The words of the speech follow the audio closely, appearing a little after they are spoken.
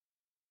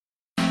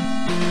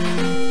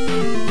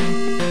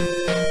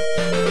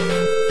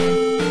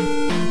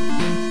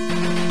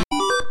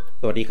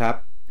วัสดีครับ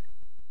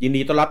ยิน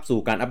ดีต้อนรับสู่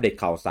การอัปเดต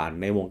ข่าวสาร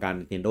ในวงการ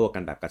Nintendo กั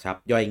นแบบกระชับ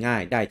ย่อยง่า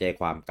ยได้ใจ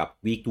ความกับ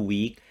Week to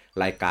Week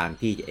รายการ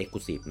ที่จะ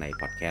Exclusive ใน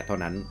พอดแคสต์เท่า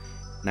นั้น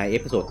ในเอ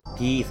พิโซด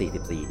ที่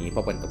44นี้พ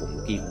บกันกับผม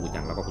ลูกี้คุณ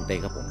จังแล้วก็คุณเต้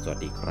ครับผมสวัส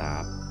ดีครั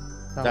บ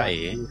สวัส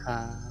ดีครั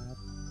บ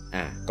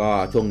ก็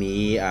ช่วง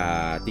นี้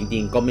จริ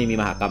งๆก็ไม่มี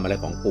มหกรรมอะไร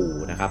ของปู่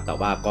นะครับแต่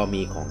ว่าก็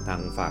มีของทา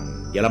งฝั่ง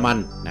เยอรมัน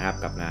นะครับ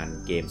กับงาน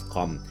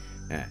Gamescom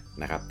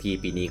นะครับที่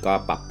ปีนี้ก็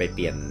ปรับไปเป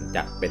ลี่ยนจ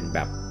ากเป็นแบ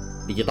บ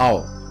ดิจิตอล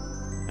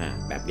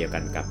แบบเดียวกั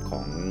นกับข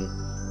อง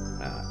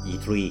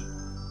E3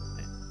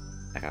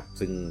 นะครับ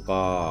ซึ่ง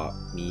ก็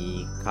มี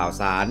ข่าว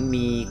สาร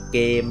มีเก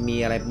มมี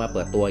อะไรมาเ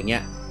ปิดตัวอย่างเงี้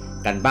ย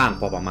กันบ้าง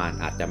พอประมาณ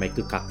อาจจะไม่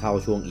คึกคักเท่า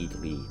ช่วง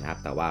E3 นะครับ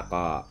แต่ว่า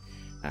ก็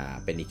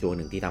เป็นอีกช่วงห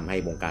นึ่งที่ทำให้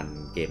วงการ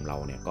เกมเรา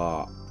เนี่ยก็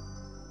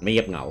ไม่เ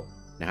งียบเหงา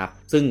นะครับ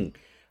ซึ่ง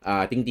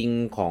จริง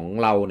ๆของ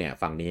เราเนี่ย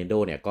ฝั่ง Nintendo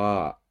เนี่ยก็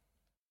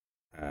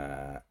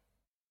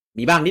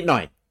มีบ้างนิดหน่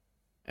อย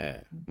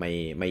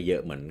ไม่เยอ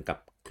ะเหมือนกับ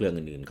เครื่อง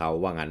อื่นๆเขา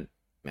ว่างั้น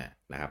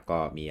นะครับก็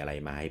มีอะไร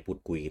มาให้พูด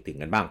คุยถึง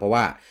กันบ้างเพราะ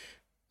ว่า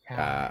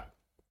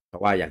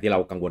อย่างที่เรา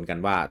กังวลกัน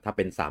ว่าถ้าเ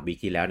ป็น3วีค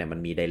ที่แล้วเนี่ยมัน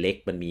มี Direct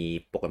มันมี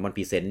Pokemon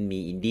Present มี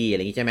Indie อะไร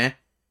อย่างงี้ใช่ไหม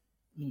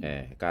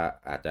ก็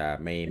อาจจะ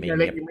ไม่มี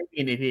นี่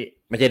พี่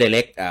ไม่ใช่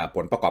Direct ผ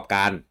ลประกอบก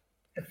าร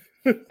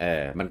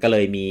มันก็เล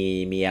ย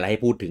มีอะไรให้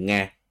พูดถึงไง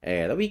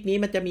แล้ววีคนี้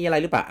มันจะมีอะไร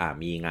หรือเปล่า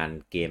มีงาน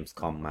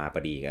Gamescom มาพ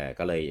อดี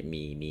ก็เลย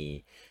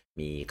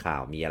มีข่า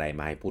วมีอะไร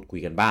มาให้พูดคุ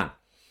ยกันบ้าง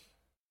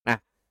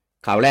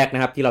ข่าวแรกน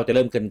ะครับที่เราจะเ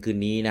ริ่มกันคืน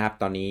นี้นะครับ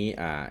ตอนนี้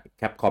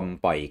Capcom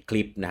ปล่อยค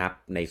ลิปนะครับ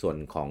ในส่วน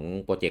ของ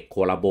โปรเจกต์โค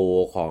ลาโบ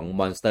ของ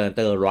Monster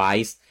Hunter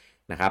Rise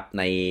นะครับใ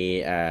น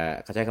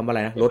เขาใช้คำว่าอะไ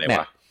รนะ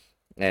Roadmap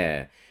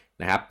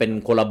นะครับเป็น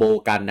โคลาโบ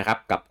กันนะครับ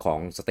กับของ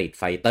Street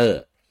Fighter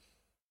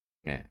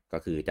ก็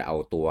คือจะเอา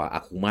ตัวอา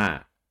คุมา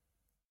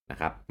นะ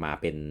ครับมา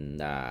เป็น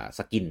ส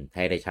กินใ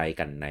ห้ได้ใช้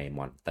กันใน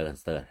Monster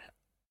Hunter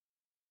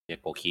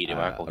โกคีดี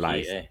ว่าโ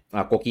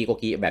ก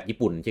คีแบบญี่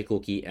ปุ่นใช่โก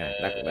คี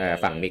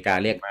ฝั่งอเมริกา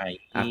เรียก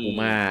อากุ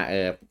มา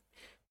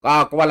ก็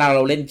เวลาเร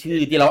าเล่นชื่อ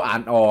ที่เราอ่า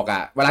นออก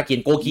เวลาเขีย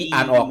นโกคีอ่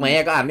านออกไหม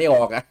ก็อ่านไม่อ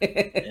อก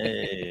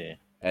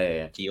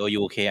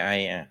GOUKI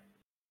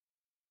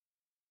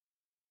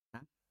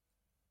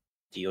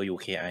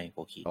GOUKI โก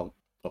คี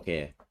โอเค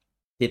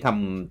ที่ท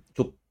ำ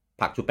ชุบ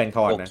ผักชุบแป้งท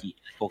อดนะ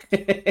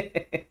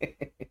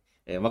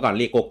เมื่อก่อน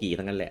เรียกโกกี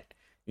ทั้งนั้นแหละ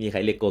มีใคร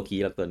เรียกโกคี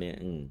หรอกตัวนี้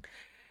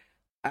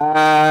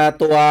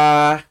ตัว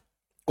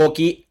โก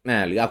กิ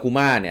หรืออากุม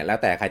าเนี่ยแล้ว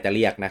แต่ใครจะเ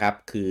รียกนะครับ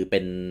คือเป็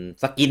น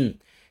สกิน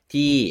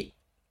ที่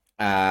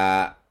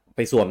ไป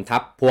สวมทั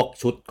บพวก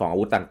ชุดของอา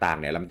วุธต่างๆ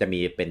เนี่ยแล้วมันจะ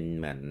มีเป็น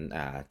เหมือน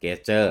เกส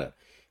เจอร์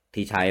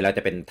ที่ใช้แล้วจ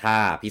ะเป็นท่า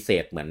พิเศ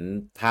ษเหมือน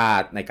ท่า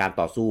ในการ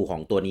ต่อสู้ขอ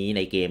งตัวนี้ใ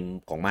นเกม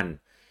ของมัน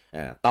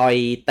ต่อย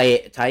เตะ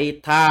ใช้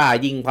ท่า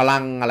ยิงพลั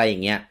งอะไรอย่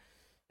างเงี้ย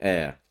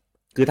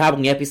คือท่าพว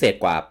กนี้พิเศษ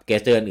กว่าเก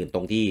สเจอร์อื่นต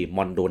รงที่ม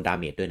อนโดนดา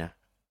เมจด้วยนะ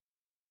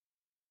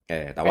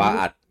แต่ว่า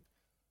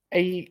ไอ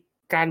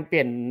การเป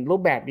ลี่ยนรู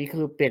ปแบบนี้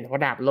คือเปลี่ยนเพรา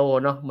ะดาบโล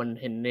เนาะมัน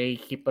เห็นใน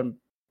คลิปมัน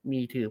มี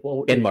ถือพวก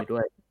เป็นหมดด้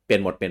วยเปลี่ย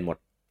นหมดเห็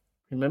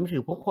นมันไม่ถื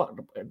อพวก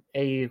ไอ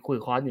คุย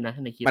ค้อนอยู่นะ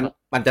ในคลิป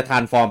มันจะทรา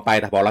นส์ฟอร์มไป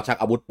แต่พอเราชัก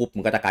อาวุธปุ๊บ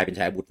มันก็จะกลายเป็นใ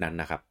ช้อาวุธนั้น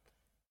นะครับ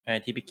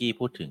ที่พี่กี้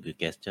พูดถึงคือ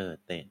เกสเจอร์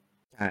เต้น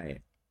ใช่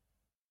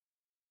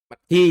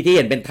ที่เ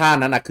ห็นเป็นท่า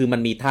นั้นคือมั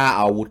นมีท่า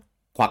อาวุธ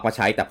ควักมาใ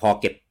ช้แต่พอ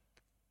เก็บ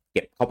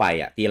เข้าไป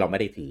ที่เราไม่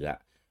ได้ถือ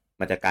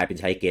มันจะกลายเป็น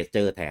ใช้เกสเจ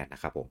อร์แทนน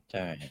ะครับผมใ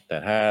ช่แต่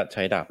ถ้าใ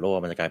ช้ดาบโล่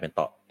มันจะกลายเป็น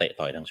เตะ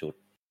ต่อยทั้งชุด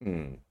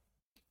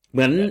เห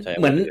มือน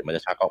มันจ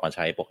ะชักออกมาใ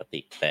ช้ปกติ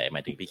แต่หม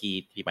ายถึงพี่กี้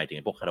ที่หมายถึง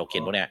พวกคาราโอเก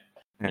ะพวกเนี้ย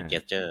เป็นเก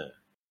สเจอร์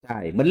ใช่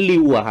เหมือนริ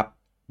วครับ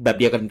แบบ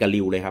เดียวกันกับ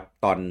ริวเลยครับ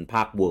ตอนภ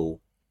าคเวิลด์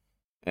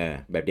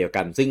แบบเดียว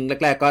กันซึ่ง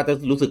แรกๆก็จะ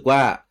รู้สึกว่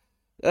า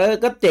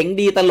ก็เจ๋ง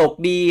ดีตลก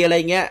ดีอะไร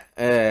เงี้ย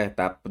แ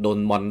ต่โดน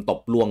มอนตบ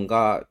ล่วง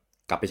ก็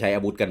กลับไปใช้อ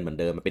าวุธกันเหมือน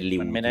เดิมมันเป็นริ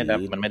วมันไม่ได้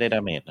ด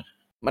าเมจ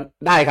มัน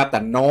ได้ครับแต่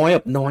น้อยแบ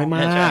บน้อยมา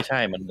กใ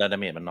ช่มันดา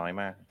เมจมันน้อย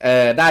มาก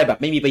ได้แบบ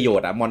ไม่มีประโยช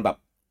น์มอนแบบ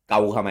เกา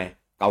ทำไม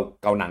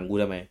เกาหนังกู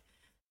ทำไม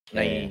ใน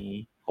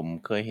ผม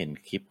เคยเห็น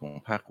คลิปของ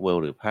ภาคเวิล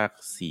ด์หรือภาค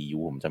 4U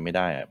ผมจำไม่ไ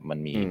ด้มัน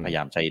มีพยาย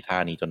ามใช้ท่า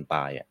นี้จนต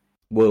าย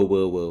เวิล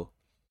ด์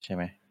ใช่ไ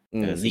หม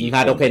ยิงฮ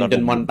าโดเคนจ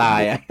นมอนตา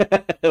ย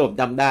ผม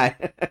จำได้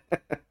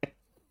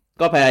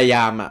ก็พยาย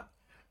าม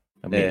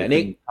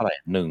นี่เท่าไหร่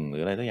1หรื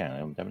ออะไรสักอย่าง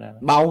ผมจำไม่ได้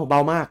เบา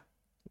มาก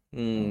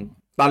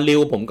ตอนริว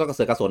ผมก็กระเ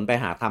สือกกระสนไป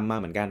หาทำมา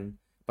เหมือนกัน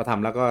พอท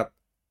ำแล้วก็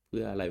เ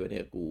พื่ออะไรวะเนี่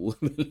ยกู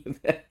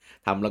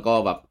ทำแล้วก็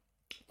แบบ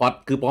พ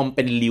อมันเ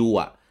ป็นริว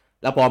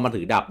แล้วพอมา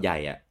ถือดาบใหญ่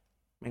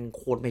แม่งโ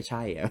คตรไม่ใ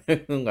ช่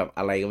แบบ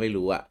อะไรก็ไม่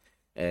รู้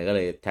ก็เล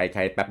ยใ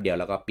ช้แป๊บเดียว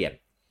แล้วก็เปลี่ยน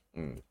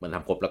เหมือนท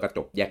ำครบแล้วก็จ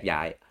บแยกย้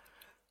าย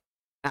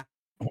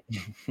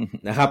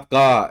นะครับ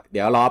ก็เ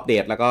ดี๋ยวรออัปเด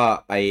ตแล้วก็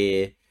ไป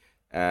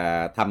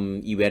ท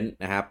ำอีเวนต์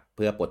นะครับเ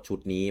พื่อปลดชุด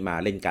นี้มา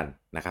เล่นกัน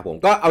นะครับผม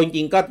ก็เอาจ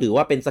ริงๆก็ถือ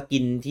ว่าเป็นสกิ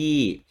นที่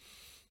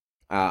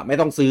ไม่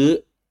ต้องซื้อ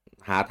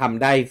หาท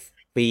ำได้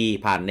ฟรี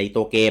ผ่านใน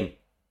ตัวเกม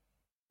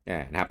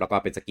นะครับแล้วก็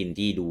เป็นสกิน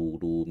ที่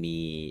ดู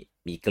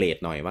มีเกรด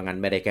หน่อยว่างั้น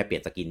ไม่ได้แค่เปลี่ย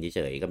นสกินเ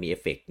ฉยๆก็มีเอ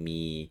ฟเฟกต์มี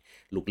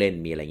ลูกเล่น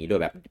มีอะไรอย่างนี้ด้ว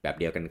ยแบบ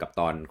เดียวกันกับ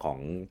ตอนของ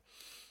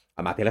อ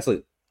ามาเทรัสึ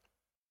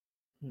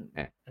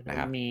นะ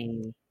ครับมี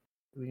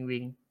วิ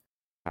ง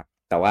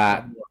แต่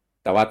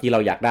ว่าที่เรา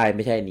อยากได้ไ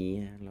ม่ใช่นี้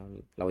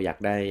เราอยาก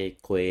ได้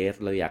เควส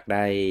เราอยากไ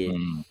ด้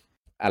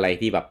อะไร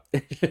ที่แบบ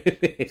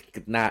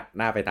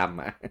น่าไปทำ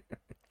อ่ะ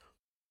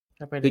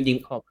ถ้าเป็นจริง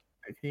ขอบ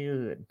ที่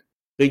อื่น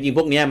จริงพ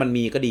วกนี้มัน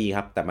มีก็ดีค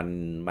รับแต่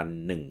มัน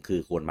หนึ่งคือ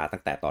ควรมาตั้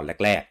งแต่ตอน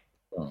แรก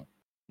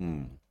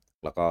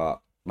ๆแล้วก็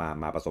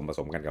มาผส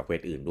มกันกับเคว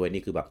สอื่นด้วย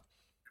นี่คือแบบ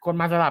คน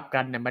มาสลับกั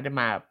นเนี่ยไม่ได้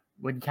มา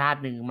บนชาติ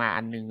หนึ่งมา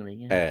อันนึงอะไรเ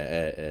งี้ย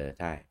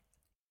ใช่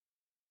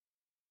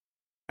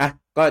อ่ะ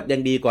ก็ยั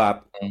งดีกว่า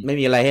ไม่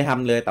มีอะไรให้ท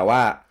ำเลยแต่ว่า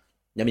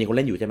ยังมีคนเ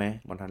ล่นอยู่ใช่ไหม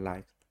มอนทันไล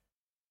ฟ์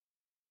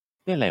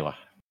เล่นอะไรวะ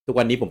ทุก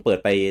วันนี้ผมเปิด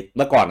ไปเ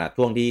มื่อก่อนอ่ะ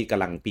ช่วงที่ก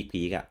ำลัง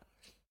พีคอ่ะ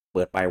เ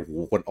ปิดไปโอ้โห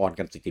คนออน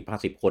กัน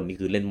40-50 คนนี่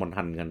คือเล่นมอน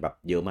ทันกันแบบ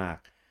เยอะมาก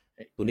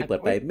ตัวนี้เปิด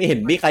ไปไม่เห็น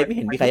มีใ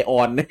ครอ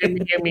อน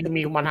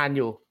มีมอนทันอ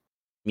ยู่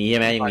มีใช่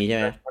ไหมยังมีใช่ไ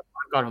หม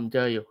ก่อนผมเจ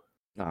ออยู่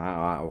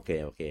โอเ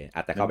คอ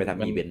าจจะเข้าไปท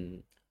ำอีเวนต์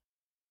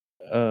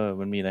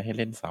มันมีอะไรให้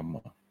เล่นซ้ำเหร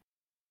อ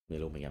ไม่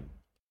รู้เหมือนกัน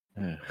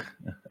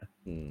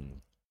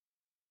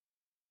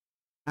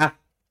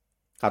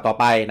ข่าวต่อ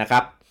ไปนะครั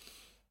บ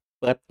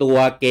เปิดตัว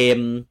เกม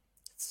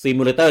ซิ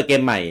มูเลเตอร์เก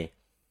มใหม่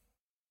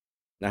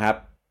นะครับ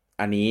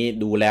อันนี้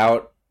ดูแล้ว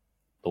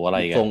ตัวอะไร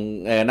กันทรง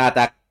น่าจ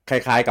ะค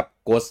ล้ายๆกับ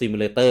Ghost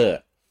Simulator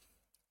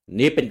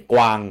นี่เป็นก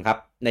วางครับ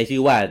ในชื่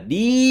อว่า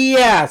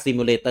Deer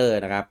Simulator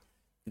นะครับ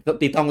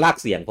ที่ต้องลาก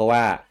เสียงเพราะว่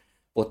า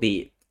ปกติ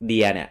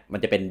Deer เนี่ยมัน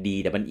จะเป็น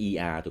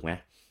D-E-R ถูกไหม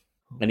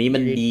อันนี้มั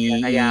น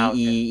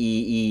D-E-E-E-R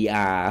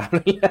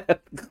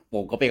ผ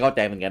มก็ไปเข้าใจ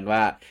เหมือนกันว่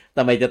าท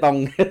ำไมจะต้อง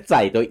ใ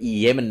ส่ตัว E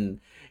ให้มัน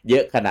เยอ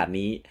ะขนาด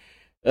นี้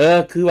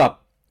คือแบบ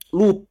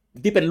รูป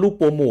ที่เป็นรูป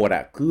โปรโมทอ่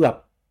ะคือแบบ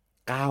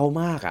กาว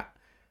มากอ่ะ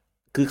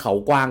คือเขา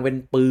กวางเป็น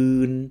ปื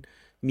น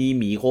มี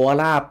หมีโคอา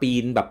ล่าปี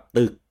นแบบ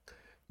ตึก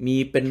มี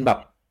เป็นแบบ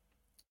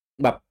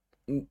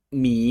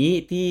หมี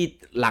ที่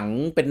หลัง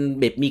เป็น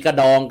แบบมีกระ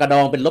ดอง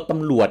เป็นรถต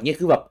ำรวจเงี้ย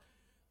คือแบบ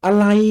อะ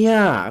ไร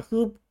อ่ะคื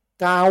อ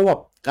กาวแบ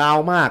บกาว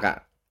มากอ่ะ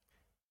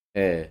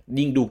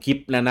ยิ่งดูคลิป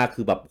แล้วนะ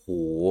คือแบบโห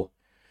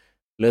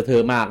เลอะเท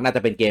อะมากน่าจ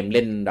ะเป็นเกมเ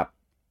ล่นแบบ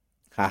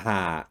ฮ่า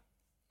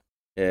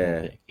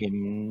เกม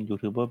ยู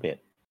ทูบเบอร์เบส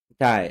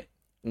ใช่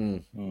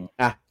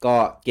ก็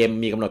เกม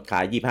มีกำหนดขา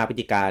ย25 พฤศ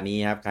จิกายนนี้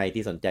ครับใคร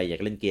ที่สนใจอยา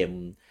กเล่นเกม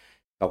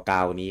เก่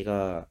าๆนี้ก็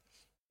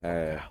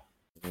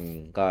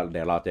ก็เ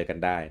ดี๋ยวรอเจอกัน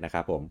ได้นะค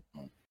รับผม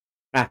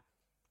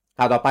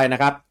ข่าวต่อไปนะ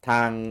ครับท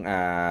าง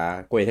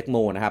โกเอเทคโม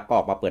นะครับก็อ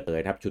อกมาเปิดเผย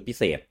นะครับชุดพิ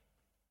เศษ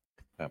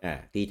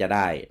ที่จะไ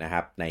ด้นะค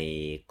รับใน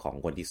ของ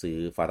คนที่ซื้อ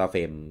Fatal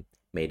Frame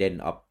Maiden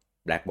of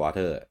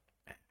Blackwater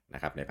น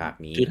ะครับในภาค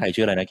นี้ชื่อไทย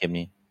ชื่ออะไรนะเกม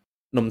นี้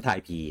นมไทย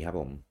พีครับ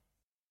ผม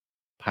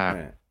ภาค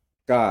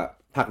ก็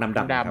ภาคน้ำด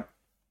ำครับ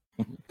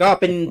ก็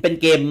เป็น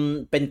เ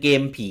ก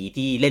มผี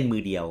ที่เล่นมื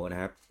อเดียวน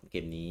ะครับเก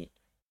มนี้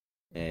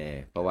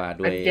เพราะว่า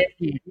ด้วยเป็นเกม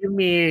ผีที่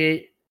มี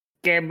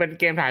เป็น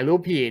เกมถ่ายรูป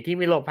ผีที่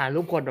มีโหลดถ่ายรู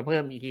ปคนมาเพิ่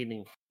มอีกทีหนึ่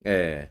ง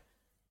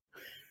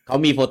เขา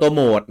มีโฟโต้โห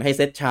มดให้เ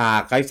ซตฉ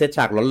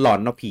ากหลอน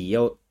ๆเอาผีเอ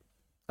า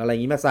อะไรอย่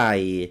างนี้มาใส่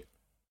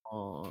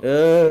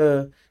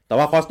แต่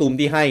ว่าคอสตูม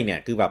ที่ให้เนี่ย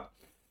คือแบบ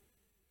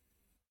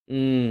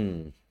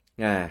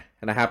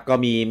นะครับก็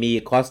มี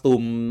คอสตู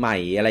มใหม่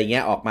อะไรเงี้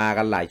ยออกมา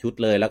กันหลายชุด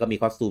เลยแล้วก็มี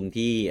คอสตูม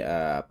ที่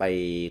ไป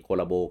โค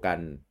ลาโบกัน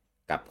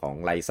กับของ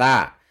ไลซ่า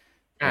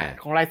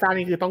ของไลซ่า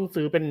นี่คือต้อง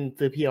ซื้อพ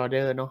รีออเด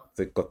อร์เนาะ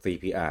ซื้อกด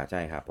CPR ใ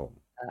ช่ครับผม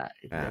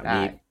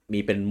มี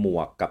เป็นหม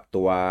วกกับ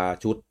ตัว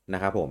ชุดน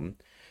ะครับผม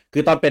คื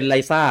อตอนเป็นไล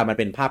ซ่ามัน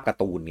เป็นภาพกา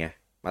ร์ตูนไง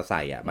มาใ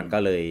ส่มันก็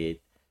เลย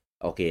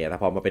โอเคแต่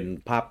พอมาเป็น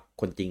ภาพ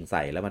คนจริงใ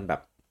ส่แล้วมันแบ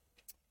บ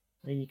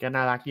นี่ก็น่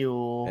ารักอยู่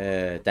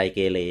ใจเก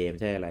เรไม่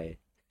ใช่อะไร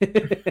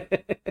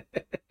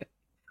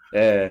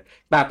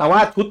แต่ว่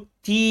าชุด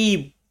ที่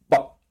บ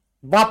อก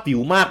ว่าผิว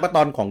มากเมื่อต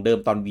อนของเดิม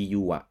ตอน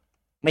VU อ่ะ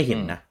ไม่เห็น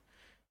นะ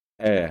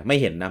ไม่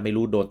เห็นนะไม่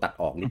รู้โดนตัด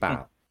ออกหรือเปล่า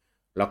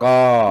แล้วก็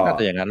น่า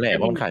จะอย่างนั้นแหละเ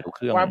พราะมันขายทุกเ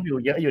ครื่องว่าผิว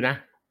เยอะอยู่นะ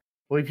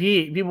โอ้ย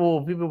พี่บู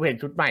เห็น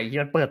ชุดใหม่ที่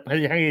มันเปิดมา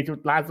ยังชุด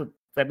ล่าสุด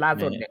เซตล่า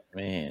สุดเนี่ยไ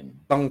ม่เห็น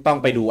ต้อง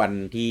ไปดูอัน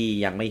ที่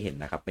ยังไม่เห็น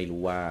นะครับไม่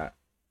รู้ว่า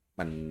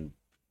มัน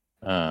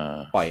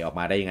ปล่อยออก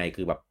มาได้ยังไง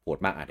คือแบบโหด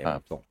มากเดี๋ยว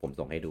ผม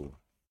ส่งให้ดู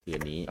คือ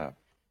อันนี้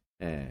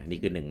นี่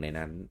คือหนึ่งใน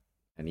นั้น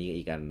อันนี้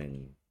อีกอันหนึ่ง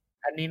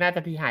อันนี้น่าจ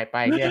ะที่หายไป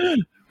เนี่ย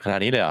ขนาด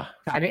นี้เลยเหรอ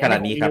ขนา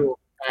ดนี้ครับ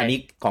อันนี้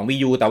ของ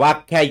Wii U แต่ว่า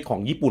แค่ขอ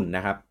งญี่ปุ่นน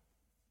ะครับ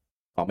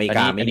ของอเมริก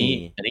าไม่มี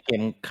อันนี้เก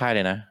มค่ายเล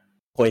ยนะ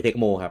โคเทค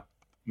โมครับ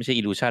ไม่ใช่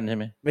Illusion ใช่ไ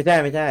หมไม่ใช่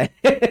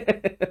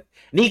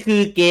นี่คื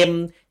อเกม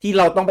ที่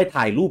เราต้องไป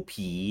ถ่ายรูป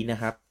ผีนะ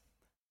ครับ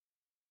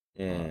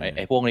ไ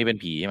อพวกนี้เป็น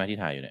ผีใช่ไหมที่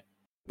ถ่ายอยู่เนี่ย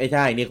ไม่ใ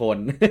ช่นี่คน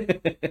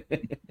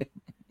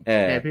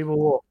พี่บู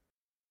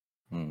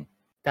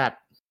จัด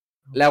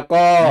แล้ว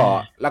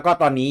ก็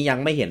ตอนนี้ยัง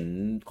ไม่เห็น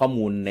ข้อ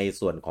มูลใน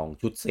ส่วนของ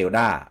ชุดเซลด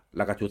าแ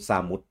ล้วก็ชุดซา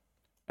มุส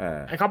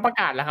เขาประ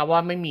กาศแล้วครับว่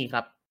าไม่มีค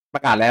รับปร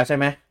ะกาศแล้วใช่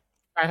ไหม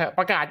ใช่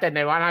ประกาศแต่ใน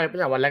วัน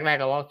แรก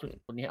ๆก็ว่า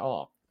ตัวนี้ออ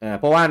ก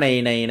เพราะว่าใ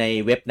น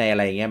เว็บในอะไ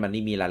รเงี้ยมันไ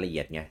ม่มีรายละเอี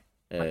ยดไง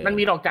มัน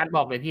มีดอกจันบ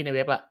อกเลยพี่ในเ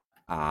ว็บอะ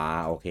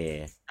โอเค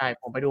ใช่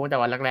ผมไปดูตั้งแต่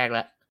วันแรกๆแ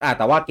ล้วแ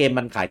ต่ว่าเกม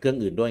มันขายเครื่อง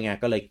อื่นด้วยไง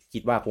ก็เลยคิ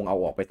ดว่าคงเอา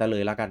ออกไปซะเล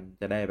ยแล้วกัน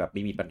จะได้แบบไ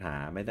ม่มีปัญหา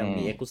ไม่ต้อง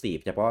มี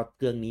Exclusive เฉพาะเ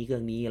ครื่อง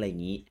นี้อะไรอย่า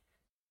งนี้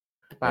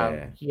เปล่า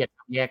ขี้เกียจ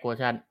แยกเวอร์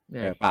ชัน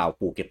เปล่า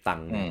ปู่เก็บตัง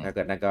ค์ถ้าเ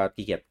กิดนั่นก็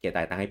ขี้เกียจ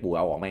จ่ายตังค์ให้ปู่เ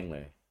อาออกแม่งเล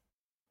ย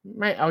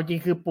ไม่เอาจริง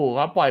คือปู่เข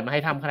าปล่อยมาให้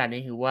ทำขนาด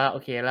นี้ถือว่าโอ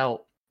เคแล้ว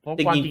เพราะ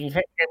ความจริง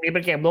เกมนี้เ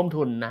ป็นเกมร่วม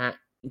ทุนนะฮะ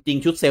จริง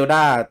ชุดเซลด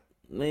า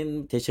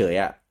เฉย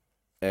ๆอ่ะ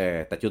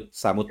แต่ชุด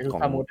สมุดขอ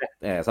ง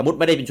สมุด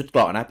ไม่ได้เป็นชุดเก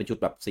ราะนะเป็นชุด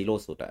แบบซีโร่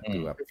สุดอ่ะคื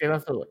อแบบซีโร่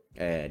สุด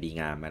ดี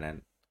งามมานั้น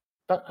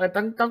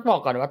ต้องบอ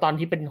กก่อนว่าตอน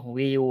ที่เป็นของ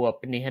Wii U อ่ะ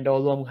เป็น Nintendo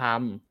ร่วมท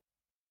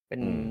ำเป็น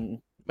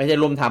ไม่ใช่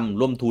ร่วมท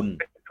ำร่วมทุน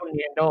เป็นทุน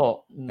Nintendo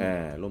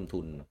ร่วม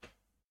ทุน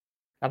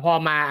แล้วพอ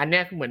มาอันเนี้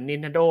ยเหมือน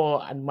Nintendo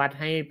อนุมัติ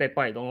ให้ไปป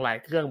ล่อยลงหลาย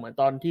เครื่องเหมือน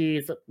ตอนที่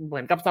เหมื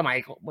อนกับสมัย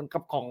เหมือนกั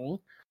บของ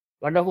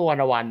Wonderful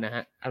 101นะฮ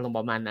ะอารมณ์ป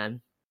ระมาณนั้น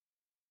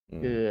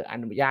คืออ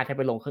นุญาตให้ไ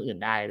ปลงเครื่องอื่น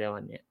ได้เลย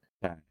วันเนี้ย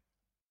ใช่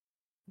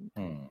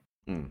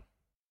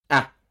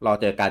รอ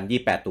เจอกัน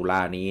28ตุล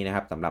านี้นะค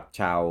รับสำหรับ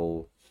ชาว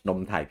นม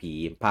ถ่ายผี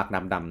ภาคน้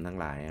ำดำทั้ง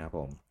หลายครับผ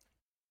ม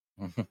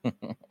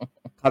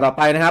ข่าวต่อไ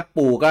ปนะครับ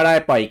ปู่ก็ได้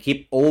ปล่อยคลิป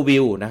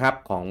overview นะครับ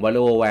ของ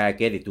WarioWare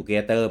Get It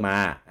Together มา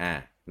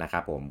นะครั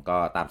บผมก็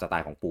ตามสไต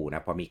ล์ของปู่น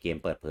ะพอมีเกม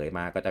เปิดเผยม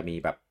าก็จะมี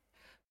แบบ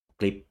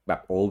คลิปแบ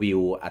บ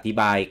overview อธิ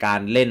บายกา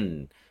รเล่น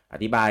อ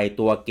ธิบาย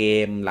ตัวเก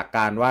มหลักก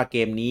ารว่าเก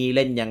มนี้เ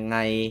ล่นยังไง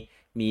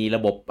มีร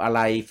ะบบอะไร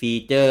ฟี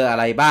เจอร์อะ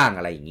ไรบ้าง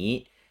อะไรอย่างนี้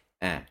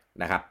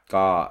นะครับ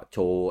ก็โช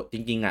ว์จ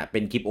ริงๆเป็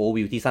นคลิป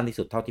overview ที่สั้นที่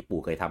สุดเท่าที่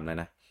ปู่เคยทำแล้ว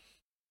นะ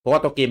เพราะว่า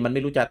ตัวเกมมันไ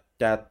ม่รู้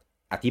จะ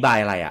อธิบาย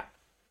อะไร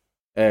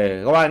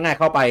ก็ว่าง่าย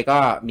เข้าไปก็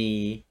มี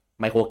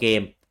ไมโครเก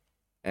ม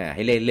ใ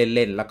ห้เ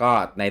ล่นแล้วก็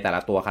ในแต่ละ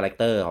ตัวคาแรค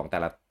เตอร์ของแต่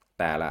ละ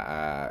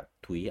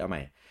ถุยเอาให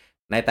ม่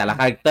ในแต่ละ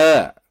คาแรคเตอ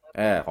ร์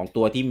ของ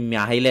ตัวที่ม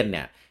าให้เล่นเ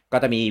นี่ยก็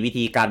จะมีวิ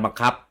ธีการบัง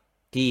คับ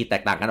ที่แต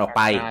กต่างกันออกไ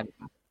ป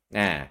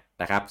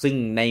นะครับซึ่ง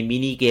ในมิ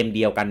นิเกมเ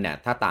ดียวกันเนี่ย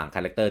ถ้าต่างค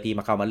าแรคเตอร์ที่ม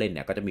าเข้ามาเล่นเ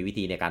นี่ยก็จะมีวิ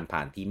ธีในการผ่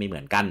านที่ไม่เหมื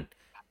อนกัน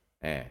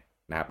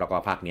นะครับแล้วก็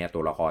ภาคนี้ตั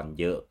วละคร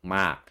เยอะม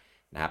าก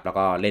นะครับแล้ว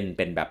ก็เล่นเ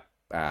ป็นแบบ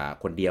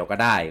คนเดียวก็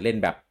ได้เล่น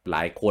แบบหล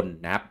ายคน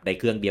นะครับใน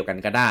เครื่องเดียวกัน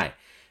ก็ได้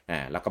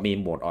แล้วก็มี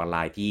โหมดออนไล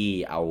น์ที่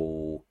เอา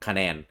คะแ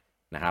นน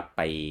นะครับไ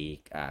ป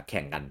แ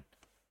ข่งกัน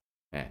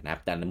นะครับ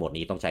แต่ในโหมด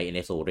นี้ต้องใช้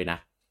NSO ด้วยนะ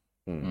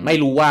ไม่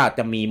รู้ว่าจ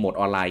ะมีโหมด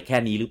ออนไลน์แค่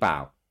นี้หรือเปล่า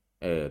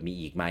มี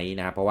อีกไหม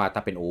นะครับเพราะว่าถ้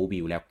าเป็น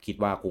overview แล้วคิด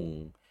ว่าคง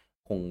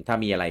ถ้า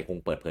มีอะไรคง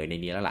เปิดเผยใน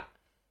นี้แล้วล่ะ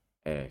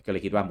ก็เล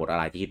ยคิดว่าโหมดออน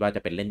ไลน์ที่คิดว่าจ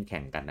ะเป็นเล่นแ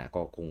ข่งกันนะ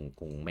ก็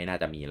คงไม่น่า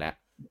จะมีแล้ว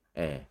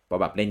เพราะ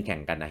แบบเล่นแข่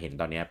งกันนะเห็น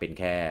ตอนนี้เป็น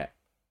แค่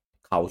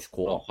couch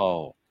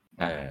co-op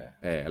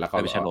แล้วก็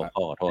ไม่ใช่โลค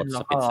อลโทษ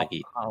สเปซสกี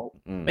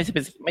ไม่ใ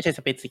ช่ส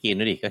เปซสกี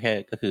ด้วยดิ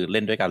ก็คือเ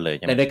ล่นด้วยกันเลยใ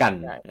ช่ไหมเล่นด้วยกัน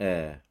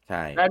ใ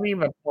ช่แล้วมี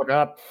แบบหมด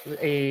แบบ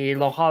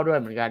โลคอลด้วย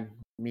เหมือนกัน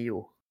มีอยู่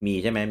มี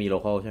ใช่ไหมมีโล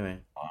คอลใช่ไหม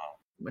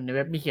มันในเ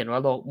ว็บมีเขียนว่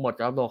าหมด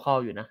แล้วโลคอล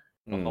อยู่นะ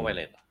โลคอลไวเ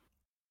ลส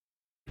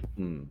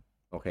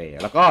โอเค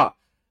แล้วก็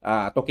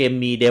ตัวเกม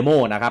มีเดโม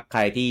นะครับใค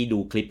รที่ดู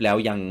คลิปแล้ว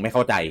ยังไม่เข้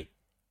าใจ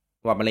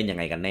ว่ามันเล่นยัง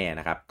ไงกันแน่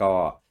นะครับก็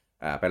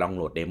ไปลองโ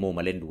หลดเดโม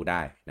มาเล่นดูไ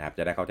ด้นะครับจ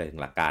ะได้เข้าใจถึง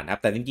หลักการครับ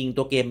แต่จริงๆ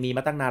ตัวเกมมีม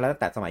าตั้งนานแล้วตั้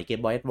งแต่สมัย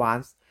Game Boy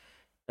Advance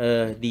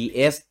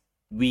DS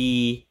V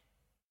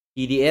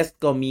TDS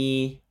ก็มี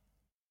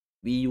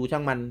Wii U ช่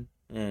างมัน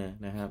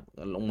นะครับ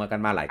ลงมากัน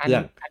มาหลายเครื่อ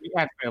งอันนี้แอ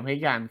บเสริมให้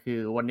อย่างคือ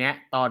วันนี้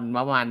ตอนป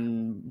ระมาณ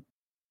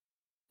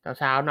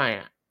เช้าหน่อย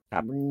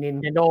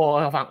Nintendo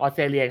ฝั่งออสเต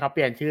รเลียเขาเป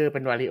ลี่ยนชื่อเป็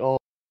น Wario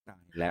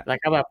แล้ว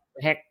ก็แบบ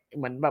แฮกเ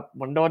หมื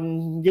อนโดน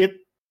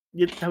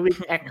ยึดทวิต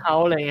แอคเคา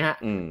ท์อะไรเงี้ยฮะ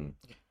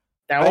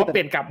แต่ว่าเป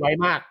ลี่ยนกลับไว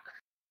มาก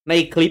ใน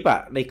คลิป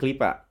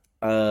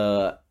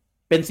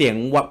เป็นเสียง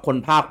คน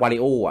ภาควาริ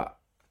โอ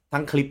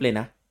ทั้งคลิปเลย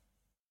นะ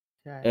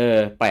ใช่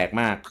แปลก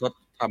มากเขา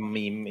ทำ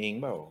มีมเอง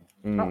เปล่า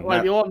วา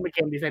ริโอเป็นเก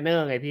มดีไซเนอ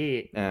ร์ไงพี่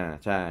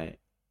ใช่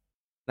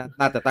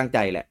น่าจะตั้งใจ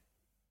แหละ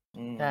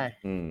ใช่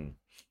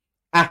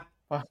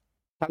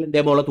ถ้าเล่นเด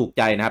โมแล้วถูกใ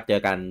จนะครับเจ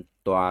อกัน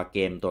ตัวเก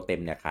มตัวเต็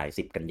มเนี่ยขาย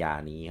10กันยา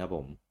นี้ครับผ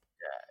ม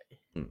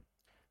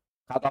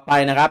ข่าวต่อไป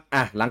นะครับ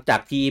หลังจา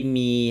กที่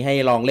มีให้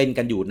ลองเล่น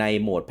กันอยู่ใน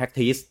โหมด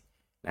practice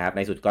นะครับใน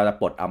สุดก็จะ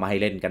ปลดเอามาให้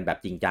เล่นกันแบบ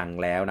จริงจัง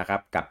แล้วนะครั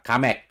บกับ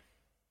Kamek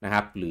นะค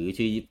รับหรือ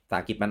ชื่อภาษา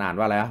อังกฤษมันอ่าน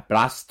ว่าอะไร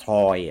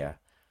Blastoise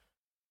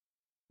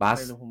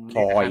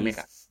Blastoise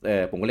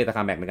ผมก็เรียกตะ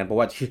Kamek เหมือนกันเพราะ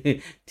ว่า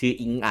ชื่อ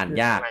อิงอ่าน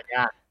ยาก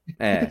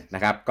น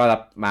ะครับก็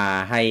มา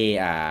ให้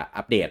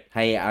อัปเดตใ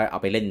ห้เอา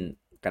ไปเล่น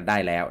กันได้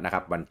แล้วนะครั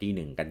บวันที่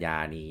1กันยา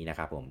นี้นะค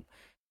รับผม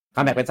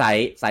Kamekเป็น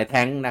สายแท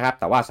งนะครับ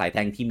แต่ว่าสายแท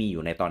งที่มีอ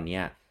ยู่ในตอนนี้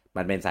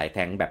มันเป็นสายแท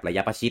งแบบระย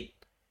ะประชิด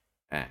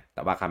แ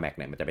ต่ว่า Kamek เ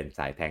นี่ยมันจะเป็นส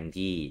ายแทง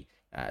ที่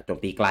โจม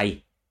ตีไกล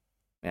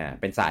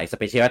เป็นสาย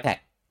Special Attack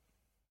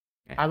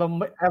อารมณ์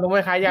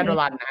คล้ายยาโด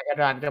รันนะยาโ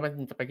ดรันก็เป็น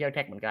Special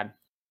Attack เหมือนกัน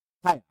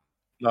ใช่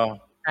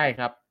ใช่ค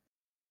รับ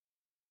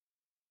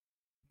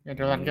ยาโ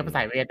ดรันก็เป็นส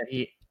ายเวทนะ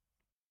พี่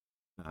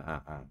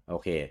โอ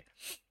เค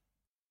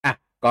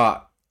ก็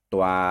ตั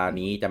ว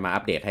นี้จะมาอั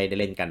ปเดตให้ได้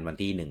เล่นกันวัน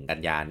ที่1กัน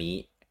ยานี้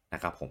น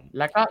ะครับผม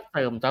แล้วก็เส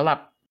ริมสำหรับ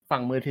ฝั่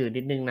งมือถือ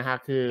นิดนึงนะฮะ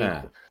คือ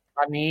ต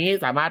อนนี้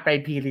สามารถไป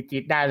พรีลิจิ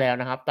ตได้แล้ว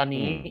นะครับตอน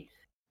นี้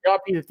ยอด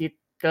พรีลิจิต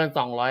เกิน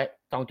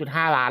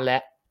2.5 ล้านแล้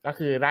วก็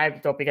คือได้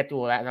ตัวปิกาจู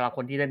แล้วสำหรับค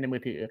นที่เล่นในมื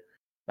อถือ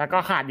แล้วก็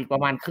ขาดอีกปร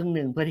ะมาณครึ่ง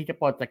นึงเพื่อที่จะ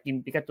ปลดสกิน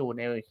ปิกาจูใ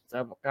น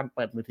การเ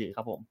ปิดมือถือค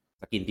รับผม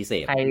สกินพิเศ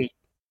ษ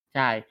ใ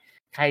ช่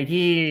ใคร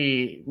ที่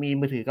มี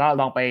มือถือก็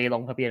ลองไปล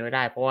งทะเบียนไว้ไ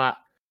ด้เพราะว่า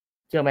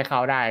เชื่อมไมเขา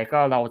ได้ก็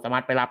เราสามา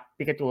รถไปรับ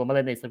ปิกาจูมาเ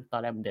ล่นในสวิตต่อ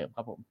ได้เหมือนเดิมค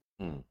รับผม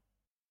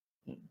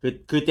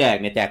คือแจก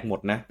เนี่ยแจกหมด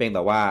นะเพียงแ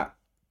ต่ว่า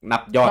นั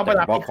บยอดแต่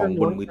เฉพาะของ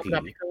บนมือถื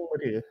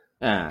อ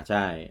ใ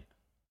ช่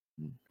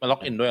มาล็อ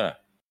กอินด้วย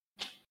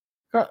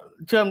ก็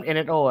เชื่อม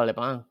NSO อะไร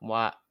บ้าง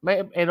ว่าไม่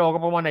NSO ก็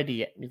ประมาณในดี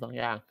มี2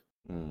อย่าง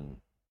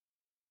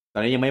ตอ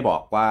นนี้ยังไม่บอ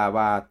ก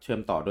ว่าเชื่อม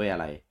ต่อด้วยอะ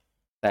ไร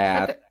แต่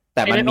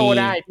มัน NSO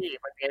ได้พี่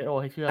มันมี NSO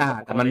ให้เชื่อม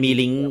แต่มันมี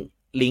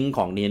ลิงก์ข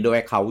อง Nintendo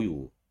Account อยู่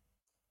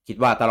คิด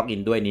ว่าถ้าล็อกอิ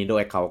นด้วย Nintendo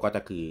Account ก็จ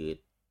ะคือ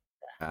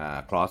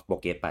cross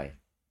pocket ไป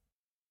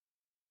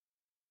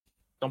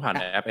ต้องผ่าน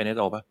แอป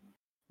NSO ป่ะ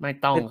ไม่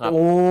ต้องครับโ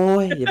อ้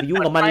ยอย่าไปยุ่ง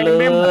กับมันเล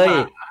ย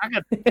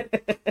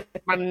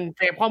มันเซ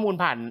ฟข้อมูล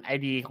ผ่าน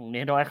ID ของ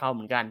Nintendo Account เห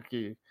มือนกันคื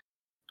อ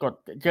กด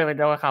เชื่อม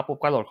Nintendo Account ปุ๊บ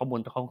ก็โหลดข้อมูล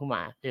ขึ้นม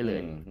าได้เล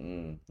ย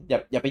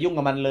อย่าไปยุ่ง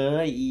กับมันเล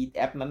ยอีแ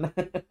อปนั้น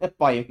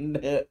ปล่อยมัน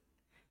เถอะ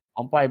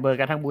ปล่อยเบอร์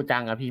กันทั้งบูจั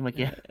งอ่ะพี่เมื่อ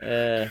กี้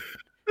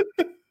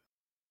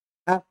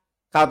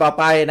ข่าวต่อ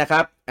ไปนะค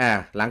รับ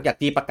หลังจาก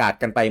ที่ประกาศ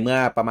กันไปเมื่อ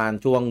ประมาณ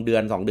ช่วงเดือ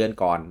น2เดือน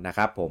ก่อนนะค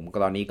รับผม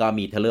ตอนนี้ก็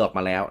มีเทเลอร์ออกม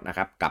าแล้วนะค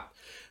รับกับ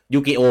ยู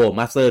กิโอม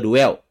าสเตอร์ดูเอ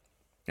ล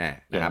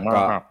นะครับ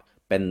ก็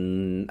เป็น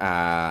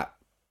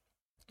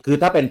คือ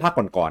ถ้าเป็นภาค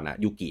ก่อน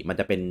ยูกิมัน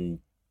จะเป็น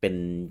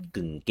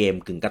กึ่งเกม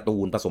กึ่งการ์ตู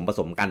นผส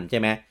มกันใช่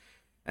ไหม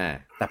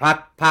แต่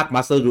ภาคม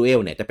าสเตอร์ดูเอล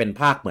เนี่ยจะเป็น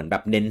ภาคเหมือนแบ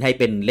บเน้นให้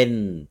เป็นเล่น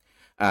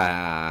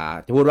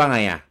จะพูดว่าไง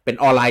เป็น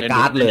ออนไลน์ก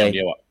าร์ดเลย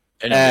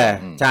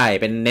ใช่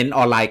เป็นเน้นอ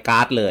อนไลน์ก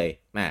าร์ดเลย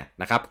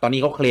นะครับตอนนี้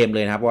เขาเคลมเล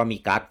ยนะครับว่ามี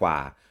การ์ดกว่า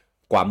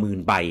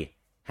10,000 ใบ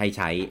ให้ใ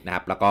ช้นะค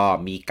รับแล้วก็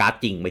มีการ์ด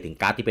จริงไปถึง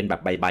การ์ดที่เป็นแบ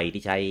บใบ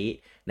ที่ใช้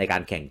ในกา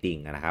รแข่งจริง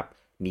นะครับ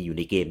มีอยู่ใ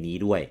นเกมนี้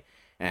ด้วย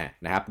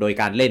นะครับโดย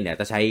การเล่นเนี่ย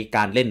จะใช้ก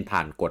ารเล่นผ่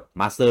านกฎ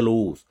Master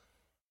Rules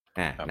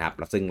นะครับ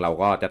ซึ่งเรา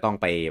ก็จะต้อง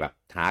ไปแบบ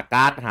หาก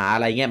าร์ดหาอะ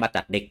ไรเงี้ยมา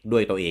จัดเด็กด้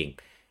วยตัวเอง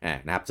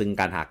นะครับซึ่ง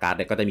การหาการ์ดเ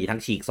นี่ยก็จะมีทั้ง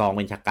ฉีกซองเ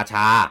ป็นกาช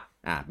า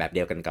แบบเ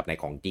ดียวกันกับใน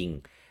ของจริง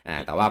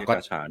แต่ว่าก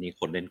าชานี่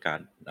คนเล่นการ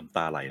น้ำต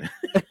าไหลนะ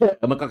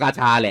มันก็กา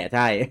ชาแหละใ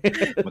ช่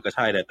มันก็ใ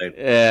ช่แหละแต่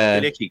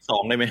เรียกฉีกซอ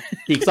งได้ไหม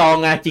ฉีกซอง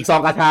ไงฉีกซอ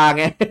งกาชา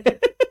ไง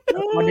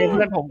วันนี้เ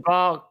พื่อนผมก็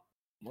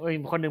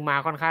คนหนึ่งมา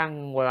ค่อนข้าง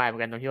โวยวายเหมือ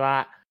นกันตรงที่ว่า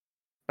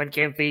เป็นเก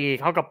มฟรี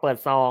เขากับเปิด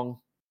ซอง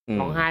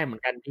ร้องไห้เหมือ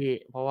นกันพี่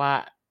เพราะว่า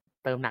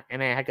เติมหนักแ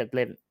น่ๆถ้าเกิดเ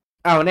ล่น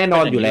แน่นอ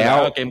นอยู่แล้ว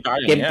เกมการ์ด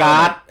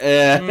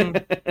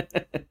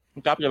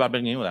กราฟจะเป็น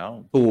อย่างนี้อยู่แล้ว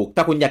ถูกถ้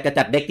าคุณอยากจะ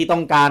จัดเด็กที่ต้อ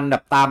งการแบ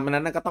บตาม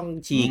นั้นก็ต้อง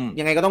ฉีก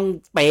ยังไงก็ต้อง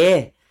เป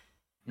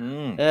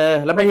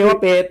แล้วไม่ใช่ว่า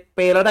เป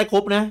แล้วได้คร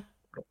บนะ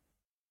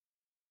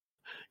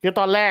คือ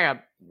ตอนแรก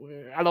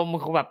อารมณ์มั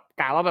นคงแบบ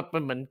กะว่าแบบเป็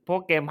นเหมือนพว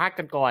กเกมภาค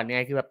กันก่อนไง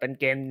คือแบบเป็น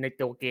เกมใน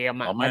ตัวเกม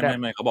ไ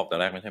ม่เขาบอกแต่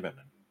แรกไม่ใช่แบบ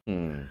นั้น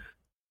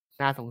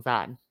น่าสงสา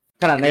ร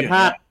ขนาดในภ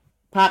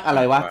าคอะไร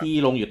วะที่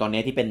ลงอยู่ตอน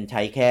นี้ที่เป็นใ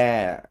ช้แค่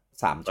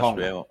3ช่อง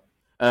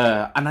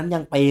อันนั้นยั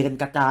งเปกัน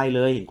กระจายเ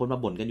ลยเห็นคนมา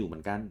บ่นกันอยู่เหมื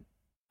อนกัน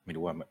ไม่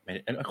รู้ว่า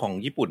ของ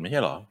ญี่ปุ่นไม่ใช่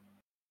เหรอ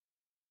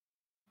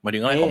มาถึ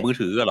งอะไรของมือ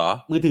ถือเหรอ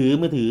มือถือ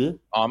มือถือ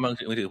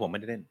ผมไม่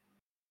ได้เล่น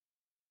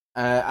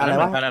อะไร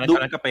วะอัน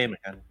นั้นก็เปเหมื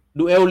อนกัน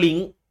ดูเอลลิง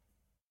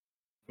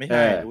ไม่ใ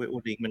ช่ดูเอ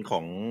ลลิงมันขอ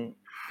ง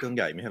เครื่องใ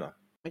หญ่ไม่ใช่เหรอ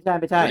ไม่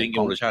ใช่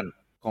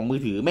ของมือ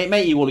ถือไม่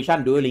Evolution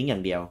ดูเอลลิงอย่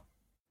างเดียว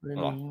ไม่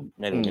รู้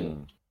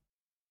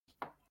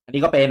อัน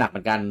นี้ก็เปหนักเห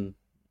มือนกัน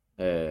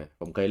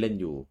ผมเคยเล่น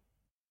อยู่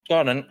ก็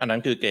อันนั้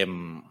นคือเกม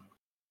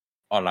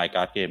ออนไลน์ก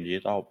าร์ดเกมดิ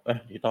จิต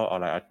อลออน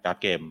ไลน์การ์ด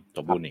เกมส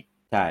มบูรณ์นี่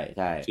ใช่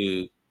คือ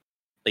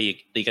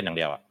ตีกันอย่างเ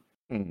ดียว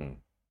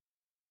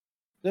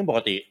เรื่องปก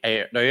ติ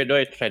ด้ว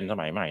ยเทรนด์ส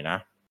มัยใหม่นะ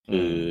คื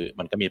อ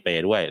มันก็มีเป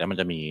ย์ด้วยแล้วมัน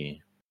จะมี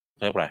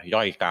เรียกว่าย่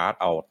อยการ์ด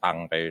เอาตัง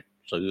ค์ไป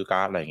ซื้อก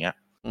าร์ดอะไรอย่างเงี้ย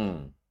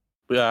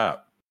เพื่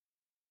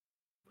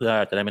อ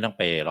จะได้ไม่ต้องเ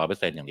ปย์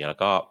 100% อย่างเดียวแล้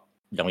วก็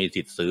ยังมี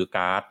สิทธิ์ซื้อก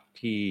าร์ด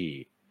ที่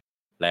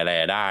แร่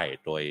ได้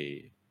โดย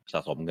สะ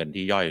สมเงิน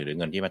ที่ย่อยหรือ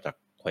เงินที่มาจาก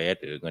เควส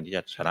หรือเงินที่จ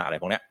ะชนะอะไร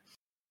พวกเนี้ย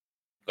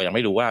ก็ยังไ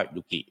ม่รู้ว่า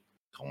ยูกิ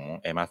ของ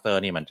ไอ้มาสเตอ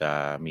ร์นี่มันจะ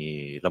มี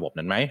ระบบ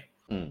นั้นไหม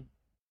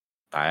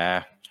แต่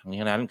ทั้งนี้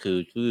ทั้งนั้นคือ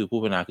ชื่อผู้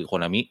พัฒนาคือโค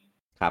นามิ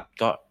ครับ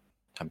ก็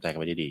ทำใจกัน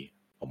ไว้ดี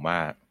ๆผมว่า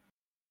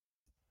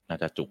น่า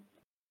จะจุก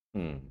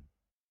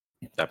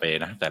แต่ไป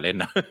นะแต่เล่น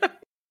นะ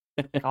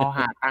เขาห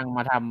าตังค์ม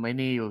าทำไว้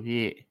นี่อยู่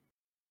พี่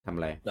ทำอ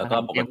ะไรแล้วก็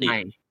ปกติ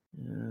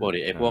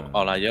ไอ้พวกอ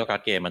อนไลน์การ์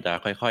ดเกมมันจะ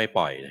ค่อยๆป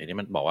ล่อยทีนี้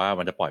มันบอกว่า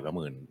มันจะปล่อยมา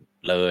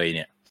10,000เลยเ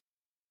นี่ย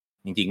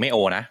จริงๆไม่โอ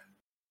นะ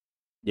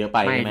เยอะไป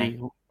ใช่ไหม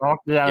เพราะ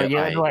เกลือเย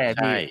อะด้วย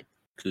ใช่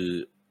คือ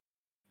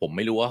ผมไ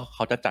ม่รู้ว่าเข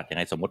าจะจัดยัง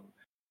ไงสมมติ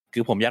คื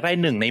อผมอยากได้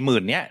1 ใน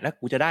 10,000เนี้ยแล้ว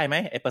กูจะได้ไหม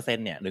ไอ้เปอร์เซ็น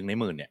ต์เนี่ย1 ใน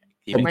 10,000เนี่ย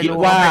ผมคิด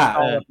ว่า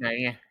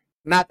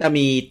น่าจะ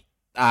มี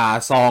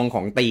ซองข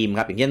องทีมค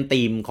รับอย่างเช่น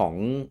ทีมของ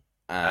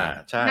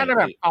ใช่น่าจะ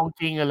แบบซอง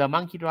จริงเหรอ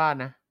มั่งคิดว่า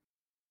นะ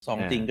ซอง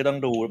จริงก็ต้อง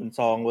ดูเป็น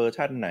ซองเวอร์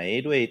ชั่นไหน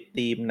ด้วย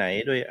ทีมไหน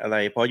ด้วยอะไร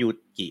เพราะยู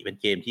กิเป็น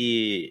เกมที่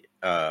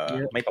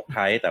ไม่ตก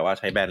ท้ายแต่ว่า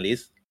ใช้แบนลิส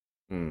ต์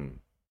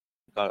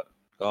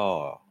ก็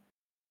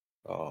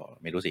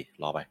ไม่รู้สิ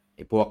รอไปไ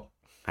อ้พวก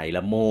ไหล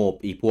ะโมบ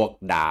อีพวก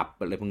ดาบ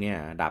อะไรพวกเนี้ย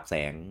ดาบแส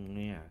ง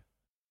เนี่ย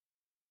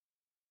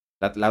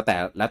แล้ว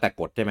แต่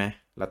กดใช่ไหม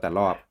แล้วแต่ร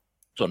อบ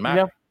ส่วนมาก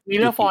มี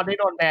เรื่องฟอร์ดที่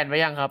โดนแบนไว้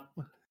ยังครับ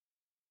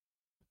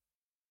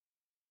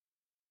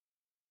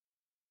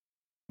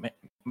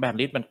แบบ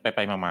ลิสต์มันไ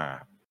ปมา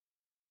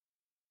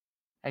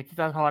ไอ้ที่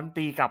สะท้อน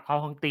ตีกลับเข้า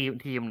ห้อง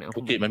ทีมเนี่ย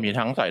ทุกทีมันมี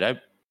ทั้งใส่ได้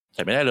ใ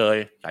ส่ไม่ได้เลย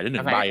ใส่ได้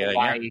1 ใบอะไร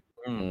เงี้ย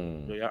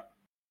เยอะ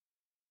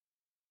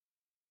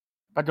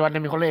ปัจจุบัน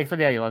มีคนเล่นเอ็กซ์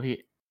เดียอยู่ป่ะพี่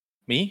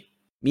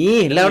มี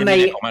แล้วใน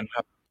ของมันค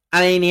รับไอ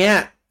เนี้ย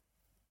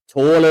โช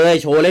ว์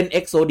เล่นเอ็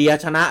กโซเดีย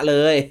ชนะเล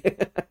ย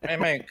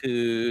ไม่คื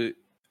อ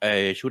ไอ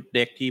ชุดเ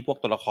ด็กที่พวก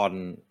ตัวละคร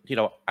ที่เ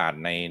ราอ่าน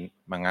ใน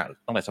มังงะ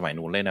ตั้งแต่สมัย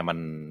นู้นเล่นนะ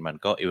มัน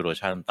ก็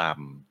evolution ตาม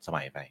ส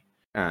มัยไป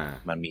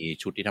มันมี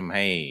ชุดที่ทำใ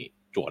ห้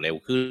จั่วเร็ว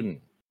ขึ้น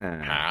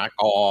หา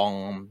กอง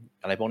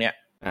อะไรพวกเนี้ย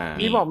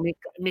พี่บอก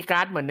มีก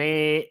าร์ดเหมือนใ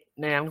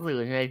นหนังสือ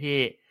ใช่ไหมพี่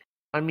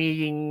มันมี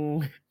ยิง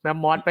แมม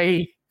มอสไป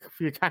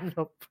ฟิวชั่นค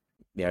รับ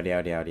เดี๋ยว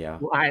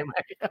กูอายไหม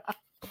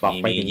บอก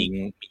ไป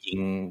ยิง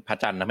พระ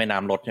จันทร์ทำให้น้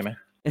ำลดใช่ไหม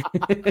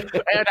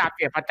ไอ้ดาบเ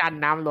สียพระจันท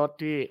ร์น้ำลด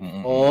ที่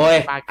โอ้ย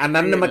อัน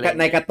นั้นมัน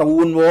ในการ์ตู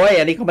นโว้ย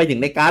อันนี้เข้าไปถึง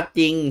ในการ์ด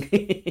จริง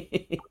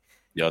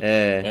เดี๋ยว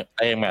ไ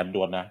อ้แมนด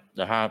วลนะแ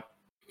ต่ถ้า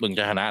มึงจ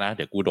ะชนะนะเ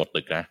ดี๋ยวกูโดด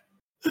ตึกนะ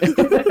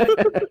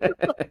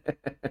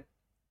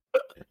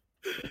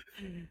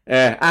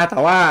แต่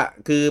ว่า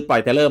คือปล่อ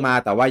ยเทรลเลอร์มา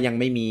แต่ว่ายัง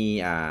ไม่มี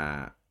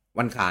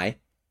วันขาย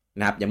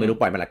นะครับยังไม่รู้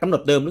ปล่อยเมื่อไหร่กำหน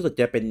ดเดิมรู้สึก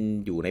จะเป็น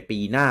อยู่ในปี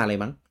หน้าเลย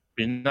มั้ง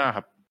ปีหน้าค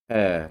รับ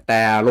แ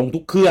ต่ลงทุ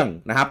กเครื่อง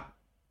นะครับ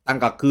ตั้ง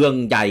แต่เครื่อง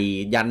ใหญ่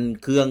ยัน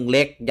เครื่องเ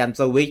ล็กยัน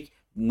สวิตช์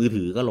มือ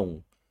ถือก็ลง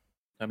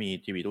ถ้ามี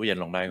ทีวีตู้เย็น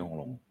ลงได้ก็คง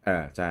ลง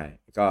ใช่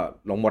ก็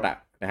ลงหมดอ่ะ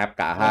นะครับ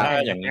กะฮะ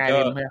อย่างนี้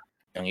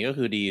ก็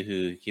คือดีคื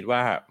อคิดว่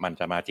ามัน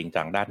จะมาจริง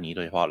จังด้านนี้โด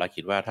ยเฉพาะแล้ว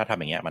คิดว่าถ้าทำ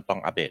อย่างเงี้ยมันต้อง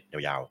อัปเดตย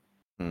าว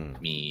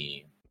ๆมี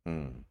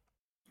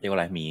เรียกว่าอ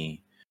ะไร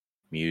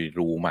มี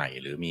รูใหม่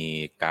หรือมี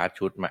การ์ด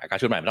ชุดใหม่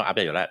ไม่ต้องอัปเ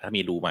ดตอยู่แล้วถ้า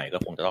มีรูใหม่ก็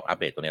คงจะต้องอัป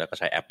เดตตัวนี้แล้วก็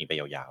ใช้แอปนี้ไป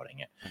ยาวๆอะไร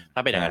เงี้ยถ้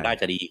าเป็นอย่างนั้นได้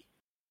จะดี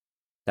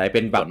ใช่เป็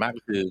นส่วนมาก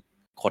ก็คือ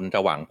คนจะ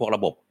หวังพวกร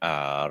ะบบ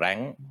แรง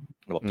ค์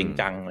ระบบจริง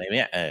จังอะไรเ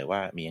นี้ยว่า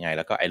มียังไงแ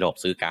ล้วก็ไอ้ระบบ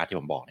ซื้อการ์ดที่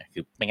ผมบอกเนี่ยคื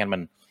อไม่งั้นมั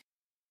น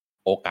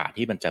โอกาส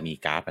ที่มันจะมี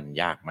การ์ดมัน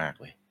ยากมาก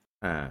เลย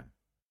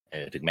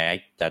ถึงแม้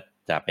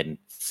จะเป็น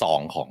ซอ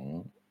งของ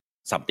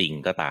ซัมติง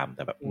ก็ตามแ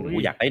ต่แบบ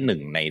อยากได้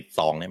1ในซ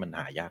องนี่มัน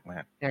หายากมา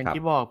กอย่าง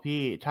ที่บอก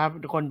พี่ถ้า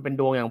คนเป็น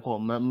ดวงอย่างผม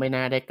ไม่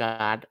น่าได้ก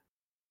าร์ด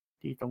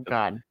ที่ต้องก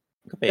าร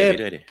ก็เปย์ไป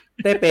ด้วยดิ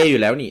ได้เปย์อยู่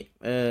แล้วนี่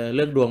เ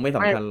รื่องดวงไม่ส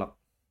ำคัญหรอก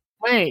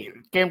ไม่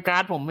เกมกา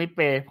ร์ดผมไม่เป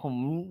ย์ผม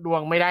ดว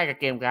งไม่ได้กับ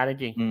เกมการ์ด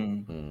จริง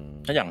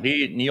ถ้าอย่างที่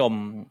นิยม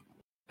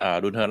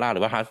ดูเทอร์ล่าหรื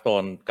อว่าฮาร์สโต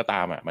นก็ต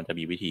ามมันจะ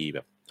มีวิธีแบ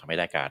บทำให้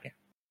ได้การ์ดเนี่ย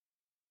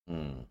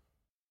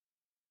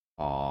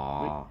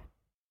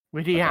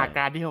วิธีหาก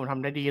าร์ดที่ผมท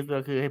ำได้ดีที่สุ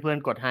ดคือให้เพื่อน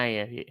กดให้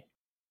อะพี่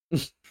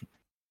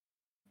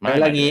ไม่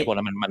แล้วงี้พวก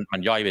นั้นมั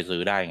นย่อยไปซื้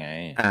อได้ไง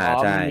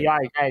ใช่มีย่อ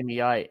ยใช่มี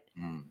ย่อย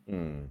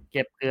เ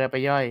ก็บเกลือไป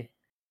ย่อย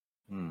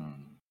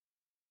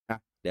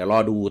เดี๋ยวรอ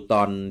ดูต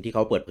อนที่เข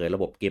าเปิดเผยร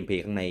ะบบเกมเพล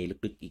ย์ข้างใน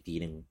ลึกๆอีกที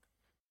นึง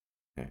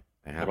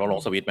นะครับเราล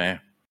งสวิตช์ไหม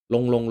ล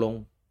งแ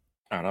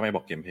ล้วไม่บ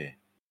อกเกมเพลย์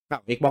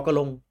Xbox ก็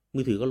ลง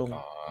มือถือก็ลง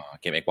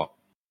เกม Xbox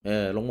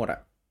ลงหมด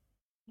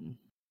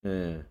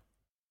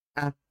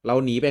เรา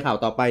หนีไปข่าว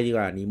ต่อไปดีก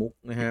ว่าหนีมุก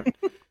นะครับ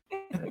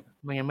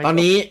ตอน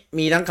นี้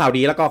มีทั้งข่าว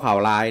ดีแล้วก็ข่าว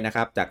ร้ายนะค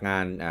รับจากงา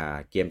น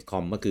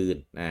Gamescom เมื่อคืน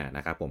น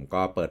ะครับผม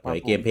ก็เปิดเผย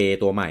เกมเพลย์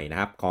ตัวใหม่นะ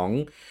ครับของ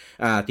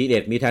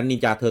Teenage Mutant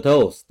Ninja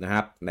Turtles นะค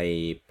รับใน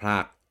ภา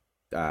ค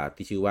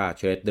ที่ชื่อว่า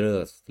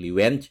Shredder's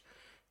Revenge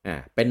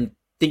เป็น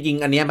จริง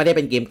ๆอันนี้ไม่ได้เ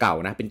ป็นเกมเก่า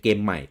นะเป็นเกม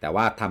ใหม่แต่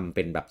ว่าทำเ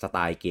ป็นแบบสไต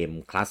ล์เกม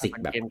คลาสสิก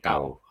แบบเก่า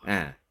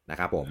นะ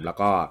ครับผมแล้ว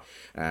ก็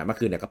เมื่อ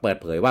คืนเนี่ยก็เปิด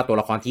เผยว่าตัว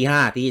ละครที่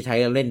5ที่ใช้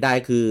เล่นได้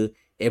คือ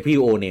April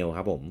O'Neil ค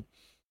รับผม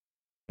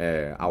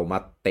เอามา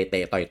เต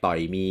ะต่อย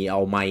มีเอ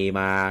าไมค์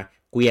มา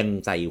เกวียง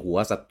ใส่หัว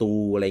ศัตรู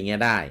อะไรเงี้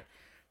ยได้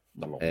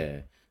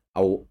เอ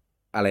า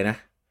อะไรนะ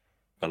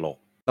ตล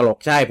ก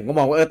ใช่ผมก็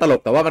มองว่าตล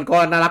กแต่ว่ามันก็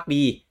น่ารัก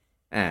ดี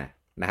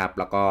นะครับ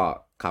แล้วก็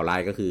ข่าวร้า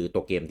ยก็คือตั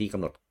วเกมที่กำ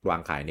หนดวา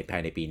งขายในภา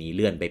ยในปีนี้เ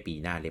ลื่อนไปปี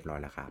หน้าเรียบร้อย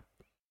แล้วครับ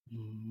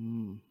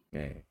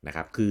นะค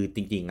รับคือจ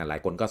ริงๆหลาย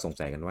คนก็สง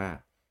สัยกันว่า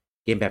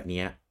เกมแบบ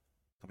นี้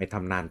ทำไมท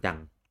ำนานจัง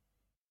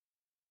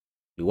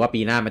หรือว่า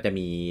ปีหน้ามันจะ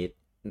มี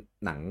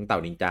หนังเต่า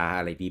นินจา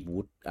อะไรดีบู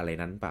ทอะไร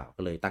นั้นเปล่า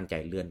ก็เลยตั้งใจ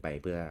เลื่อนไป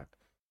เพื่อ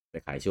ไป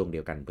ขายช่วงเดี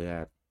ยวกันเพื่อ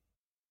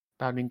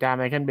เต่านินจาไ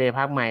มเคิลเบย์ภ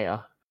าคใหม่เหรอ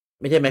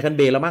ไม่ใช่ไมเคิลเ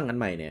บย์แล้วมั้งอัน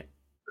ใหม่เนี่ย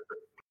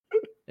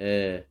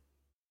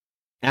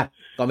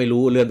ก็ไม่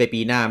รู้เลื่อนไป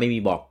ปีหน้าไม่มี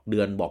บอกเดื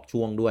อนบอก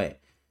ช่วงด้วย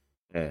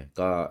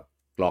ก็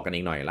รอกัน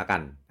อีกหน่อยละกั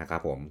นนะครั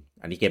บผม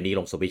อันนี้เกมนี้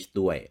ลง Switch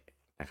ด้วย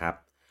นะครับ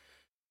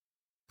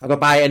ต่อ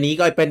ไปอันนี้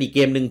ก็เป็นอีกเก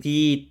มหนึ่ง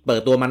ที่เปิ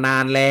ดตัวมานา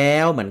นแล้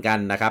วเหมือนกัน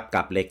นะครับ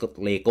กับ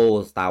Lego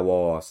Star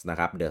Wars นะ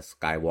ครับ The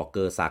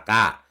Skywalker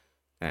Saga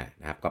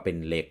นะครับก็เป็น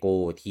Lego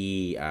ที่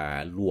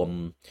รวม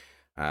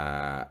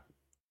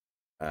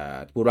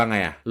พูดว่าไง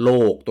โล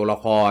กตัวละ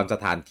ครส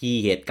ถานที่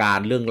เหตุการ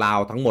ณ์เรื่องราว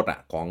ทั้งหมด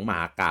ของมห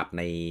ากาพย์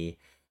ใน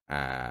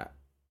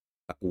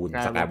ตระกูล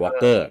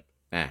Skywalker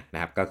น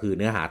ะครับก็คือเ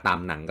นื้อหาตาม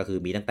หนังก็คือ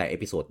มีตั้งแต่เอ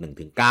พิโซด1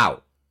 ถึง 9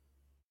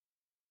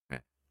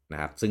น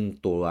ะครับซึ่ง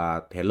ตัว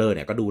เทเลอร์เ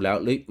นี่ยก็ดูแล้ว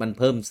มัน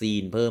เพิ่มซี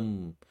นเ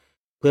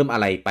พิ่มอะ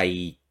ไรไป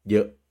เย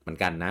อะเหมือน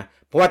กันนะ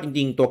เพราะว่าจ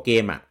ริงๆตัวเก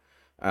ม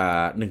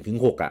1 ถึง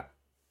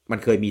 6มัน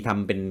เคยมีท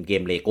ำเป็นเก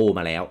มเลโก้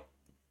มาแล้ว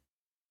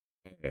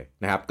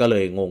นะครับก็เล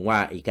ยงงว่า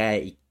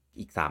อี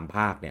อีก3ภ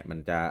าคเนี่ยมัน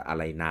จะอะไ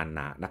รนานหน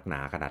านักหนา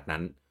ขนาดนั้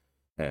น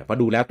พอ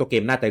ดูแล้วตัวเก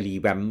มน่าจะรี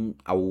แวม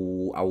เอ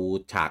า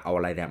ฉากเอาอ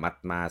ะไรเนี่ย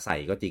มาใส่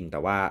ก็จริงแต่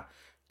ว่า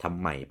ทำ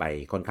ใหม่ไป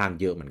ค่อนข้าง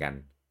เยอะเหมือนกัน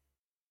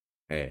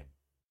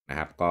นะค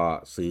รับก็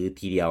ซื้อ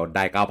ทีเดียวไ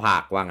ด้9ภา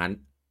คว่างั้น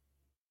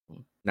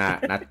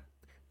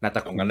น่าจ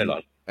ะคุ้มเลยเหรอ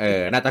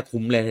น่าจะ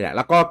คุ้มเลยแหละแ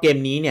ล้วก็เกม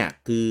นี้เนี่ย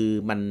คือ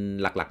มัน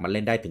หลักๆมันเ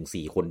ล่นได้ถึง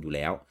4คนอยู่แ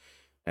ล้ว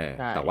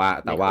แต่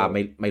ว่า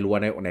ไม่รู้ว่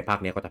าในภาค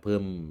นี้เขาจะเพิ่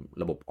ม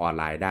ระบบออน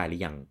ไลน์ได้หรื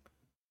อยัง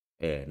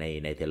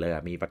ในเทเลอร์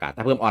มีประกาศ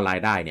ถ้าเพิ่มออนไล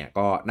น์ได้เนี่ย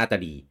ก็น่าจะ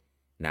ดี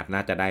นะครับน่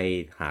าจะได้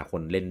หาค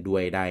นเล่นด้ว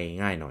ยได้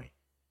ง่ายหน่อย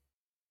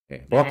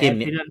เพราะว่าเกม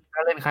นี้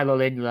ก็เล่นไคลโร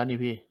เลนอยู่แล้วนี่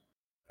พี่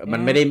มั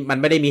นไม่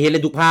ได้มีให้เล่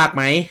นทุกภาคไ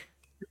หม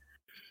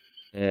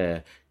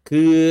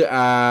คือ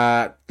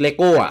เลโ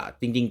ก้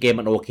จริงๆเกม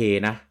มันโอเค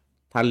นะ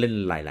ถ้าเล่น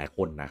หลายๆค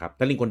นนะครับ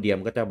ถ้าเล่นคนเดียว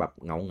มันก็จะแบบ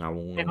เงา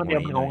เล่นคนเดีย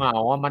วเงา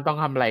มันต้อง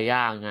ทำหลายอ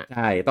ย่างใ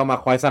ช่ต้องมา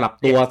คอยสลับ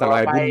ตัวสลับ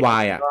วุ่นวา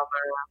ยแ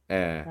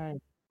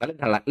ล้ว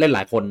เล่นหล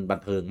ายคนบัน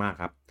เทิงมาก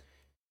ครับ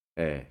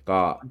ก็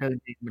บันเทิง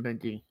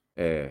จริง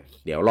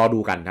เดี๋ยวรอดู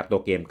กันครับตั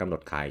วเกมกำหน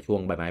ดขายช่วง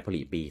ใบไม้ผ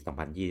ลิปี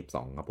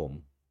2022ครับผม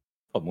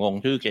งง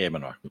ชื่อเกมมั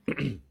นวะ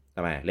ท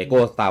ำไม Lego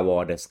Star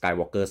Wars The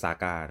Skywalker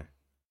Saga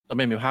แล้วไ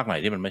ม่มีภาคไหน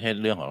ที่มันไม่ใช่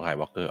เรื่องของ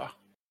Skywalker อ่ะ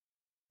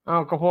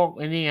ก็พวกไ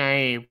อ้นี่ไง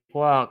พ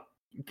วก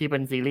ที่เป็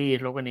นซีรีส์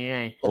พวกนี้ไ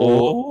ง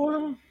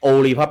โอ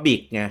รีพับบิ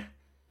กไง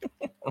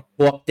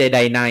พวกเจได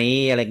ไน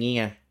ท์อะไรงี้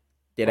ไง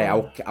เจไดเ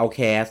อาแค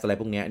สอะไร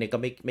พวกเนี้ยนี่ก็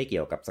ไม่เกี่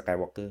ยวกับ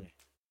Skywalker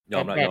ยอ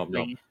ม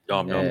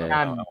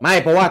ไม่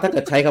เพราะว่าถ้าเ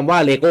กิดใช้คำว่า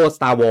Lego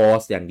Star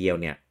Wars อย่างเดียว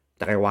เนี่ย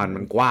จักรวาล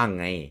มันกว้าง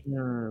ไง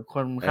ค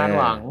นคาด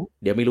หวัง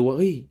เดี๋ยวไม่รู้ว่าเ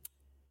ฮ้ย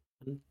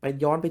ไป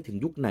ย้อนไปถึง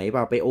ยุคไหนเป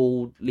ล่าไปโอ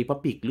รีพับ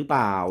บิกหรือเป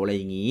ล่าอะไรอ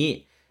ย่างงี้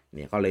เ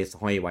นี่ยเขาเลย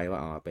ห้อยไว้ว่า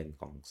เป็น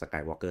ของ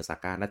Skywalker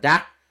Saga นะจ๊ะ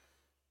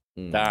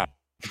จ้า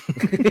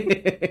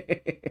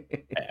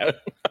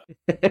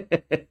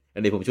อั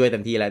นนี้ผมช่วยเต็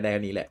มที่แล้วได้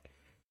อันนี้แหละ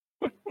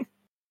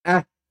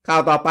ข่า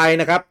วต่อไป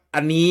นะครับ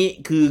อันนี้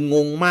คือง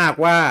งมาก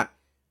ว่า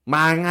ม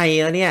าไง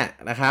แล้วเนี่ย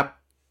นะครับ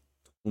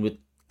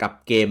กับ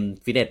เกม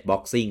Fitness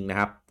Boxing นะ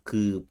ครับ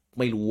คือ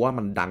ไม่รู้ว่า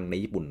มันดังใน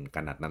ญี่ปุ่นข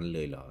นาดนั้นเล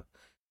ยเหรอ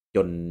จ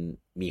น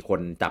มีค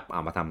นจับเอ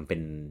ามาทำเป็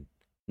น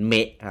เม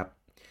ะครับ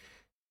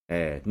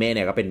เมะเ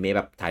นี่ยก็เป็นเมะแ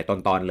บบถ่ายต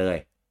อนๆเลย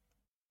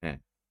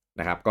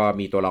นะครับก็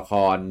มีตัวละค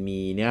รมี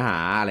เนื้อหา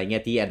อะไรเงี้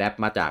ยที่อะแดป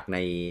มาจากใน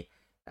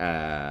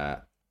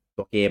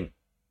ตัวเกม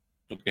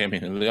เห็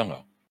นเรื่องเหร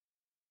อ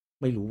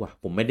ไม่รู้ว่ะ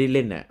ผมไม่ได้เ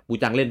ล่นน่ะปู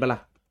จังเล่นปะล่ะ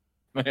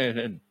ไม่เ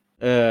ล่น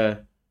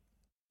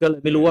ก็เล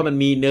ยไม่รู้ว่ามัน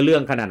มีเนื้อเรื่อ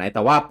งขนาดไหนแ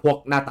ต่ว่าพวก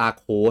หน้าตา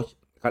โค้ช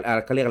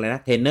เขาเรียกอะไรน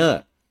ะเทรนเนอร์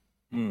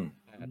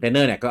เทรนเน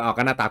อร์เนี่ย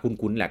ก็หน้าตา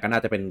คุ้นๆแหละก็น่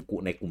าจะเป็น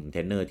ในกลุ่มเทร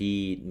นเนอร์ที่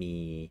มี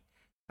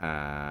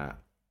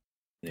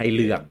ให้เ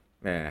ลือก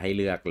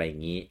อะไรอย่า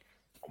งนี้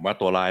ผมว่า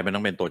ตัวลายมันต้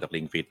องเป็นตัวจาก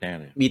ลิงฟิตแน่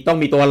เลยต้อง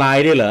มีตัวลาย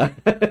ด้วยเหรอ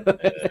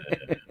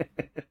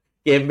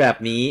เกมแบบ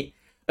นี้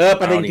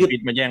ประเด็นคือลิงฟิ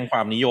ตมันแย่งคว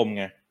ามนิยม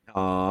ไง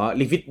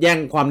ลิงฟิตแย่ง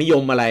ความนิย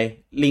มอะไร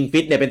ลิงฟิ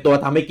ตเนี่ยเป็นตัว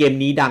ทำให้เกม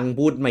นี้ดัง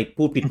พูด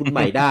ผิดพูดให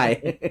ม่ได้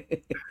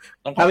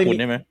ต้องขอบคุณ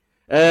ได้ไหม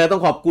ต้อ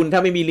งขอบคุณถ้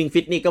าไม่มีลิง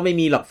ฟิตนี่ก็ไม่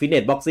มีหรอกฟิตเน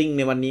สบ็อกซิ่งใ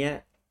นวันนี้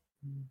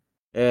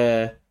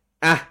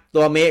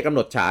ตัวเมะกำหน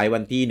ดฉายวั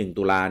นที่1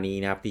ตุลานี้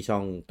นะครับที่ช่อ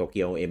งโตเ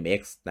กียว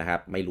MX นะครับ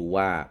ไม่รู้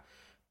ว่า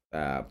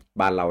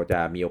บ้านเราจะ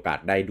มีโอกาส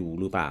ได้ดู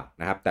หรือเปล่า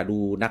นะครับแต่ดู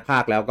นักพา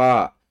กย์แล้วก็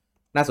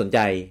น่าสนใจ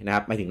นะค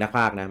รับไม่ถึงนักพ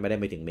ากย์นะไม่ได้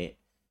ไปถึงเมะ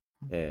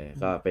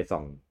ก็ไปส่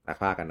องนัก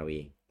พากย์กันเอาเอ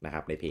งนะค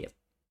รับในเพจ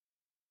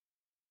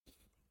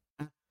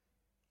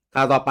ข่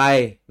าวต่อไป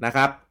นะค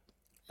รับ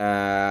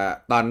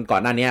ตอนก่อ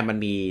นหน้านี้มัน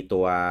มีตั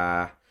ว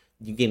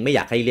จริงๆไม่อย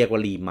ากให้เรียกว่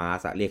ารีมา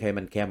สเรียกให้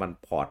มันแค่มัน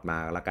พอร์ตมา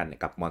แล้วกัน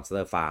กับ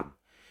Monster Farm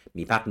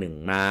มีภาค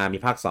1มามี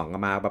ภาค2ก็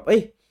มาแบบ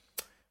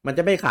มันจ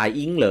ะไม่ขาย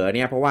อิงเหรอเ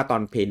นี่ยเพราะว่าตอ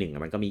น Play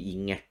 1มันก็มีอิ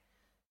งไง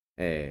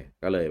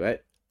ก็เลยว่า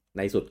ใ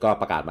นสุดก็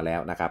ประกาศมาแล้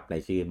วนะครับใน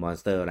ชื่อ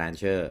Monster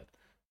Rancher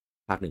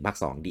ภาค1ภาค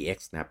2 DX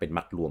นะครับเป็น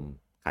มัดรวม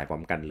ขายพร้อ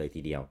มกันเลย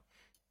ทีเดียว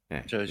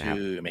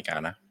ชื่ออเมริกา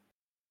นะ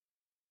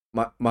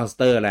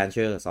Monster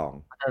Rancher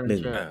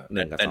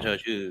 1กับ2 Rancher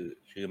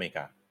ชื่ออเมริก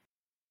า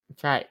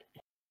ใช่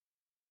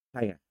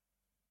ไง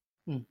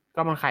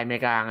ก็มันขายอเม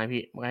ริกาไง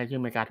พี่มันชื่อ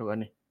อเมริกาถูกแล้ว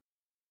นี่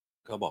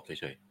ก็บอกเ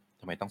ฉยๆ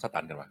ทำไมต้องส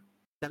ตันกันวะ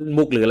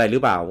มุกหรืออะไรหรื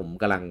อเปล่าผม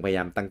กำลังพยาย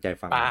ามตั้งใจ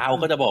ฟังเปล่า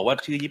ก็จะบอกว่า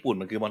ชื่อญี่ปุ่น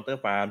มันคือ Monster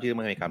Farm ชื่ออเ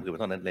มริกาคือ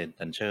Monster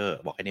Rancher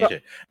บอกแค่นี้เฉ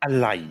ยอะ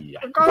ไรอ่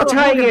ะก็ใ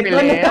ช่ไง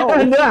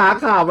เนื้อหา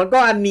ข่าวมันก็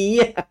อันนี้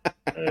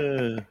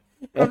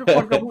ทุกค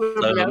นก็พูด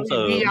แล้ว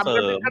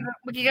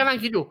เมื่อกี้ก็นั่ง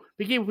คิดอยู่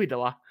พี่กี้ผิดเหร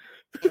อวะ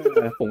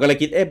ผมก็เลย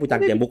คิดปูจั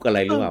งจะมุกอะไร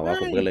หรือเปล่าวะ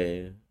ผมก็เลย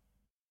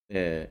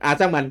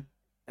จ้างมัน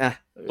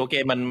ตัวเก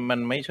มมัน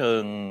ไม่เชิ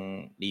ง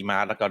ดีมา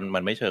ร์แล้วก็มั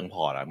นไม่เชิงพ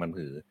อร์ตอ่ะมัน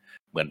คือ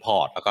เหมือนพอ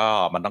ร์ตแล้วก็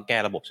มันต้องแก้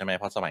ระบบใช่ไหม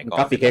เพราะสมัยก่อน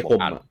กราฟิกแค่ค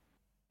ม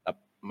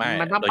ไม่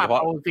มันต้องปรับ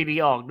เอา CD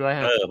ออกด้วย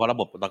เพราะระ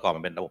บบตะก่อน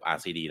มันเป็นระบบ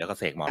RCD แล้วก็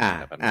เสกมอด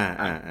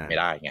ไม่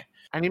ได้ไง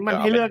อันนี้มัน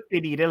ให้เลือก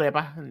CD ได้เลย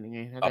ป่ะยังไง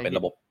ก็เป็น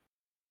ระบบ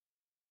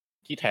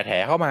ที่แถ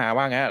เข้ามา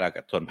ว่างั้นแล้ว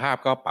ส่วนภาพ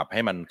ก็ปรับใ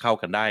ห้มันเข้า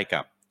กันได้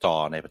กับจอ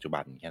ในปัจจุบั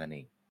นแค่นั้นเอ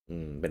ง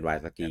เป็นวาย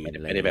สกรีน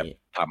ไม่ได้แบบ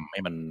ทำให้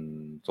มัน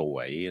สว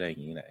ยอะไรอย่า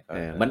งนี้แหละ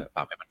มันป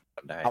รับให้มัน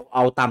ได้เอ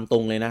าตามตร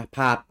งเลยนะภ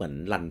าพเหมือน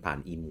รันผ่าน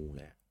อีมูเ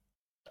ลย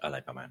อะไร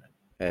ประมาณนั้น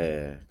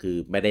คือ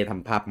ไม่ได้ท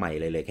ำภาพใหม่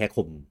เลยแค่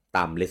คุมต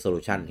าม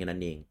resolution แค่นั้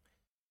นเอง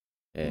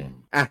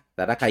แ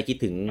ต่ถ้าใครคิด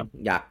ถึง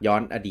อยากย้อ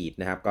นอดีต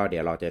นะครับก็เดี๋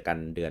ยวเราเจอกัน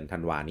เดือนธั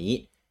นวานี้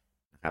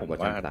นะครับผม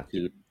ว่า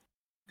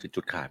คือ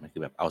จุดขายมันคื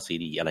อแบบเอาซี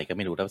ดีอะไรก็ไ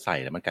ม่รู้แล้วใส่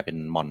แล้วมันกลายเป็น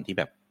มอนที่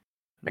แบบ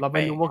เราไ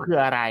ม่รู้ว่าคือ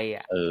อะไร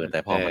อ่ะแต่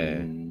พอมัน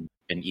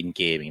เป็นอินเ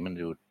กมอย่างนี้มัน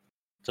ดู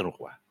สนุก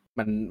กว่า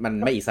มัน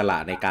ไม่อิสระ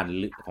ในการ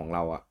เลือกของเร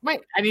าอ่ะไม่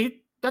อันนี้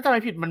ถ้าจะไ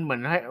ม่ผิดมันเหมือ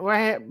นว่า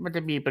มันจ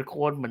ะมีเป็นโ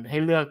ค้ดเหมือนให้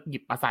เลือกหยิ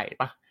บมาใส่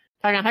ปะ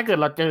ถ้างั้นถ้าเกิด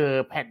เราเจอ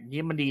แผ่น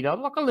ที่มันดีแล้ว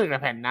เราก็เลือกแต่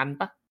แผ่นนั้น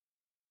ปะ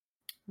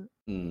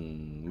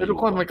คือทุก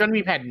คนมันก็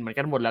มีแผ่นเหมือน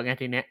กันหมดแล้วไง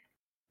ทีเนี้ย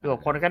คือแบ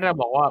บคนก็จะ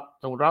บอกว่า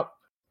สมมติว่า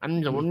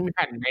สมมติมีแ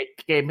ผ่นใน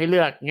เกมให้เลื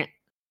อกเงี้ย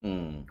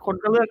คน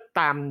ก็เลือก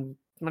ตาม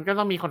มันก็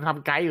ต้องมีคนท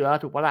ำไกด์อยู่แล้ว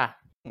ถูกปะล่ะ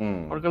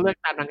คนก็เลือก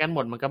ตามนั้นกันหม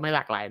ดมันก็ไม่หล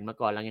ากหลายมา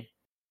ก่อนแล้วไง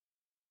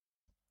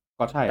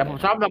ก็ใช่แต่ผม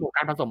ชอบระบบก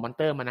ารผสมมอนเ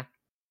ตอร์มันนะ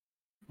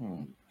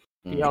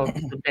ที่เอา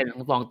จุดเด่นข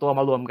องสองตัว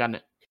มารวมกันอ่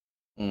ะ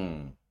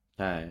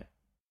ใช่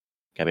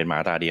แกเป็นหมา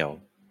ตาเดียว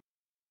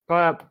ก็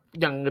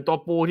อย่างตัว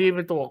ปูที่เ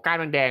ป็นตัวก้าน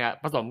แดงๆอ่ะ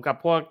ผสมกับ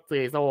พวกเซ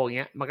โซอย่างเ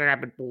งี้ยมันก็กลาย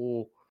เป็นปู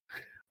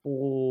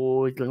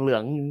เหลือ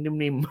งๆ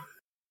นิ่ม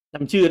ๆจ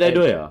ำชื่อได้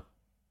ด้วยเหรอ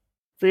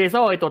เซโซ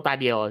ไอตัวตา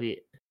เดียวอ่ะพี่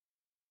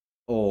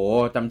โอ้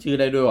จำชื่อ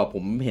ได้ด้วยว่ะผ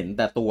มเห็นแ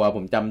ต่ตัวผ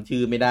มจำชื่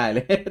อไม่ได้เล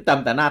ย จ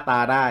ำแต่หน้าตา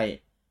ได้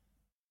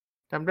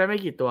จำได้ไม่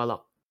กี่ตัวหรอ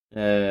ก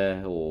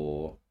โอ้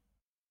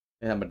ไ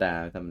ม่ธรรมดา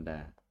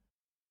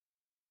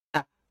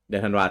เดี๋ย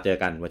วธันวาเจอ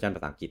กันเวอร์ชันภ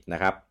าษาอังกฤษนะ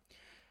ครับ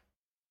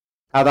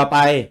ข่าวต่อไป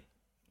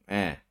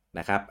น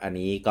ะครับ อัน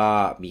นี้ก็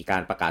มีกา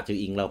รประกาศชื่อ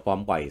อิงแล้วพร้อม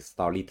ปล่อย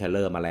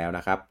Storyteller มาแล้วน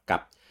ะครับกั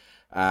บ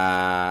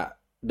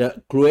The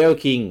Cruel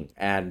King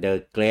and the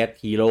Great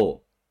Hero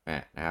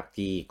นะครับ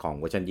ที่ของ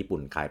เวอร์ชันญี่ปุ่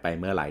นขายไป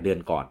เมื่อหลายเดือน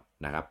ก่อน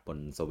นะครับบน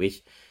Switch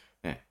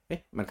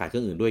มันขายเครื่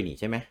องอื่นด้วยนี่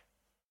ใช่ไหม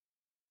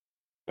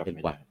เป็น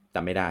กว่าจ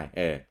ำไม่ได้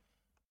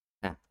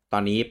ตอ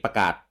นนี้ประ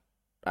กาศ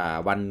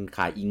วันข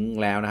ายอิง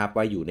แล้วนะครับ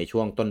ว่าอยู่ในช่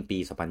วงต้นปี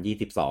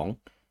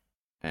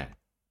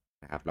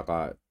2022นะครับแล้วก็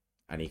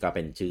อันนี้ก็เ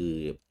ป็นชื่อ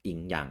อิง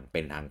อย่างเป็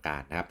นทางกา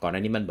รนะครับก่อนหน้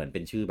านี้มันเหมือนเป็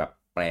นชื่อแบบ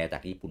แปลจา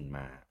กญี่ปุ่นม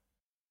า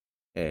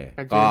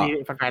ก็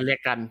ฟังการเรียก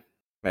กัน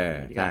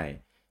ใช่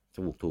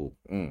ถูก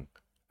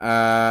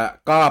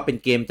ก็เป็น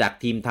เกมจาก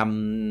ทีมท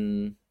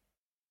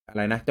ำอะไ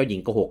รนะเจ้าหญิง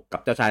โกหกกั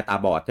บเจ้าชายตา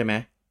บอดใช่ไหม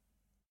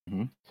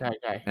ใช่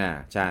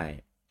ใช่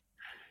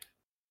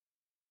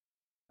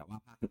แต่ว่า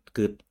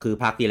คือ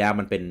ภาคที่แล้ว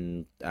มันเป็น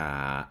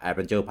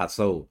Adventure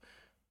Puzzle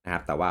นะครั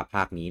บแต่ว่าภ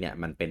าคนี้เนี่ย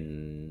มันเป็น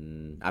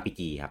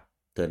RPG ครับ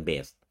Turn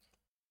Based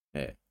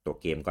ตัว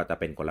เกมก็จะ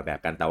เป็นคนละแบบ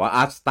กันแต่ว่าอ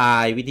าร์ตสไต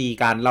ล์วิธี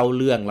การเล่า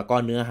เรื่องแล้วก็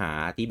เนื้อหา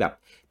ที่แบบ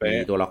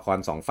มีตัวละคร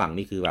2ฝั่ง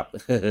นี่คือแบบ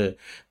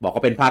บอกว่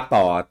าเป็นภาค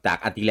ต่อจาก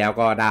อันที่แล้ว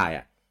ก็ได้อ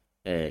ะ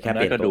แค่เ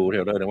ปลี่ยนก็ดูเทร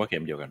ลเลอร์นึกว่าเก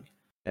มเดียวกัน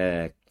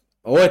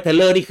โอ้ยเทรลเ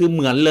ลอร์นี่คือเ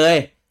หมือนเลย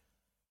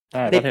ใ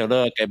ช่เทรลเลอ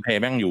ร์เกมเพล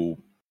ย์แม่งอยู่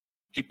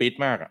ที่ปิด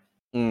มากอ่ะ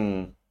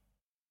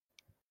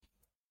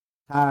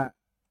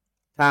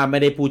ถ้าไม่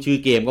ได้พูดชื่อ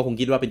เกมก็คง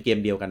คิดว่าเป็นเกม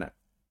เดียวกันอ่ะ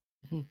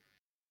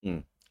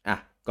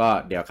ก็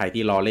เดี๋ยวใคร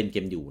ที่รอเล่นเก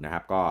มอยู่นะค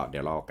รับก็เดี๋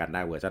ยวรอกันไ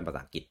ด้เวอร์ชันภาษ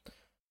าอังกฤษ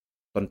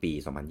ต้นปี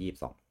2022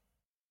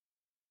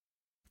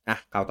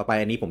ข่าวต่อไป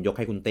อันนี้ผมยกใ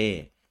ห้คุณเต้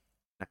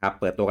นะครับ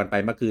เปิดตัวกันไป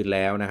เมื่อคืนแ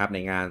ล้วนะครับใน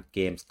งาน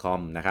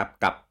Gamescom นะครับ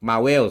กับ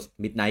Marvel's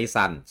Midnight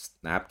Suns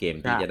นะครับเกม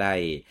ที่จะได้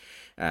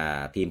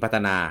ทีมพัฒ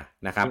นา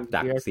นะครับจ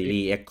ากซี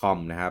รีส์ XCOM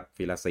นะครับ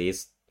Philosys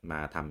มา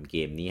ทำเก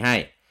มนี้ให้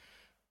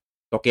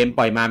ตัวเกมป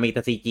ล่อยมามีแ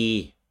ต่ CG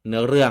เนื้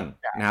อเรื่อง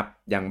นะครับ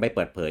ยังไม่เ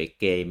ปิดเผย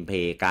เกมเพล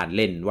ย์การเ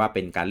ล่นว่าเ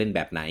ป็นการเล่นแ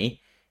บบไหน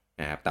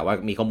นะครับแต่ว่า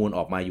มีข้อมูลอ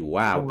อกมาอยู่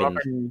ว่าเป็น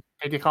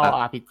Tactical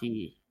RPG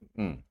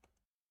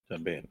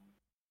Turn Based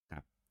ครั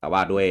บแต่ว่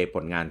าด้วยผ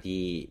ลงาน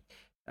ที่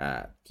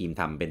ทีม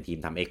ทำเป็นทีม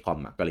ทำ XCOM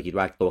ก็เลยคิด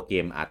ว่าตัวเก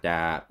มอาจจะ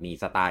มี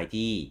สไตล์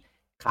ที่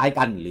คล้าย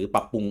กันหรือป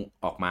รับปรุง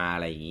ออกมาอะ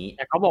ไรอย่างนี้แ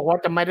ต่เขาบอกว่า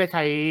จะไม่ได้ใ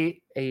ช้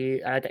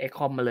อะไรจาก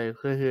XCOM มาเลย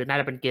คือน่า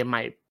จะเป็นเกมให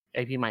ม่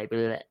IP ใหม่ไป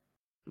เลยแหละ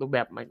รูปแบ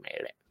บใหม่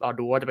ๆแหละรอ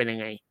ดูว่าจะเป็นยัง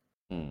ไง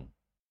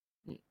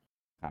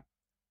ครับ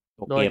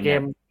โดยเก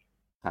ม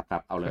ครั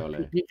บเอาเลย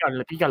พี่กันเ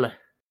ลย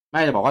ไ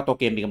ม่จะบอกว่าตัว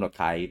เกมมีกำหนด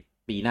ขาย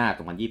ปีหน้า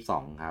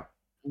2022ครับ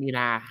มีน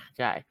า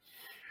ใช่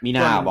มีน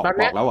าบอก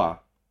แล้วเหรอ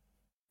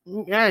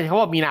เขา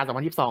บอกมีนา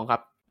2022ครั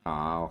บ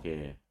โอเค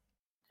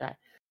ใช่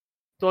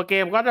ตัวเก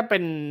มก็จะเป็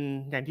น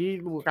อย่างที่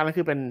รู้กันก็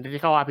คือเป็น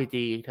Tactical RPG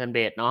Turn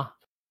Based เนาะ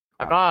แ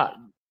ล้วก็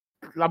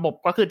ระบบ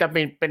ก็คือจะเ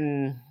ป็น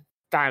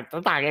จาก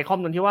ต่างไอคอ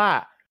มตรงที่ว่า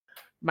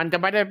มันจะ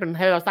ไม่ได้เป็นใ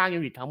ห้เราสร้างยู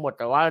นิตทั้งหมด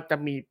แต่ว่าจะ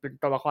มีเป็น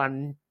ตัวละคร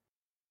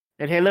ใ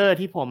นเทเลอร์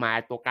ที่โผล่มา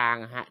ตัวกลาง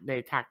ฮะใน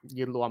ฉาก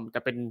ยืนรวมจะ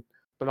เป็น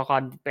ตัวละค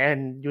รเป็น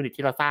ยูนิต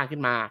ที่เราสร้างขึ้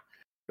นมา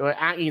โดย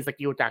อ้างอิงส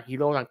กิลจากฮี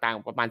โร่ต่าง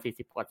ๆประมาณ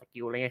40กว่าสกิ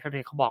ลอะไรเงี้ย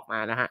ที่เขาบอกมา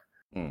นะฮะ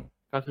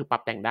ก็คือปรั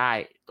บแต่งได้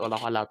ตัวละ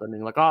ครเราตัวหนึ่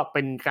งแล้วก็เ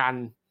ป็นการ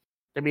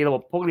จะมีระบ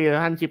บพวก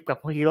relationship กับ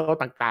พวกฮีโร่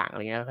ต่างๆอะไ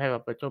รเงี้ยให้แบ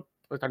บไปช่วย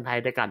ประชันภัย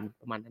ด้วยกัน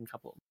ประมาณนั้นครั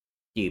บผม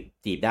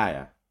จีบได้อ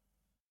ะ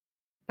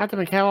น่าจะเ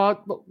ป็นแค่ว่า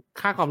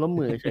ค่าความร่วม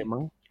มือเฉยมั้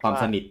งความ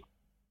สนิท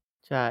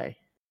ใช่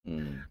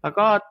แล้ว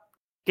ก็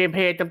เกมเพ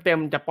ลย์เต็ม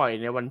ๆจะปล่อย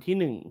ในวันที่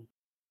1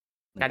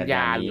 กันย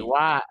าหรือ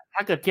ว่าถ้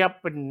าเกิดเทียบ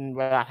เป็นเ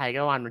วลาไทย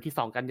ก็วันที่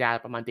2 กันยา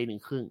ประมาณ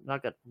 1:30 ถ้า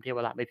เกิดผมเทียบเ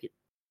วลาไม่ผิด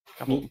ค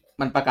รับผม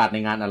มันประกาศใน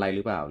งานอะไรห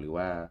รือเปล่าหรือ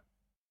ว่า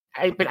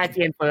เป็น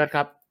IGN First ค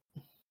รับ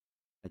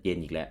IGN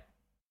อีกแล้ว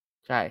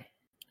ใช่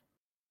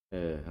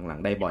ข้างหลัง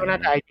ได้บ่อยก็น่า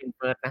จะ IGN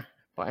First นะ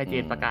เพราะ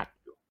IGN ประกาศ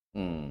อยู่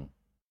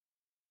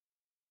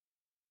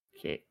โอ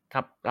เคค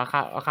รับรา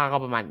คาก็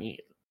ประมาณนี้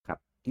ครับ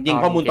จริง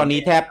ๆข้อมูลตอนนี้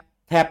แ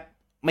ทบ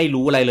ไม่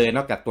รู้อะไรเลยน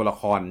อกจากตัวละ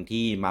คร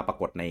ที่มาปรา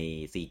กฏใน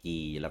CG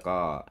แล้วก็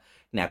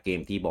แนวเกม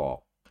ที่บอก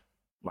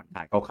วันถ่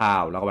ายคร่า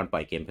วๆแล้วก็วันปล่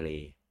อยเกมเพล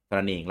ย์เท่า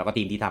นั้นเองแล้วก็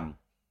ทีมที่ท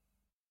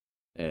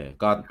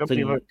ำก็ซึ่ง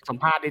สัม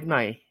ภาษณ์นิดหน่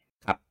อย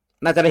ครับ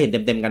น่าจะได้เห็นเ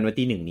ต็มๆกันวัน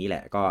ที่1นี้แหล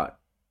ะก็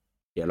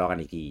เดี๋ยวรอกัน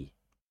อีกที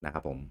นะครั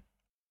บผม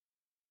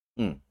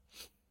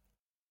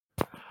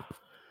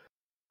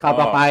ข่าว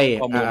ต่อไป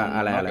ข้อมูลอ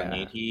ะไรอย่าง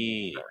นี้ที่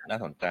น่า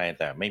สนใจ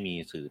แต่ไม่มี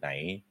สื่อไหน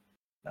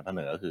นำเสน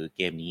อก็คือเ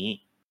กมนี้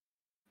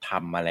ท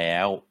ำมาแล้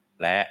ว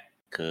และ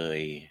เคย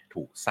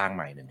ถูกสร้างใ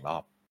หม่1 รอ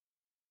บ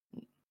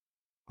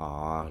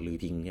หรือ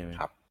ทิ้งใช่ไหม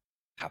ครับ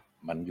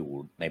มันอยู่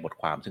ในบท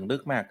ความซึ่งลึ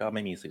กมากก็ไ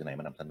ม่มีสื่อไหน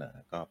มานำเสนอ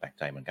ก็แปลก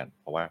ใจเหมือนกัน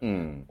เพราะว่า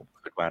ผม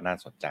คิดว่าน่า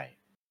สนใจ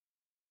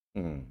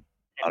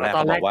ตอนแรกเข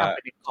าบอกว่า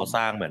เขาส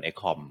ร้างเหมือน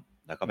XCOM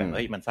แล้วก็แบบ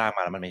มันสร้างม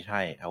าแล้วมันไม่ใ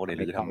ช่เขาเลย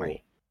รื้อทำใหม่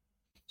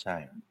ใช่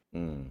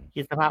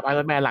คิดสภาพไอร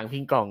อนแมนหลัง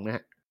ทิ้งกล่องนะฮ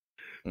ะ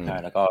ใช่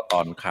แล้วก็ต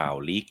อนข่าว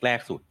ลีกแรก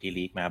สุดที่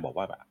ลีกมาบอก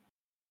ว่าแบบ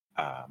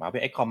มาเป็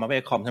น XCOM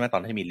ใช่ไหมตอ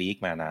นที่มีลีก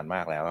มานานม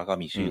ากแล้วก็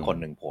มีชื่อคน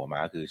หนึ่งโผล่มา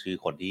คือชื่อ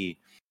คนที่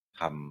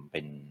ทำเป็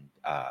น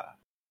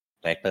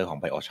ไดเรคเตอร์ของ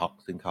BioShock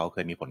ซึ่งเขาเค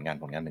ยมีผลงาน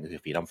หนึ่งก็คื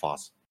อ Freedom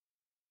Force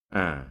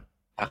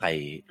ถ้าใคร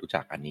รู้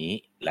จักอันนี้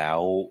แล้ว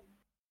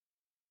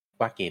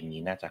ว่าเกม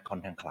นี้น่าจะค่อน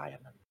ข้างคล้ายอั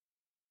นนั้น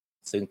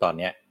ซึ่งตอนเ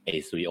นี้ย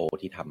สตูดิโอ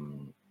ที่ท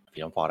ำ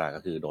Freedom Force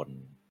ก็คือโดน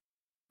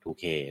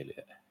 2K หรื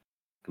อ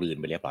กลืน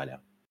ไปเรียบร้อยแล้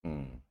ว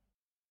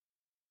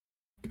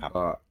ครับ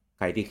ก็ใ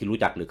ครที่รู้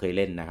จักหรือเคยเ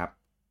ล่นนะครับ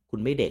คุณ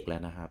ไม่เด็กแล้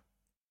วนะครับ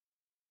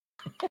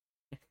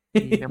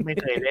ยังไม่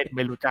เคยเล่นไ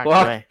ม่รู้จัก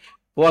เลย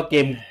เพราะว่าเ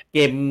ก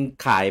ม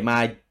ขายมา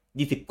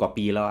20 กว่า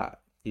ปีแล้วอ่ะ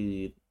คือ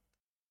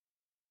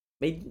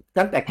ไม่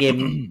ตั้งแต่เกม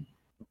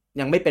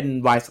ยังไม่เป็น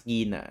วายสกรี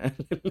นอ่ะ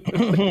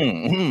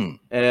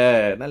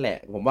นั่นแหละ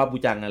ผมว่าบู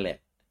จังนั่นแหละ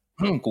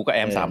กูก็แอ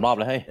ม3 รอบ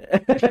แล้วเฮ้ย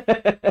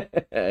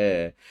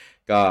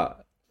ก็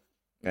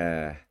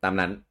ตาม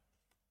นั้น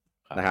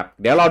นะครับ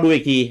เดี๋ยวเราดูอี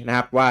กทีนะค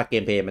รับว่าเก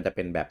มเพลย์มันจะเ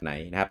ป็นแบบไหน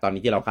นะครับตอน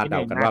นี้ที่เราคาดเด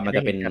ากันว่ามันจ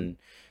ะเ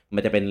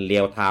ป็นเรี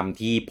ยลไทม์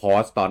ที่พอ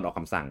สตอนออกค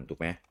ำสั่งถูก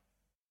ไหม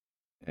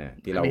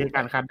ที่เรา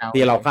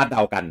คาดเด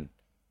ากัน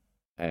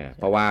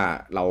เพราะว่า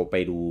เราไป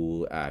ดู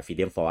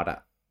Freedom Force อ่ะ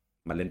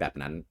มันเล่นแบบ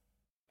นั้น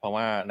เพราะ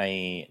ว่า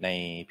ใน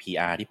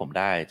PR ที่ผม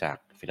ได้จาก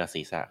ฟิลา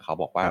ซิสอ่ะเขา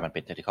บอกว่ามันเป็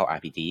น Tactical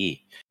RPG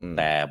แ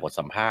ต่บท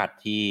สัมภาษณ์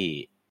ที่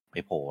ไป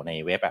โผล่ใน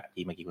เว็บอ่ะ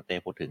ที่เมื่อกี้คุณเต้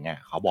พูดถึงอ่ะ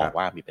เขาบอก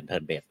ว่ามีเป็น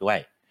Turn Based ด้วย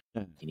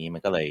ทีนี้มั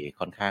นก็เลย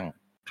ค่อนข้าง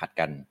ขัด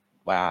กัน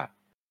ว่า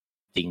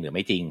จริงหรือไ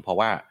ม่จริงเพราะ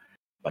ว่า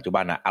ปัจจุ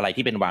บันอะอะไร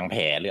ที่เป็นวางแผ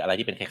นหรืออะไร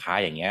ที่เป็นคล้าย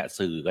ๆอย่างเงี้ย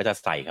สื่อก็จะ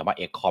ใส่คำว่า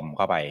XCOM เ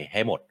ข้าไปใ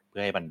ห้หมดเพื่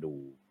อให้มันดู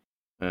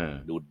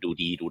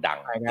ดีดูดัง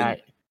ซึ่ง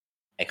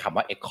ไอ้คำ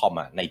ว่า XCOM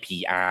อะใน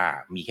PR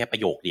มีแค่ประ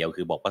โยคเดียว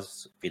คือบอกว่า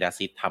ฟิลา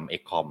ซิสทำ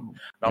XCOM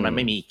นอกนั้นไ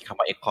ม่มีคำ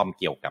ว่า XCOM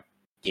เกี่ยวกับ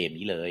เกม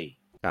นี้เลย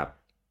ครับ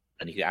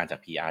อันนี้คืออ่านจาก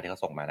PR ที่เขา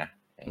ส่งมานะ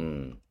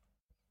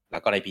แล้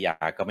วก็ใน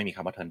PR ก็ไม่มีค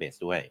ำว่า turn based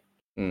ด้วย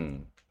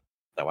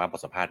แต่ว่าบท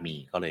สัมภาษณ์มี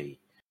ก็เลย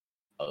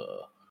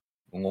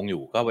งงอ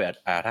ยู่ก็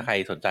ถ้าใคร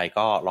สนใจ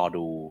ก็รอ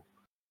ดู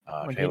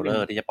เทรลเลอ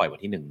ร์ที่จะปล่อยวัน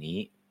ที่1นี้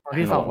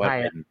ที่2ว่า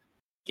เป็น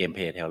เกมเพ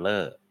ลย์เทรลเลอ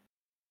ร์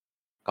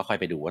ก็ค่อย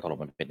ไปดูว่าตกลง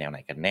มันเป็นแนวไหน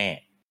กันแน่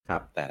ครั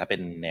บแต่ถ้าเป็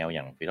นแนวอ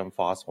ย่าง Freedom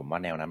Force ผมว่า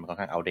แนวนั้นมันค่อน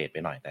ข้างอัปเดตไป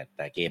หน่อยแ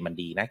ต่เกมมัน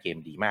ดีนะเกม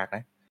ดีมากน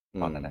ะ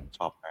ตอนนั้นช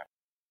อบมาก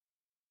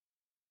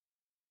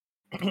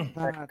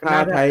ถ้า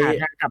ใช้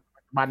กับ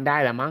บันได้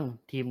แหละมั้ง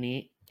ทีมนี้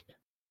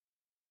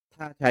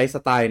ถ้าใช้ส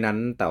ไตล์นั้น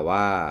แต่ว่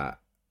า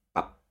ป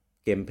รับ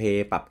เกมเพล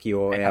ย์ปรับ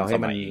QOL ให้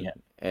มัน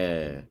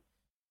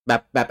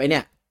แบบไอเนี้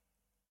ย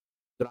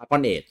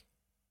Dragon Age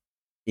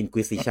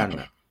Inquisition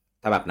อะ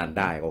ถ้าแบบนั้น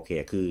ได้โอเค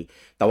คือ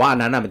แต่ว่าอัน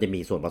นั้นมันจะมี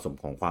ส่วนผสม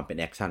ของความเป็น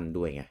แอคชั่น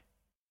ด้วยไง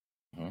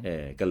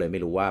ก็เลยไม่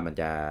รู้ว่ามัน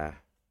จะ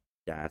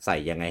ใส่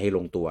ยังไงให้ล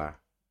งตัว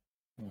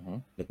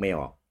นึกไม่อ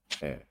อก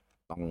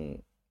ต้อง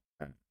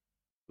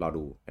รอ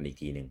ดูกันอีก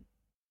ทีนึง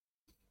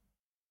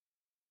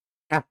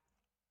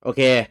โอเ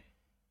ค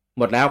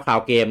หมดแล้วข่าว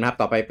เกมนะครับ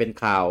ต่อไปเป็น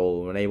ข่าว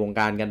ในวง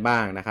การกันบ้า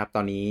งนะครับต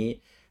อนนี้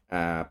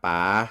ป๋า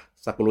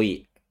ซากุรุย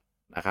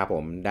นะครับผ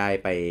มได้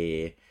ไป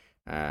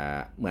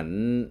เหมือน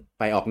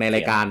ไปออกในร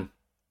ายการ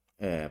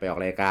ไปออก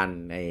รายการ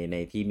ใน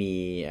ที่มี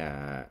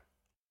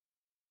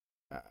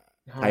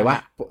ใครวะ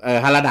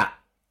ฮาราดะ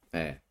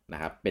นะ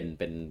ครับเ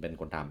ป็น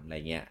คนทำอะไร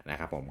เงี้ยนะ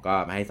ครับผมก็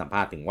มาให้สัมภ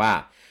าษณ์ถึงว่า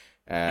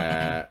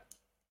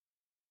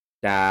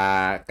จะ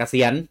เก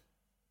ษียณ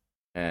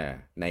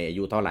ในอา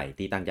ยุเท่าไหร่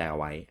ที่ตั้งใจเอา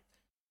ไว้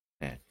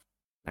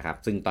นะครับ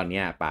ซึ่งตอน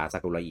นี้ปาซา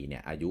กุระอิเนี่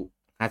ยอายุ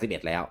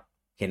51แล้ว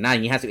เห็นหน้าอย่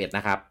างนี้51น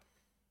ะครับ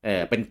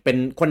เป็น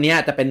คนนี้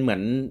จะเป็นเหมือ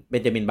นเบ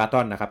นจามินบัตตั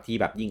นนะครับที่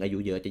แบบยิ่งอายุ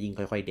เยอะจะยิ่ง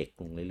ค่อยๆเด็ก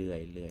ลงเรื่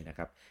อยๆนะค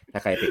รับถ้า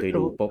ใครไปเคย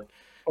ดูปุ๊บ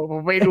ผ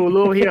มไปดู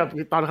รูปที่แบบ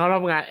ตอนเขาท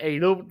ำงานไอ้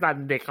รูปตอน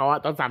เด็กเขาอะ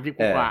ตอน30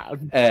กว่า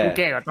ดูแ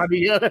ก่กว่าตอน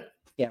นี้เยอะ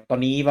แก่ตอน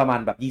นี้ประมาณ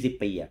แบบ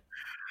20 ปีอะ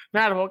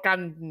น่าจะเพราะการ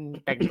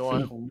แต่งตัว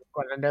ของก่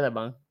อนนั้นได้เลย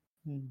บ้าง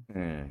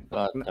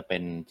ก็จะเป็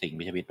นสิ่ง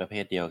มีชีวิตประเภ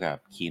ทเดียวกับ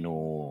คีนู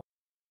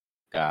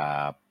กั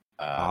บ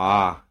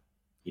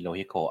ฮิโร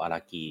ฮิโกะอารา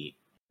กิ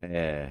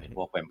เป็นพ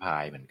วกแวมไพ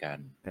ร์เหมือนกัน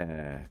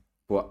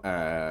พวก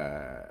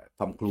ท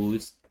อมครู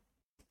ซ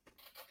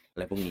อะ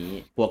ไรพวกนี้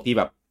พวกที่แ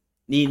บบ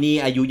นี่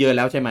อายุเยอะแ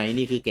ล้วใช่ไหม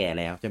นี่คือแก่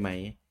แล้วใช่ไหม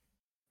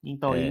ยิ่ง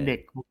โตยิ่งเด็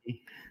ก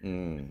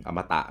อม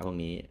ตะพวก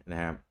นี้นะ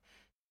ครับ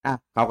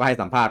เขาก็ให้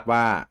สัมภาษณ์ว่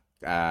า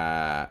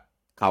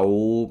เขา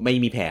ไม่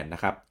มีแผนน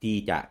ะครับที่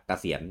จะเก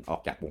ษียณออ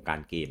กจากวงการ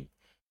เกม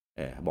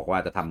บอกว่า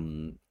จะ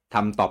ท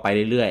ำต่อไป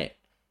เรื่อย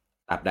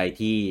ๆตราบใด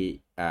ที่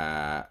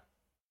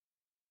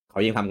เขา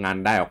ยังทำงาน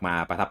ได้ออกมา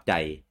ประทับใจ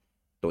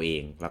ตัวเอ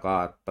งแล้วก็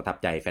ประทับ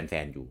ใจแฟ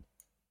นๆอยู่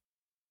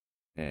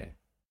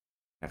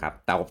นะครับ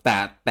แ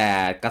ต่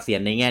เกษีย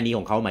ณในแง่นี้ข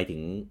องเขาหมายถึ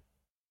ง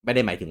ไม่ไ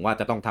ด้หมายถึงว่า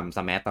จะต้องทำส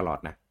แมชตลอด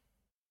นะ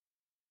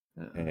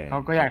เขา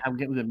ก็อยากทำเ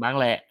กมอื่นบ้าง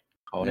แหละ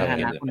เขาในฐา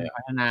นะคน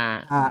พัฒนา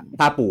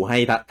ถ้าปู่ใ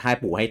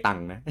ห้ตัง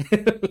ค์นะ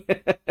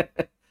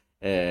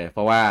เพ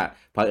ราะว่า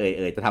พอ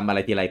จะทำอะไร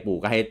ทีไรปู่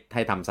ก็ใ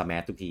ห้ทำสแม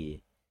ชทุกที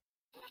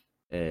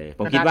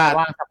ผมคิดว่า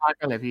ว่างสภาพ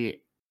กันเลยพี่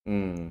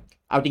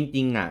เอาจ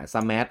ริงๆส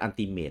แมชอัล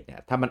ติเมทเนี่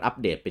ยถ้ามันอัป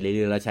เดตไปเรื่อ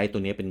ยๆแล้วใช้ตั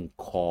วนี้เป็น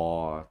คอ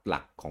ห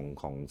ลัก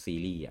ของซี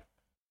รีส์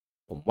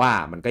ผมว่า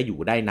มันก็อยู่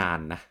ได้นาน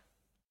นะ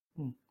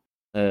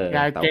ย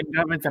ายเจน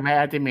ก็มันจะไม่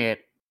อัลติเมท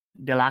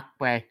เดลัก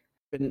ไป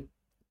เป็น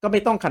ก็ไ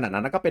ม่ต้องขนาด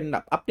นั้นนะก็เป็นแบ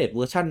บอัปเดตเว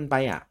อร์ชั่นไป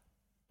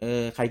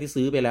ใครที่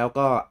ซื้อไปแล้ว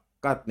ก็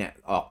เนี่ย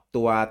ออก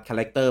ตัวคาแ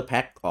รคเตอร์แพ็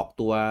คออก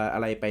ตัวอะ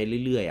ไรไป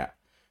เรื่อย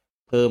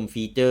ๆเพิ่ม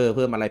ฟีเจอร์เ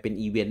พิ่มอะไรเป็น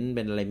อีเวนต์เ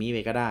ป็นอะไรมีไป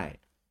ก็ได้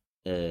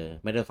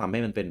ไม่ได้ทำให้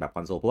มันเป็นแบบค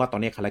อนโซลเพราะว่าตอน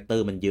นี้คาแรคเตอ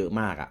ร์มันเยอะ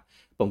มาก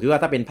ผมคิดว่า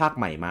ถ้าเป็นภาค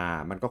ใหม่มา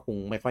มันก็คง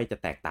ไม่ค่อยจะ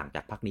แตกต่างจ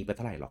ากภาคนี้ไปเ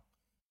ท่าไหร่หรอก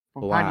เ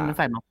พราะว่ามันใ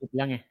ส่มาครบแ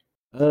ล้วไง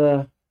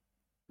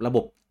ระบ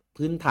บ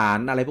พื้นฐาน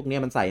อะไรพวกนี้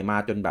มันใส่มา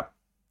จนแบบ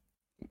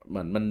เห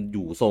มือนมันอ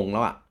ยู่ทรงแล้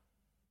ว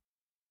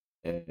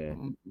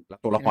แล้ว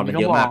ตัวละครมัน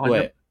เยอะมากด้วย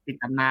ปิด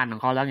ตำนานขอ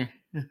งเขาแล้วไง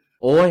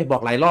โอ้ยบอ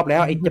กหลายรอบแล้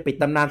วไอ้จะปิด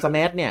ตำนานสแม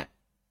ชเนี่ย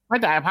ไม่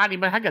แต่ภาคนี้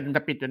มันถ้าเกิดมันจ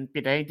ะปิดจนปิ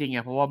ดได้จริง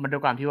ๆเพราะว่ามันด้ว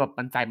ยความที่ว่า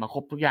มันใส่มาคร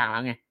บทุกอย่างแล้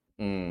วไง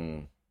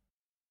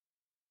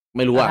ไ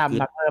ม่รู้ท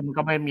ำเพิ่มมัน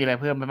ก็ไม่มีอะไร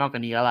เพิ่มไปมากกว่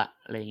านี้แล้วล่ะ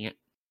อะไรเงี้ย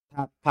ถ้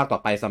าภาคต่อ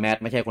ไปสแมช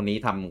ไม่ใช่คนนี้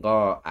ทำก็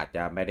อาจจ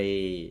ะไม่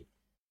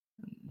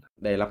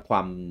ได้รับคว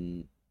าม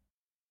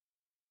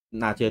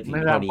น่าเชื่อถือ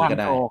เท่านี้ก็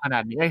ได้ขนา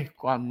ดนี้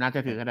ความน่าเ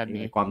ชื่อถือขนาด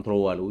นี้ความโทร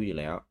รู้อยู่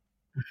แล้ว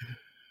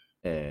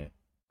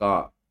ก็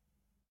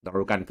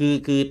รู้กัน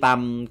คือตาม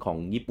ของ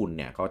ญี่ปุ่นเ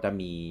นี่ยเขาจะ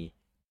มี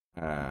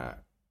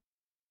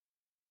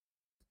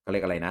เขาเรี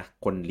ยกอะไรนะ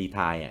คนรีไท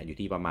ร์อยู่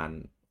ที่ประมาณ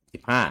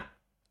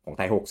15ของไ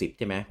ทย60ใ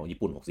ช่ไหมของญี่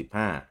ปุ่น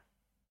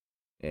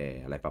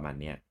65อะไรประมาณ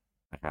เนี้ย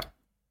นะครับ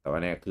แต่ว่า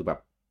เนี่ยคือแบบ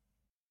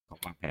เขา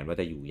วางแผนว่า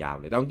จะอยู่ยาว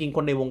เลยแต่จริงๆค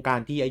นในวงการ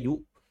ที่อายุ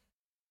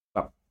แบ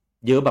บ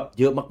เ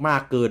ยอะมา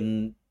กๆเกิน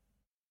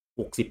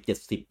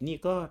60-70นี่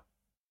ก็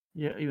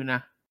เยอะอยู่นะ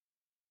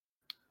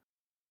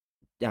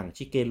อย่าง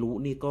ชิเกรุ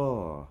นี่ก็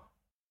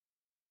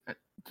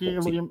ชิ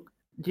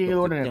เก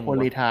รุเนี่ยคน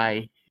รีไท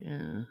ร์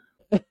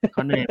เข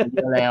าเหนื่อยมาเย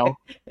อะแล้ว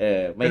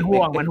เป็นห่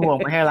วง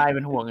ไม่ให้อะไรเ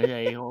ป็นห่วงเฉ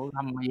ยๆเขาท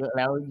ำมาเยอะแ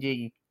ล้วจริง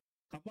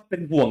คำว่าเป็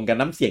นห่วงกับ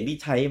น้ำเสียงที่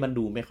ใช้มัน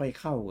ดูไม่ค่อย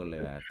เข้ากันเล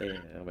ยเต้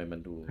ทำไมมัน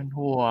ดูเป็น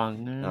ห่วง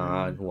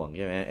เป็นห่วงใ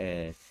ช่ไหม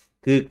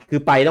คื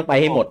อไปต้องไป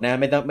ให้หมดนะ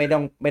ไม่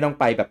ต้อง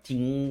ไปแบบ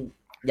ทิ้ง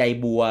ใย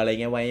บัวอะไรเ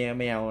งี้ยไว้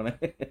ไม่เอานะ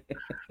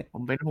ผ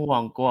มเป็นห่ว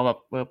งกลัวแบบ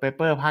เปเ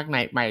ปอร์ภาคไหน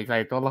ใหม่ใส่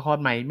ตัวละคร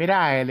ใหม่ไม่ไ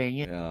ด้อะไรเ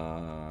งี้ย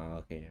โอ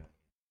เค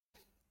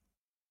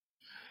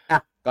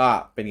ก็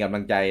เป็นกำลั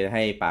งใจใ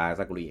ห้ปา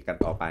ซากุริกัน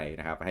ต่อไป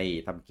นะครับให้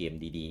ทำเกม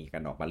ดีๆกั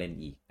นออกมาเล่น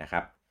อีกนะค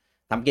รับ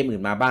ทำเกมอื่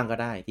นมาบ้างก็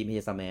ได้ที่ไม่ใ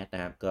ช่สแมชน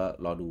ะครับก็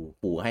รอดู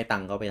ปู่ให้ตั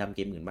งค์เขาไปทำเก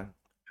มอื่นบ้าง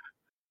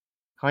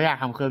เขาอยาก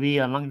ทำเคอร์บี้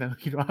แล้วมั้งแต่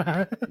คิดว่า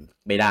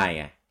ไม่ได้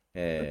ไง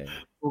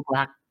ลูก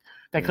รัก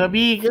แต่เคอร์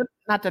บี้ก็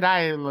น่าจะได้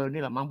เลย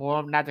นี่แหละมั้งเพราะว่า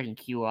น่าจะถึง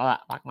คิวแล้วอะ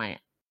ภาคใหม่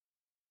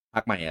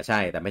ใช่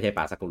แต่ไม่ใช่ป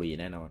าซากุริ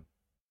แน่นอน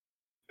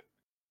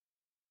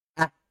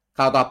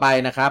ข่าวต่อไป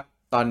นะครับ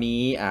ตอน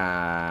นี้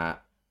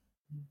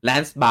แล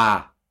นซ์บา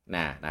ร์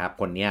นะครับ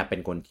คนนี้เป็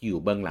นคนที่อ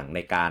ยู่เบื้องหลังใน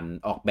การ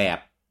ออกแบบ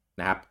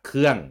นะครับเค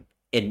รื่อง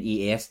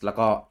NES แล้ว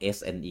ก็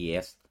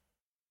SNES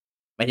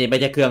ไม่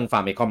ใช่เครื่อง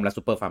Famicom และ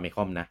Super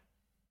Famicom นะ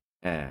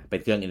เป็น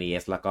เครื่อง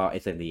NES แล้วก็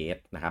SNES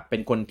นะครับเป็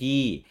นคน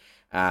ที่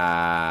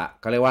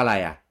เขาเรียกว่าอะไร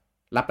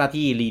รับหน้า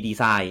ที่รีดี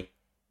ไซน์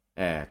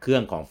เครื่อ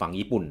งของฝั่ง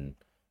ญี่ปุ่น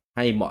ใ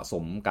ห้เหมาะส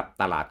มกับ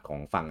ตลาดของ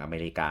ฝั่งอเม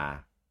ริกา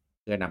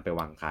เพื่อนำไป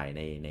วางขาย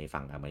ใน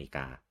ฝั่งอเมริก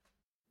า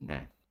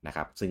นะค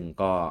รับซึ่ง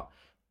ก็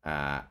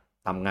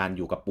ทำงานอ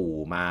ยู่กับปู่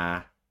มา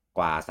ก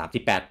ว่า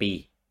38ปี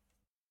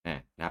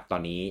นะครับตอ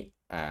นนี้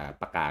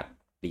ประกาศ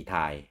รีไท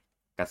ร์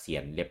เกษีย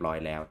ณเรียบร้อย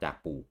แล้วจาก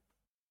ปู่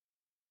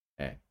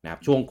นะครับ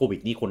ช่วงโควิด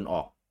นี่คนอ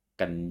อก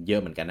กันเยอะ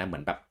เหมือนกันนะเหมื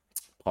อนแบบ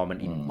พอมัน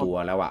อิ่มตัว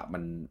แล้วมั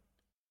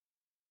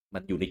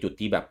นอยู่ในจุด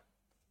ที่แบบ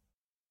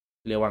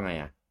เรียกว่าไง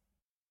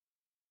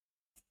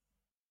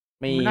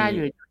ไม่ได้อ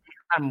ยู่ที่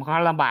เขา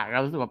ลำบากเร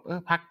ารู้สึกแบบ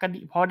พักก็ดี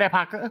พอได้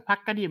พักก็พัก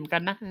ก็ดีเหมือนกั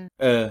นนะ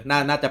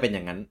น่าจะเป็นอ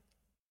ย่างนั้น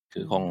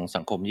คือของ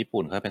สังคมญี่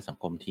ปุ่นเขาเป็นสัง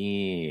คมที่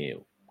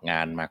ง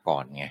านมาก่อ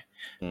นไง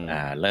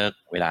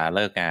เวลาเ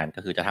ลิกงานก็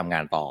คือจะทำงา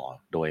นต่อ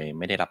โดย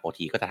ไม่ได้รับโอ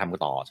ทีก็จะท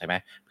ำต่อใช่ไหม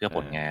เพื่อผ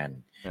ลงาน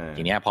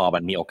ทีนี้พอมั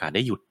นมีโอกาสไ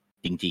ด้หยุด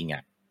จริง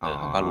ๆ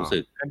เขาก็รู้สึ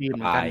กก็ดีเห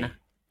มือนกันนะ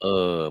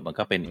มัน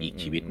ก็เป็นอีก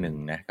ชีวิตหนึ่ง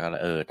นะก็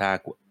ถ้า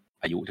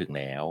อายุถึง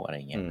แล้วอะไร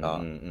เงี้ยก็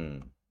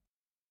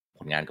ผ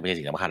ลงานก็ไม่ใช่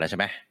สิ่งสำคัญแล้วใช่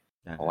ไหม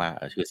เพราะว่า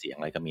ชื่อเสียง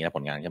อะไรก็มีแล้วผ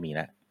ลงานก็มีแ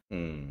ล้ว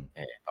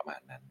ประมาณ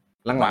นั้น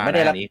หลังๆไม่ไ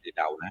ด้รับนี่คือ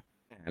เดานะ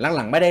ห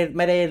ลังๆไม่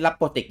ได้รับ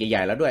โปรเจกต์ให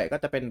ญ่ๆแล้วด้วยก็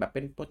จะเป็นแบบเ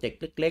ป็นโปรเจกต์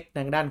เล็กๆท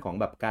างด้านของ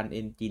แบบการเ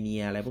อนจิเนี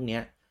ยร์อะไรพวกเนี้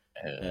ย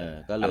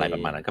ก็อะไรปร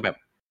ะมาณนั้นก็แบบ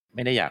ไ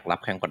ม่ได้อยากรับ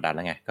แข่งกดดันแ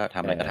ล้วไงก็ท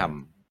ำอะไรก็ท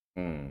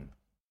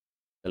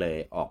ำก็เลย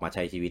ออกมาใ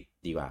ช้ชีวิต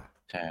ดีกว่า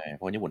ใช่เพ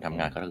ราะญี่ปุ่นทำ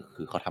งานก็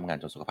คือเขาทำงาน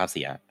จนสุขภาพเ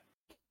สีย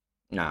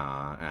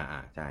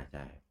ใช่ใ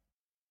ช่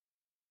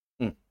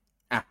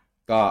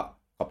ก็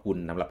ขอบคุณ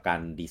สำหรับกา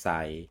รดีไซ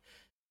น์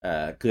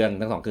เครื่อง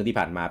ทั้ง2เครื่องที่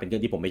ผ่านมาเป็นเครื่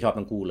องที่ผมไม่ชอบ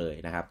ทั้งคู่เลย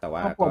นะครับแต่ว่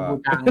า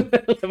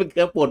ก็เป็นเค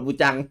รื่องปวดบู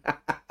จัง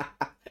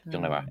จั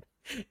งไรวะ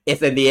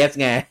SNDS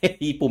ไง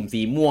ที่ปุ่ม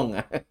สีม่วง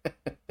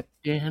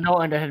Nintendo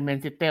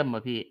Entertainment System อ่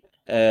ะพี่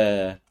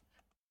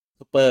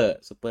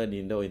Super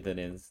Nintendo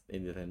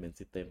Entertainment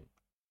System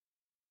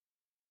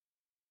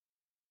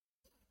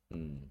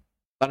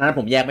ตอนนั้นผ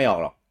มแยกไม่ออก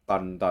หรอก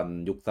ตอน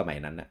ยุคสมัย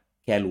นั้นนะ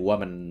แค่รู้ว่า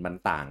มัน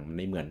ต่างมันไ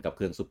ม่เหมือนกับเค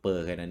รื่องซูเปอ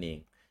ร์แค่นั้นเอง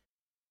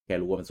แค่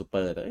รู้ว่ามันซูเป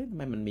อร์แต่ทำ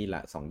ไมมันมีล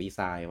ะ2ดีไซ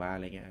น์ว่าอะ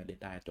ไรเงี้ย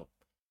ได้จบ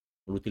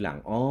รู้ทีหลัง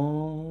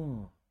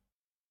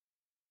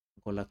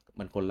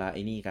มันคนละไ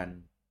อ้นี่กัน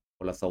ค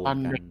นละโซนกั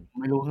น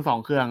ไม่รู้ทั้ง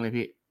2เครื่องเลย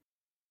พี่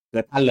เกิ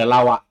ดทันเหลือเร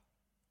าอ่ะ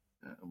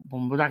ผ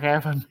มรู้จักแค่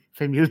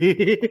Family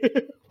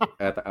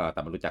แ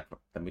ต่มันรู้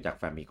จัก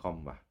Famicom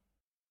ว่ะ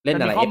เล่น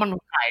อะไร มัน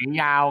ขาย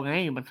ยาวไง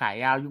มันขาย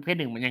ยาวยุคเพศ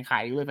1มันยังขา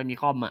ยอยู่เลย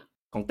Famicomอ่ะ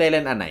ของเต้เ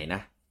ล่นอันไหนน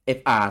ะ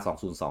FR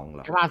 202เห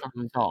รอ FR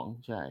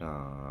 202ใช่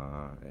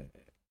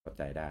เข้า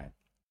ใจได้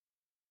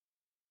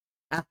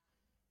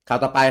ข่าว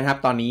ต่อไปนะครับ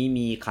ตอนนี้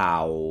มีข่า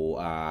ว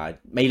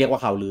ไม่เรียกว่า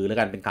ข่าวลือแล้ว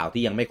กันเป็นข่าว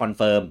ที่ยังไม่คอนเ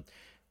ฟิร์ม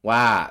ว่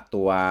า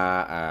ตัว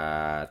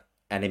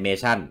แอนิเม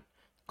ชัน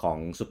ของ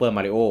Super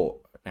Mario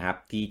นะครับ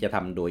ที่จะท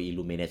ำโดย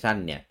Illumination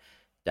เนี่ย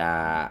จะ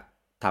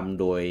ทำ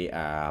โดย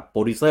โป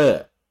รดิวเซอร์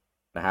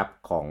นะครับ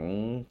ของ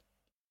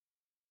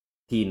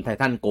ทีม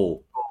Titan Go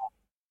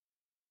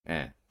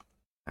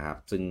นะครับ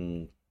ซึ่ง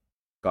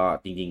ก็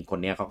จริงๆคน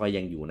นี้เขาก็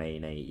ยังอยู่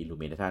ใน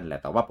Illumination แหละ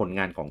แต่ว่าผล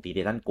งานของ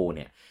Titan Go เ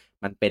นี่ย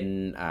มันเป็น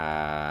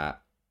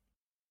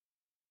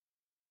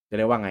จะเ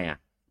รียกว่าไง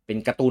เป็น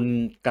การ์ตูน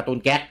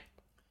แก๊ก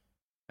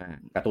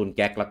การ์ตูนแ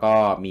ก๊กแล้วก็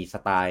มีส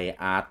ไตล์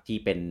อาร์ตที่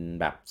เป็น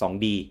แบบ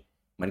 2D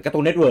เหมือนการ์ตู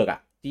นเน็ตเวิร์ก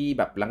ที่แ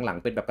บบหลัง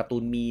ๆเป็นแบบการ์ตู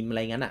นมีมอะไร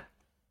งั้น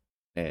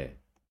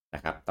น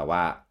ะครับแต่ว่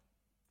า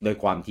โดย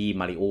ความที่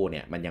มาริโอเ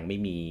นี่ยมันยังไม่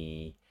มี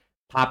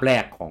ภาพแร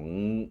กของ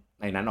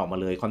ในนั้นออกมา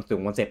เลยคอนเ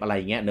ซปต์อะไร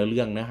เงี้ยเ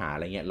นื้อหาอะ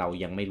ไรเงี้ยเรา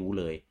ยังไม่รู้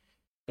เลย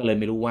ก็เลย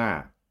ไม่รู้ว่า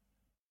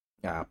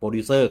โปรดิ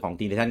วเซอร์ของ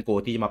Titan Go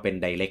ที่จะมาเป็น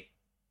ไดเ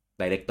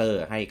รคเตอ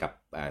ร์ให้กับ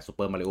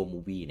Super Mario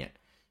Movie เนี่ย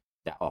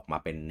จะออกมา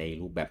เป็นใน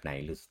รูปแบบไหน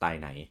หรือสไต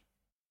ล์ไหน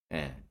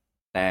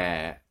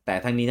แต่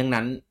ทั้งนี้ทั้ง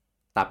นั้น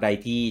ตราบใด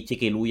ที่ชิ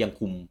เกรุยัง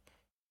คุม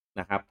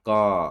นะครับ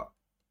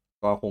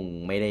ก็คง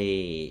ไม่ไ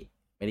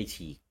ด้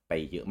ฉีกไป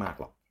เยอะมาก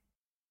หรอก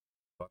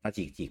เพราะถ้า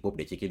ฉีกปุ๊บเ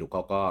ดี๋ยวชิเกรุเข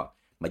าก็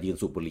มายืน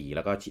สูบบุหรี่แ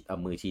ล้วก็เอา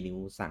มือชี้นิ้ว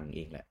สั่งเอ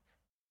งแหละ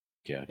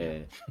เ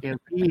ดี๋ยว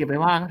พี่ไป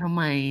ว่าเขาทำ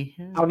ไม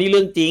เอานี่เ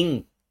รื่องจริง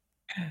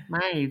ไ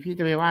ม่พี่จ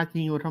ะไปว่าชิ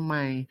เกรุทำไม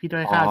พี่ด้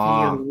อยค่าชิเ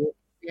กรุ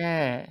แย่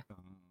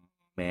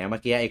แหมเมื่อ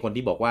กี้ไอคน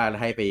ที่บอกว่า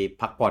ให้ไป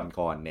พักผ่อน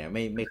ก่อนเนี่ย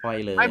ไม่ค่อย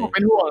เลยไม่ผมเ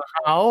ป็นห่วงเข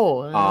า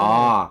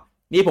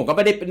นี่ผมก็ไ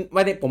ม่ไ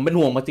ด้ผมเป็น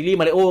ห่วงมาซีรีส์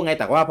มาริโอไง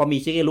แต่ว่าพอมี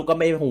ชิเกรุก็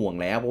ไม่ห่วง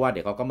แล้วเพราะว่าเ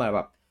ดี๋ยวเขาก็มาแบ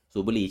บสู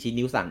บบุหรี่ชี้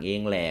นิ้วสั่งเอง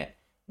แหละ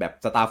แบบ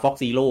สตาร์ฟ็อกซ์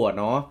ซีโร่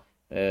เนาะ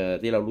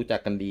ที่เรารู้จั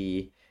กกันดี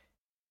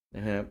น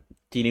ะครับ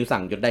ชี้นิ้วสั่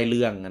งจนได้เ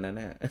รื่องอันนั้น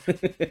น่ะ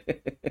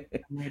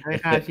ไม่ได้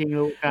ค่าชิเก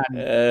รุกัน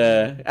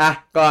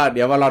ก็เ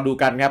ดี๋ยวมาเราดู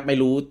กันครับไม่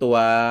รู้ตัว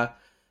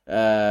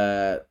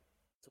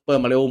Super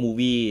Mario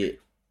Movie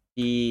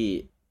ที่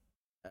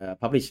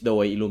publish โด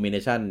ย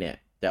Illumination เนี่ย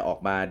จะออก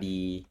มาดี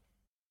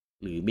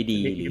หรือไม่ดี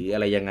หรืออะ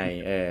ไรยังไง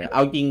เอ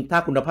าจริงถ้า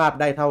คุณภาพ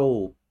ได้เท่า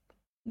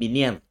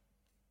Minion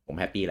ผม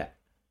แฮปปี้แหละ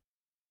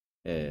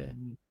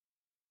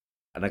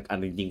อัน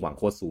จริงๆหวัง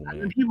โคตรสูงเ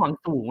ลยที่หวัง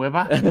สูงเลยป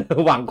ะ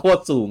หวังโคต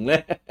รสูงเล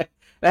ย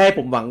แล้วให้ผ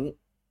มหวัง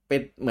เป็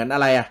นเหมือนอะ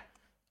ไร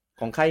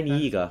ของค่ายนี้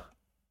อีกเหรอ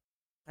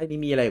ค่ายนี้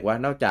มีอะไรอีกวะ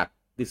นอกจาก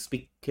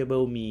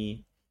Despicable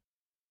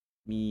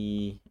มี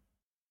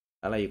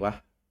อะไรอีกวะ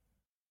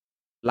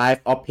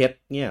Life of Pet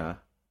เนี่ยเหรอ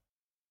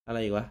อะไร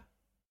อีกวะ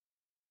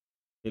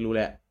ไม่รู้แ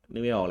หละนึ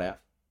กไม่ออกแล้ว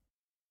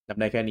จำ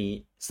ได้แค่นี้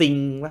ซิง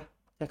ปะ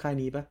แค่ค่าย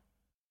นี้ปะ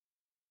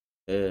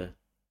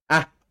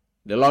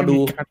เดี๋ยวรอดู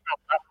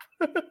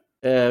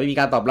ไม่มี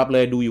การตอบรับเล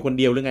ยดูอยู่คน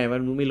เดียวหรือไงมั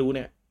นไม่รู้เ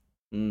นี่ย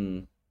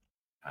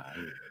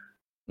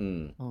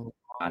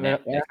เ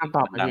นี่ยคำต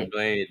อบดัง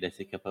ด้วย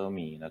Despicable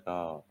Me แล้วก็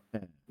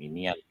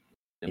Minion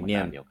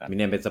เดียวกัน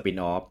Minionเป็นสปิน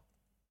ออฟ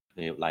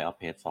คือ Life of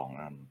Pet 2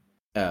 อัน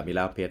มี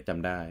Life of Pet จ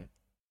ำได้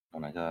ตร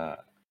งนั้นก็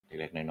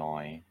เล็กๆน้อ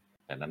ย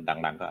ๆแต่นั้น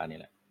ดังๆก็อันนี้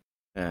แหละ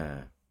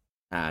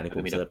นี่ผ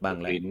มเสิร์ชบ้าง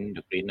แล้ว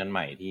The Green นั้นให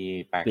ม่ที่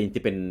แปลก Green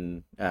ที่เป็น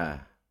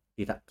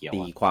ที่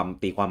ตีควา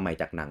มใหม่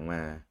จากหนังม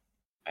า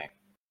แปลก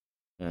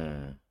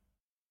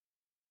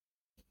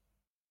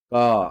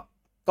ก็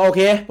โอเ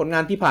คผลงา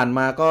นที่ผ่านม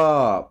าก็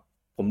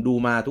ผมดู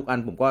มาทุกอัน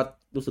ผมก็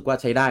รู้สึกว่า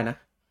ใช้ได้นะ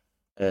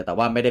แต่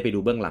ว่าไม่ได้ไปดู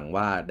เบื้องหลัง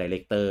ว่าไดเร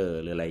คเตอร์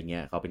หรืออะไรเงี้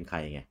ยเขาเป็นใคร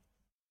ไง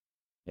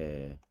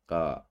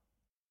ก็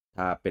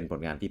ถ้าเป็นผ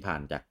ลงานที่ผ่า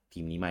นจากที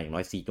มนี้มาอย่างน้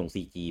อย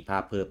CG ภา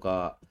พเพิ่มก็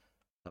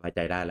สบายใจ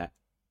ได้แล้ว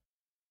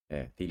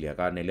ที่เหลือ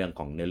ก็ในเรื่อง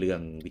ของเนื้อเรื่อ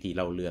งวิธีเ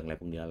ล่าเรื่องอะไร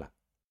พวกนี้แล้วล่ะ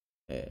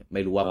ไ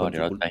ม่รู้ว่าเดี๋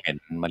ยวเราจะเห็น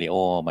มาริโอ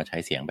มาใช้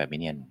เสียงแบบมิ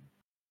เนียน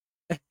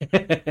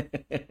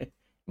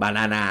บาน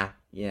านา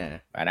เนี่ย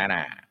บานาน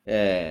า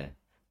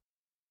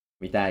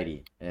ไม่ได้ดิ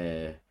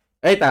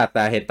แ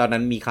ต่เห็นตอนนั้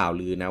นมีข่าว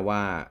ลือนะว่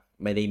า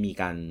ไม่ได้มี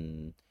การ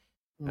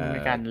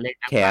เล่น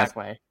แคส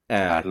ไว้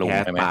ลุง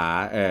ใช่ไหมป๋า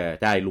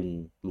ใช่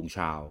ลุงช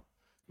าว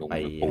ไป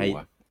ให้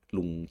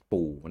ลุง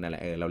ปู่นั่นแหล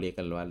ะเราเรียก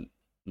กันว่า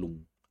ลุง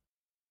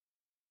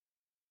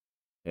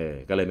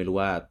ก็เลยไม่รู้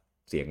ว่า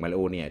เสียงมาริโอ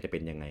เนี่ยจะเป็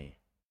นยังไง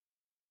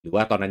หรือ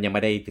ว่าตอนนั้นยังไ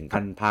ม่ได้ถึง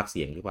ขั้นภาคเ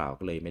สียงหรือเปล่า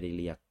ก็เลยไม่ได้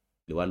เรียก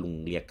หรือว่าลุง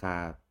เรียกค่า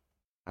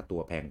ตั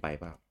วแพงไป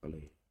เปล่าก็เล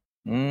ย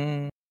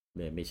เ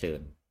ลยไม่เชิ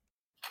ญ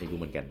ไม่รู้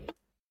เหมือนกัน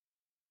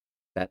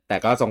แต่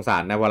ก็สงสา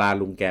รนะเวลา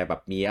ลุงแกแบ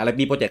บมีอะไร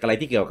มีโปรเจกต์อะไร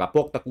ที่เกี่ยวกับพ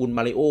วกตระกูลม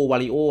าริโอวา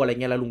ริโออะไรเ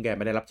งี้ยแล้วลุงแก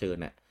ไม่ได้รับเชิญ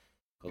เนี่ย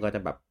เขาก็จะ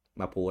แบบ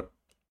มาโพส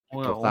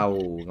เศร้า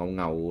เ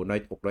งาน้อย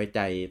อกน้อยใจ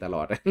ตล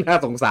อด น่า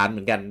สงสารเห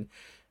มือนกัน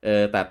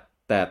แ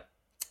ต่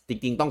จ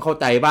ริงๆต้องเข้า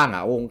ใจบ้างอ่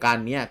ะวงการ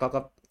เนี้ยก็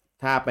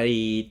ถ้าไ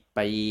ป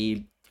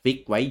ฟิก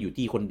ไว้อยู่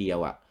ที่คนเดียว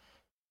อ่ะ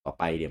ต่อ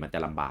ไปเดี๋ยวมันจะ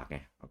ลำบากไง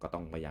ก็ต้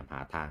องพยายามหา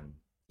ทาง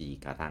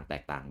ทางแต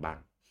กต่างบ้าง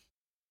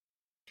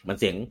มัน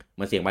เสียง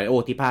มาริโอ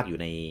ที่ภาคอยู่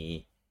ใน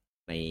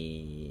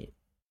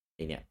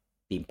เนี่ย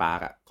ธีมพาร์ค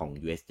อะของ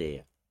USJ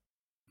อ่ะ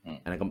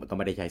อันนั้นก็ไ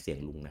ม่ได้ใช้เสียง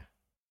ลุงนะ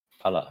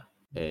เหรอ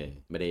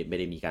ไม่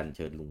ได้มีการเ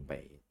ชิญลุงไป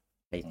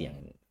ให้เสียง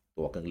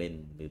ตัวเครื่องเล่น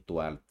หรือตัว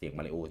เสียงม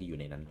าริโอที่อยู่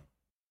ในนั้น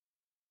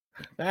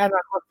แล้วอน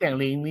าคตเสียง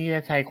ลิงนี่จ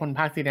ะใช้คนภ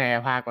าคซีไน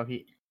ภาคป่ะ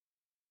พี่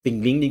สิ่ง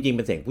ลิงจริงๆเ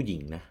ป็นเสียงผู้หญิ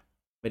งนะ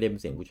ไม่ได้เป็น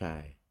เสียงผู้ชา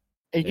ย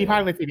ไอ้ที่ภาค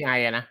เป็น CDI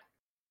อะนะ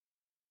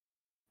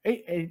ไ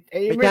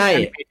ม่ใช่แอ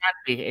นิเมชั่น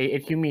ดิไอ้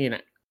คิมีน่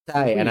ะใ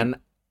ช่อันนั้น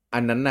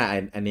น่ะ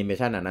แอนิเม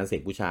ชันอันนั้นเสีย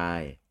งผู้ชาย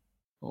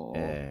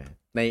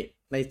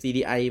ใน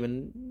CDI มัน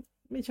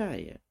ไม่ใช่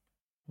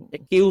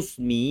Excuse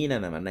me นั่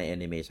นน่ะมันในแอ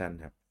นิเมชัน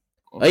ครับ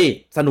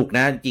สนุกน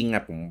ะจริงอ่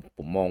ะผ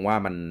มมองว่า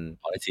มัน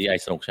CDI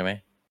สนุกใช่ไหม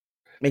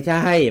ไม่ใ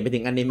ช่ไปถึ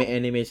งแอ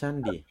นิเมชัน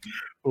ดิ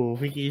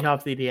พี่กี้ชอบ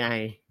CDI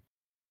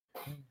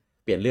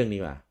เปลี่ยนเรื่องดี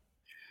กว่า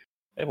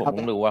ผม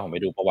ต้องดูว่าผมไป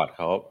ดูประวัติเ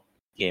ขา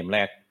เกมแร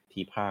ก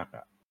ที่ภาค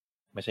อ่ะ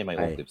ไม่ใช่ไมโ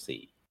อ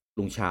14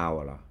ลุงชาว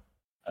เหรอ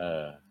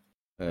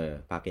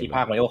ภาคที่ภ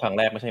าคมาริโอครั้งแ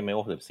รกไม่ใช่มาริโอ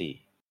14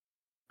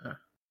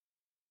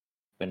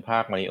เป็นภา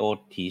คมาริโอ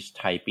Teach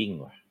Typing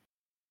ว่ะ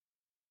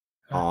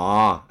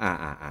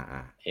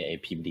ไอ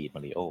พิมพ์ดีดมา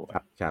ริโอค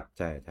รับ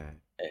ใช่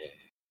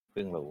เ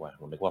พิ่งรู้ว่า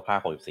ผมนึกว่าภาค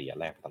64อัน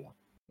แรกตลอด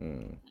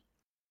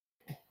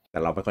แต่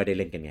เราไม่ค่อยได้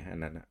เล่นกันไงอั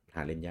นนั้นห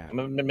าเล่นยาก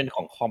มันเป็นข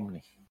องคอม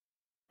นี่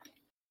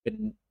เป็น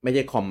ไม่ใ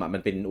ช่คอมมั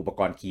นเป็นอุปก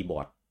รณ์คีย์บอ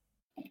ร์ด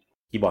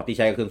ที่ใ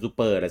ช้กับเครื่องซูเ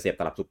ปอร์แต่เสียบ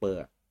ตลับซูเปอร์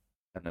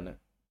อันนั้นน่ะ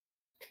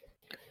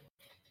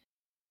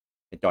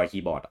เป็นจอยคี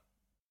ย์บอร์ด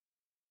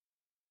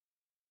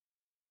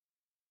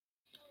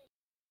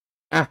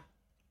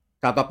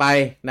ข่าวต่อไป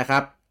นะครั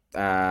บ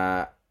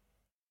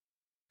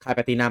ค่ายแพ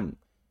ลตินัม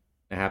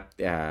นะครับ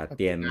เ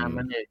ตรียม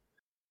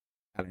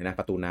อะไรนะ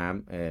ประตูน้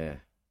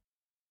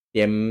ำเต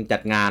รียมจั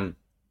ดงาน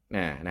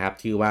นะครับ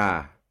ชื่อว่า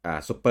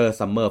Super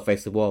Summer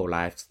Festival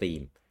Live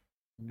Stream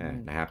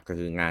นะครับก็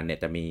คืองานเนี่ย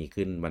จะมี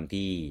ขึ้นวัน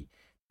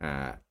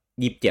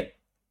ที่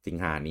27 สิง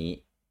หานี้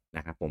น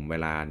ะครับผมเว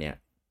ลาเนี่ย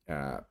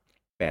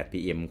8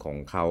 PM ของ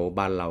เขา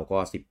บ้านเราก็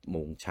 10 โม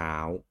งเช้า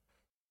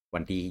วั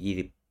นที่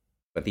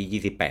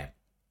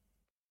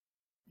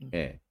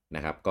28น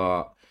ะครับก็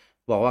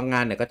บอกว่างา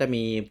นเนี่ยก็จะ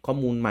มีข้อ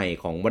มูลใหม่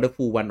ของ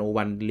Wonderful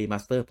 101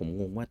 Remaster ผม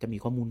งงว่าจะมี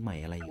ข้อมูลใหม่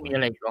อะไรอยู่มีอ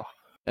ะไรหรอ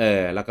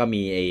แล้วก็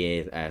มีไอ้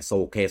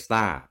Soul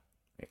Cresta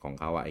ของ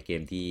เขาไอ้เก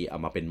มที่เอา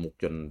มาเป็นมุก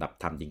จนดับ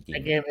ทำจริงๆไ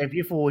อ้เกม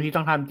พี่ฟูที่ต้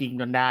องทำจริง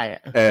จนได้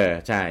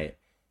ใช่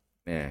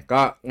ก็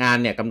งาน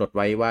เนี่ยกำหนดไ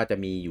ว้ว่าจะ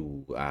มีอยู่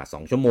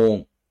2 ชั่วโมง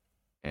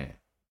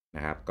น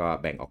ะครับก็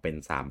แบ่งออกเป็น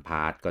3 พ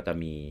าร์ทก็จะ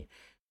มี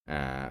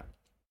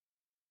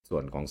ส่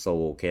วนของ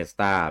Soul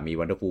Cresta มี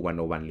Wonderful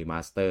 101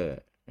 Remaster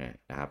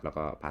นะครับแล้ว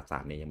ก็พาร์ท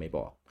 3เนี่ยยังไม่บ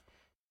อก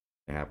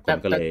นะครับ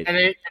ก็เลยใน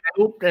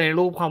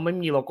รูปเขาไม่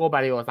มีโลโก้บา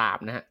ริโอ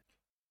3นะฮะ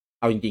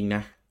เอาจริงๆน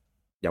ะ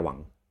อย่าหวัง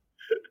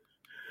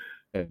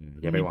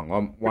อย่าไปหวังว่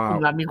า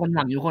มีคนห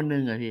วังอยู่คนนึ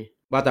งอ่ะพี่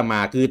ว่าจะมา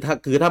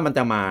คือถ้ามันจ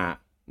ะมา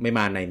ไม่ม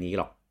าในนี้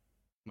หรอก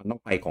มันต้อ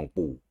งไปของ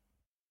ปู่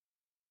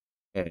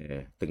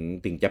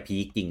ถึงจะพี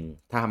คจริง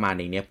ถ้ามาใ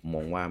นเนี้ยผมม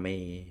องว่าไ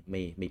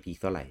ม่พีค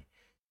เท่าไหร่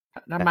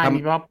ถ้ามามี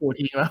ว่าปู่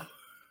ทิ้งแล้ว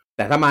แ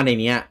ต่ถ้ามาใน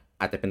เนี้ย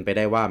อาจจะเป็นไปไ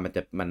ด้ว่ามัน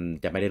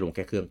จะไม่ได้ลงแ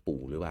ค่เครื่องปู่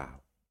หรือเปล่า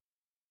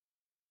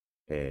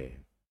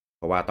เ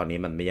พราะว่าตอนนี้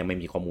มันยังไม่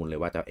มีข้อมูลเลย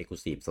ว่าจะ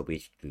Exclusive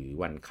Switch หรือ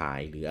วันขาย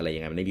หรืออะไรยั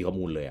งไงมันไม่มีข้อ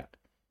มูลเลยอ่ะ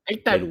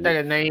แต่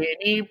ใน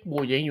นี่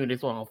ปู่ยังอยู่ใน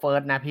ส่วนของ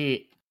First นะพี่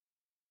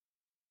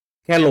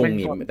แค่ลง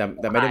นี่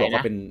แต่ไม่ได้บอกว่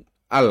าเป็น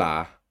เหรอ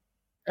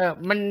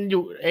มันอ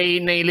ยู่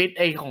ในลิสต์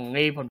ของ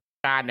ผล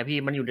การนะพี่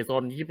มันอยู่ในโซ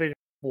นที่เป็น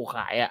ปู่ข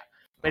ายอ่ะ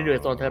เป็นอยู่ใน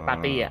โซน Third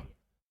Party อ่ะ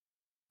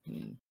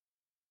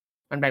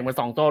มันแบ่งเป็น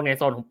2 โซนไง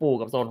โซนของปู่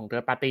กับโซนของ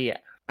Third Party อ่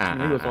ะไ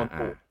ม่อยู่โซน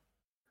ปู่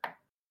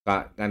ก็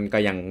งั้นก็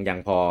ยัง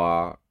พอ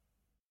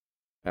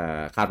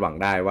คาดหวัง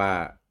ได้ว่า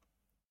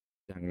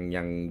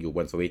ยังอยู่บ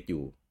นสวิตช์อ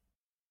ยู่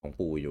ของ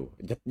ปู่อยู่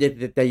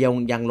จะ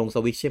ยังลงส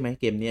วิตช์ใช่ไหม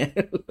เกมเนี้ย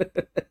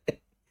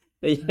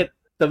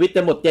สวิตช์จ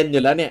ะหมดเจนอ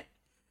ยู่แล้วเนี่ย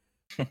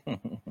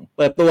เ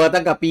ปิดตัว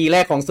ตั้งแต่ปีแร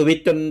กของสวิต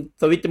ช์จน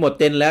สวิตช์จะหมด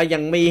เจนแล้วยั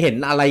งไม่เห็น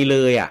อะไรเล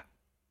ยอ่ะ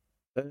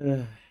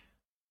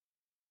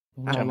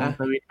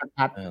สวิตช์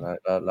ชัด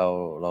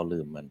เราลื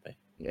มมันไป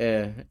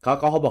เข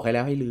าบอกให้แ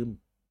ล้วให้ลืม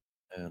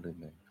ลืม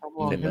เลย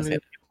เสร็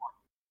จ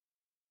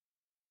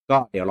ก็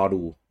เดี๋ยวรอ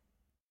ดู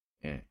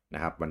น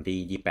ะครับวัน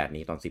ที่28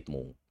นี้ตอน 10 โม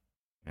ง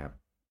นะครับ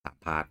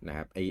3 พาร์ทนะค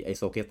รับไอโ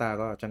ซเคต้า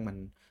ก็ช่างมัน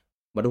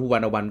มาดู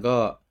วันก็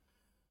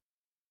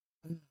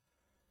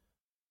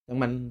ช่าง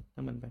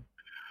มันไป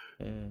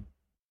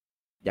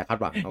อย่าคาด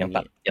หวังยัง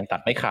ตั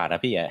ดไม่ขาดน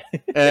ะพี่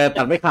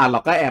ตัดไม่ขาดหร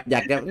อกก็แอบอย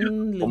ากจะ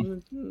ผม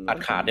ตัด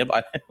ขาดเรียบร้อ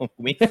ยผม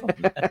ไม่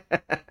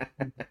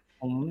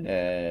ผม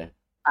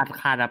ตัด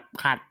ขาดแบบ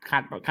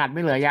ขาดไ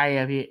ม่เหลือใย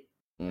อะพี่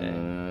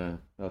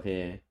โอเค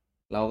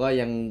เราก็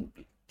ยัง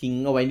ทิ้ง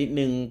เอาไว้นิด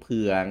นึงเ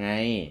ผื่อไง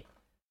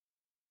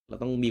เรา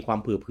ต้องมีความ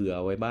เผื่อเ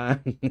อาไว้บ้าง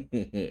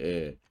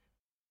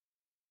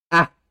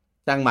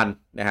จ้างมัน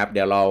นะครับเ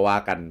ดี๋ยวรอว่า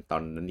กันตอ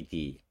นนั้นอีก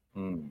ที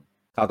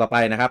ข่าวต่อไป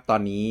นะครับตอ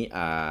นนี้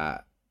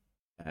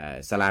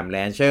Slime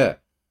Rancher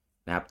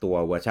นะครับตัว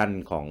เวอร์ชัน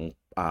ของ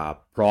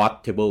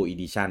Portable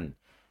Edition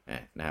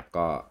นะครับ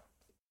ก็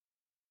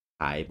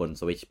ขายบน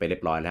Switch ไปเรีย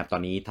บร้อยแล้วครับตอ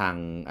นนี้ทาง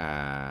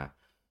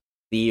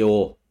CEO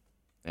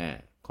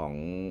ของ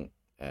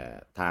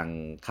ทาง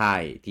ค่า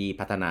ยที่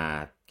พัฒนา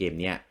เกม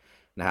นี้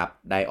นะครับ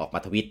ได้ออกมา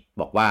ทวิต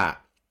บอกว่า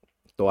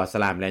ตัว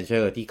Slime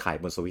Rancher ที่ขาย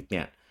บน Switch เ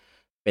นี่ย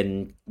เป็น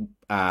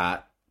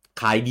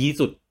ขายดี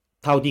สุด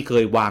เท่าที่เค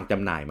ยวางจ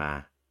ำหน่ายมา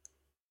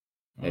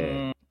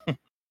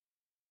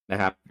นะ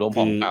ครับรวม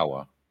ของเก่า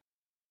อ่ะ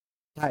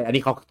ใช่อัน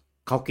นี้เ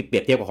ขาเปรี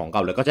ยบเทียบกับของเก่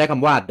าเลยก็ใช้ค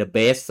ำว่า the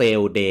best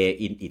sale day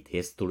in its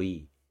history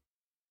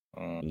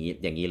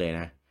อย่างนี้เลย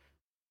นะ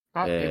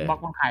ก็Xbox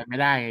มันขายไม่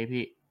ได้ไง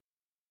พี่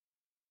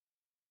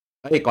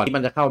ก่อนที่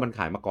มันจะเข้ามันข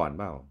ายมาก่อน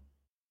เปล่า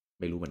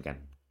ไม่รู้เหมือนกัน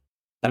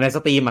แต่ในส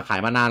ตรีมมาขาย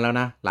มานานแล้ว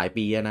นะหลาย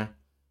ปีแล้วนะ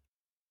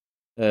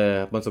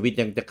บนสวิตช์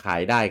ยังจะขา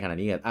ยได้ขนาด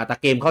นี้แต่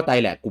เกมเข้าใจ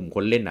แหละกลุ่มค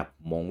นเล่นนะ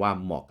มองว่า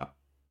เหมาะกับ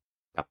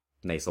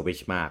ในสวิต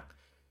ช์มาก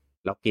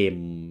แล้วเกม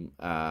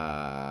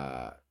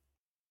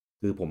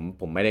คือ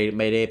ผมไม่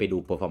ได้ไปดู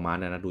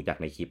performance นะดูจาก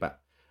ในคลิป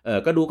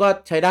ก็ดูก็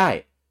ใช้ได้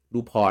ดู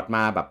พอร์ตม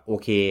าแบบโอ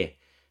เค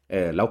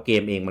แล้วเก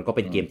มเองมันก็เ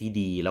ป็นเกมที่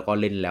ดีแล้วก็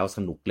เล่นแล้วส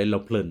นุกเล่นแล้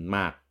วเพลินม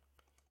าก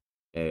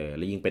แ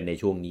ล้วยิ่งเป็นใน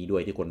ช่วงนี้ด้ว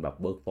ยที่คนแบบ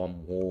work from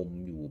home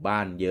อยู่บ้า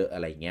นเยอะอ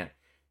ะไรเงี้ย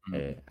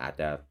อาจ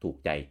จะถูก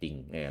ใจจริง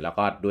แล้ว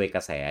ก็ด้วยกร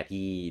ะแส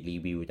ที่รี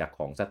วิวจากข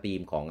องสตรี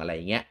มของอะไร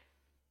เงี้ย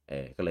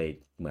ก็เลย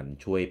เหมือน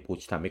ช่วยพุช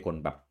ทำให้คน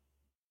แบบ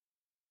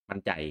มั่น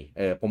ใจ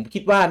ผมคิ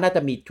ดว่าน่าจ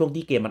ะมีช่วง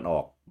ที่เกมมันอ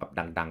อกแบบ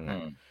ดัง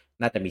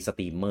ๆน่าจะมีสต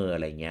รีมเมอร์อ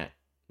ะไรเงี้ย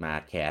มา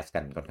แคสกั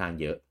นค่อนข้าง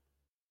เยอะ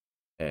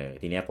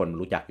ทีเนี้ยคน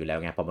รู้จักอยู่แล้ว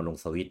ไงพอมาลง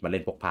สวิตช์มาเล่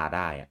นพกพาไ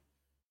ด้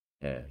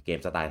เกม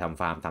สไตล์ทำ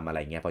ฟาร์มทำอะไร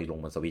เงี้ยพอลง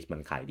บนสวิตช์มั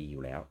นขายดีอ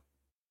ยู่แล้ว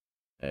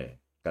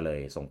ก็เลย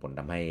ส่งผล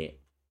ทำให้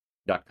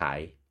ยอดขาย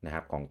นะค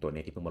รับของตัว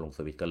นี้ที่เพิ่งมาลงส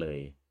วิตช์ก็เลย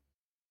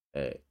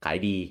ขาย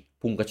ดี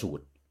พุ่งกระฉู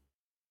ด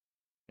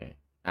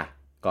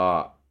ก็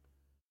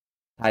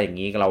ถ้าอย่าง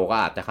นี้เราก็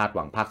อาจจะคาดห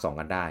วังภาค2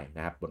กันได้น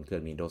ะครับบนเครื่อ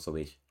ง Nintendo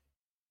Switch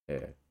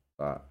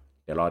ก็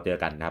เดี๋ยวรอเจอ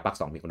กันนะภาค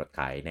2มีกำหนด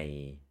ขายใน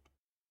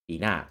ปี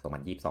หน้า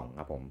2022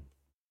ครับผม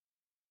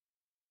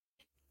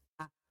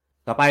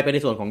ต่อไปเป็นใน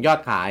ส่วนของยอด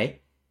ขาย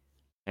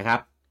นะครับ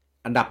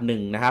อันดับ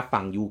1นะครับ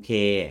ฝั่ง UK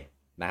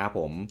นะครับ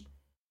ผม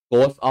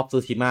Ghost of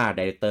Tsushima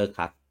Director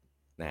Cut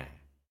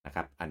นะค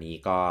รับอันนี้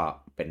ก็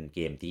เป็นเก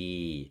มที่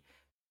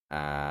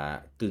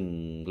กึ่ง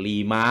รี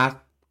มาส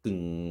กึ่ง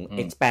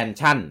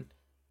expansion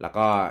แล้ว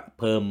ก็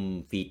เพิ่ม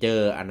ฟีเจอ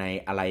ร์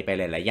อะไรไป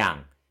หลายๆอย่าง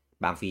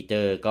บางฟีเจ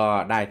อร์ก็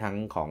ได้ทั้ง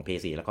ของ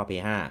PS4 แล้วก็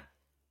PS5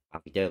 บาง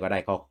ฟีเจอร์ก็ได้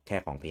แค่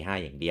ของ PS5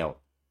 อย่างเดียว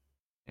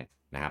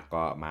นะครับ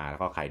ก็มาแล้ว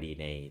ก็ขายดี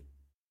ใน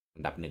อั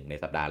นดับ1ใน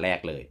สัปดาห์แรก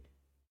เลย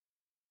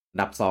อัน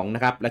ดับ2น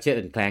ะครับ Ratchet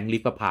 & Clank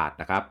Rift Apart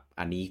นะครับ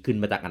อันนี้ขึ้น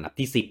มาจากอันดับ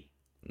ที่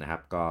10นะครั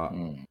บก็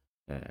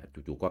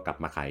จู่ๆก็กลับ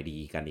มาขายดี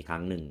กันอีกครั้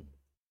งหนึ่ง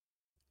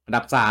อัน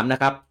ดับ3นะ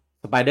ครับ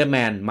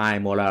Spider-Man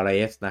Miles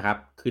Morales นะครับ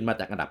ขึ้นมา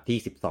จากอันดับที่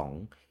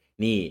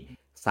12นี่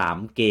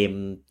3เกม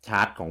ช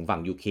าร์ตของฝั่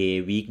ง UK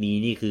วีคนี้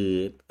นี่คือ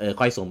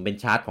ค่อยสมเป็น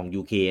ชาร์ตของ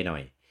UK หน่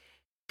อย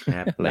นะค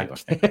รับ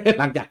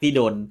หลังจากที่โ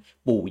ดน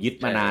ปู่ยึด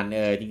มานาน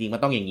จริงๆมั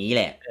นต้องอย่างนี้แ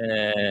หละ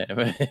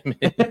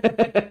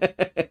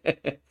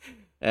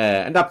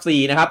อันดับ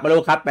4นะครับ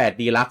Mario Kart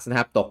 8 Deluxe นะค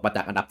รับตกมาจ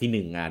ากอันดับ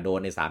ที่1โดน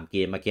ใน3เก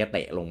มเมื่อกี้เต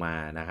ะลงมา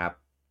นะครับ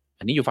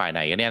อันนี้อยู่ฝ่ายไหน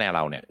กันเนี่ยเ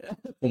ราเนี่ย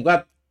ผมก็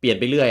เปลี่ยน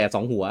ไปเรื่อย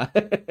2หัว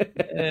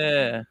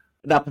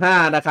อันดับ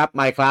5นะครับ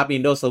Minecraft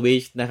Nintendo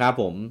Switch นะครับ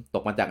ผมต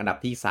กมาจากอันดับ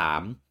ที่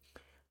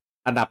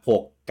3อันดับ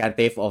6 Grand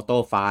Theft Auto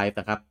 5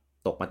นะครับ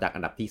ตกมาจากอั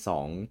นดับที่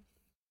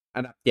2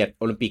อันดับ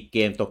7 Olympic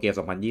Games Tokyo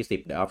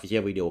 2020 The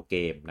Official Video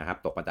Game นะครับ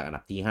ตกมาจากอัน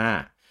ดับที่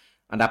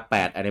5อันดับ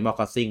8 Animal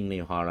Crossing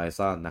New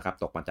Horizon นะครับ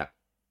ตกมาจาก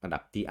อันดั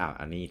บที่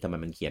อันนี้ทำไม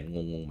มันเขียนง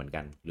งๆเหมือน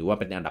กันหรือว่า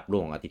เป็นอันดับร่ว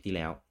งของอาทิตย์ที่แ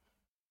ล้ว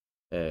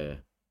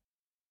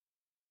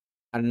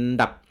อัน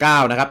ดับ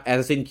9นะครับ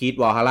Assassin's Creed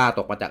Valhalla ต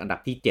กมาจากอันดับ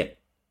ที่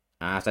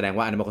7แสดง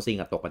ว่า Animal Crossing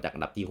ตกมาจากอั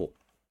นดับที่6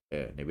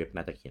ในเว็บ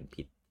น่าจะเขียน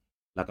ผิด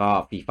แล้วก็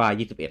FIFA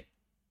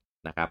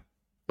 21นะครับ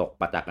ตก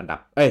มาจากอันดับ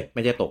ไ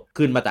ม่ใช่ตก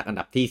ขึ้นมาจากอัน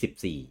ดับ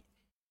ที่14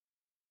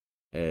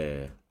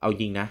เอาจ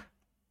ริงนะ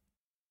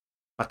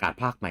ประกาศ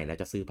ภาคใหม่แล้ว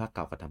จะซื้อภาคเ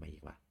ก่ากันทำไมอี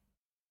กวะ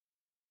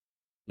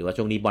หรือว่า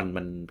ช่วงนี้บอล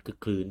มันคึก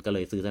คลื้นก็เล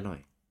ยซื้อซะหน่อย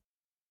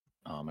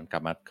มันกลั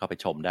บมาเข้าไป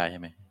ชมได้ใช่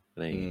ไหม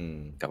เลย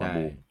กลับมา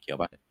บูมเกี่ยว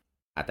ป่ะ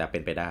อาจจะเป็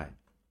นไปได้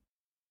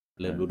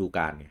เริ่มฤดูก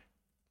าลไง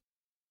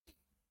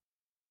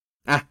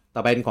ต่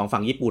อไปเป็นของ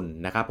ฝั่งญี่ปุ่น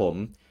นะครับผม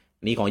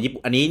นี่ของญี่ปุ่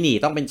นอันนี้นี่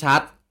ต้องเป็นชาร์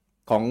ต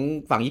ของ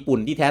ฝั่งญี่ปุ่น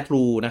ที่แท้ท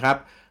รูนะครับ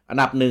อัน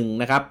ดับ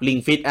1นะครับ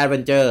Ring Fit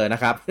Adventure น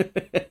ะครับ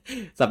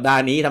สัปดา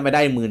ห์นี้ทำไปไ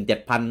ด้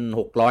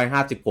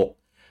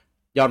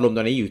 17,656 ยอดรวม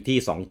ตัวนี้อยู่ที่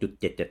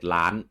 2.77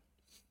 ล้าน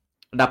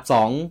อันดับ2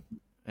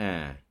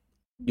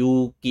ยู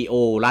กิโอ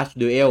Rush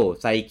Duel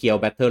Saikyo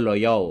Battle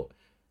Royale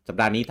สัป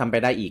ดาห์นี้ทำไป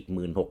ได้อีก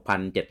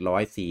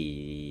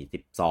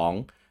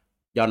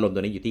 16,742 ยอดรวมตั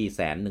วนี้อยู่ที่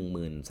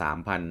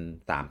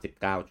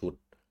 113,039 ชุด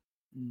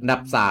อันดั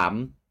บ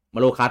3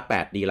 Mario Kart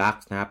 8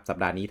 Deluxe นะครับสัป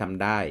ดาห์นี้ท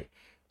ำได้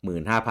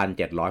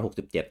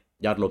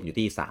 15,767 ยอดรวมอยู่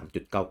ที่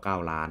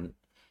 3.99 ล้าน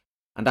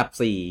อันดับ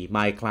4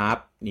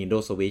 Minecraft Nintendo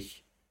Switch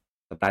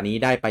สัปดาห์นี้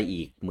ได้ไป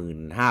อีก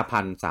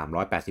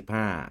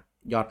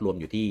 15,385 ยอดรวม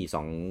อยู่ที่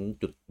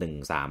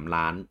 2.13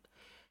 ล้าน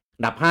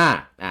อันดับ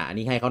5อัน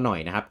นี้ให้เขาหน่อย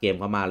นะครับเกม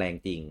เขามาแรง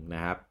จริงน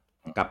ะครับ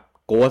กับ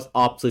Ghost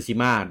of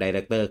Tsushima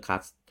Director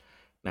Cut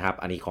นะครับ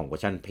อันนี้ของเวอ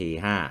ร์ชัน Play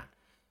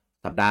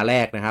 5 สัปดาห์แร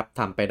กนะครับ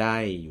ทำไปได้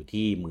อยู่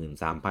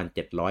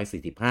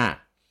ที่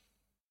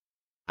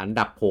 13,745 อัน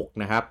ดับ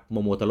6นะครับโม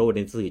โมทาโร่เด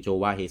นสึโช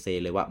วะเฮเซ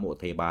เลวะโม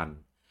เทบัน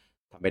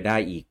ทำไปได้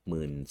อีก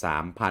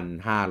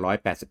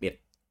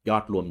 13,581 ยอ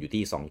ดรวมอยู่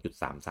ที่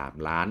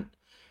 2.33 ล้าน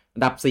อั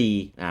นดับ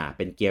4เ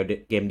ป็นเ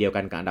กมเดียวกั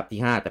นกับอันดับ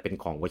ที่5แต่เป็น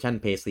ของเวอร์ชัน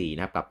PS4 น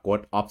ะครับกับ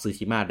Ghost of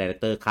Tsushima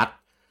Director Cut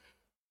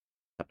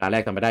สัปดาห์แร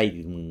กทำไปได้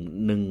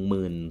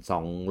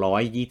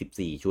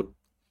 1,224 ชุด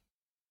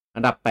อั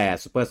นดับ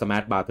8 Super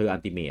Smash Bros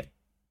Ultimate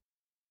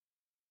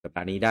สัปด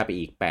าห์นี้ได้ไป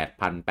อีก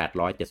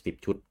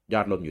 8,870 ชุดย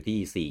อดรวมอยู่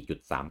ที่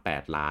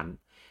 4.38 ล้าน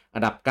อั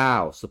นดับ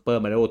9 Super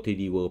Mario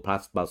 3D World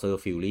Plus Bowser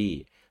Fury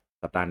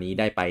สัปดาห์นี้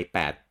ได้ไป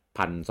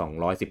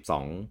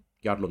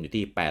 8,212 ยอดรวมอยู่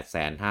ที่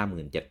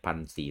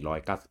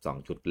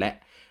 857,492 ชุดและ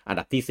อัน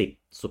ดับที่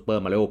10 Super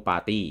Mario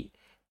Party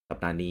สัป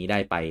ดาห์นี้ได้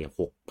ไป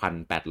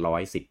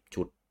 6,810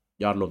 ชุด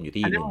ยอดรวมอยู่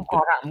ที่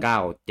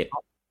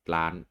 1.97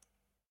 ล้าน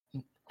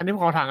อันนี้ผ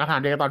มขอถามคำถาม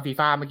เดียวกับตอนฟี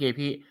ฟ่าเมื่อกี้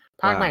พี่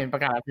ภาคใหม่ปร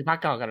ะกาศคือภาค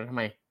เก่ากันทำ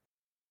ไม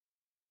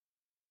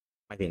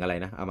หมายถึงอะไร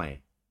นะเอาใหม่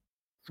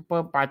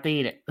Super Party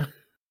เนี่ย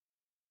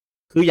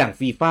คืออย่าง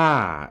ฟีฟ่า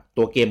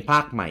ตัวเกมภา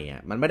คใหม่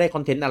มันไม่ได้ค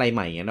อนเทนต์อะไรให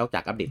ม่ไงนอกจา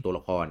กอัปเดตตัวล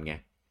ะครไง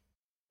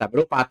แต่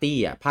Mario Party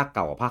ภาคเ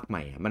ก่ากับภาคให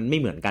ม่มันไม่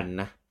เหมือนกัน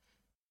นะ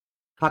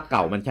ภาคเก่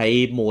ามันใช้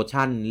โม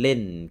ชั่นเล่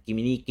นกิ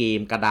มินิเกม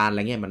กระดานอะไ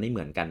รเงี้ยมันไม่เห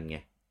มือนกันไง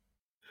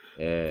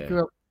คือ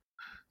แบบ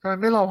ทำไม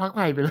ไม่รอภาคใ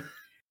หม่ไปเลย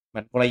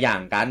มันคนละอย่า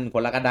งกันค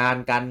นละกระดาน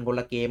กันคน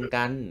ละเกม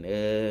กัน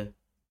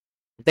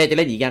เต้จะเ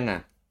ล่นอีกยัง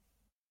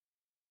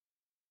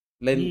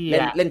เ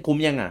ล่นคุ้ม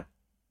ยัง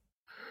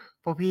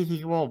พวกพี่ทิ้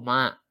งผมม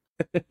า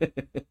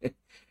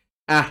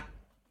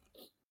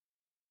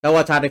แล้วว่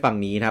าชาร์ตในฝั่ง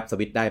นี้นะครับส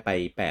วิตได้ไป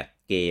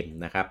8เกม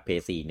นะครับ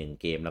PS4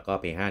 1เกมแล้วก็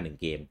PS5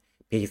 1เกม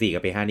PS4 กั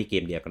บ PS5 นี่เก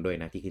มเดียวกันด้วย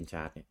นะที่ขึ้นช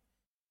าร์ตเนี่ย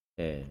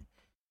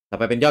ต่อ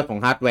ไปเป็นยอดของ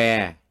ฮาร์ดแว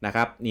ร์นะค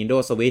รับ Nintendo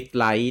Switch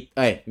Lite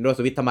Nintendo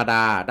Switch ธรรมด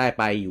าได้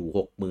ไปอยู่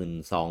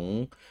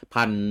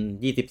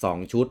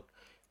 62,022 ชุด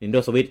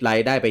Nintendo Switch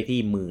Lite ได้ไปที่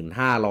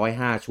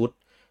 1,505 ชุด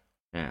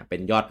เป็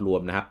นยอดรว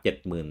มนะครับ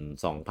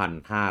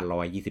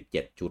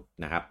 72,527 ชุด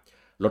นะครับ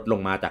ลดลง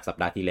มาจากสัป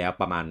ดาห์ที่แล้ว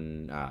ประมาณ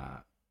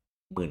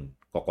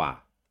10,000 กว่า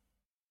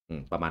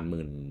ประมาณ17,000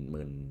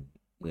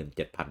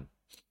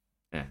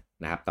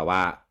นะครับแต่ว่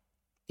า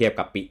เทียบ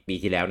กับปี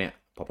ที่แล้วเนี่ย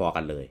พอๆ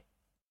กันเลย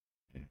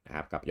นะค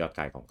รับกับยอดข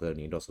ายของเครื่อง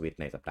Nintendo Switch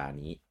ในสัปดาห์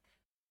นี้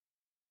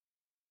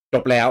จ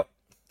บแล้ว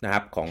นะค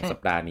รับของสัป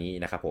ดาห์นี้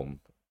นะครับผม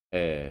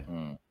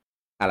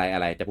อะ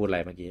ไรจะพูดอะไร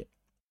เมื่อกี้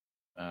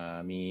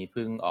มีเ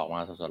พิ่งออกมา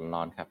สดๆร้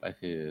อนครับก็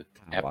คือ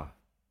แอป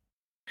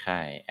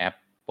แอป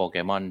โปเก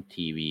มอน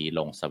ทีวีล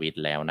งสวิต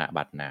แล้วนะ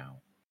บัดนาว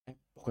แอป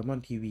โปเกมอน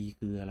ทีวี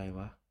คืออะไร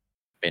วะ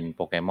เป็นโป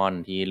เกมอน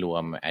ที่รว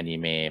มอนิ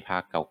เมะภา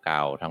คเก่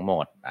าๆทั้งหม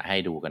ดให้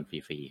ดูกันฟ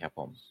รีๆครับผ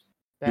ม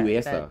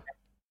US เหรอ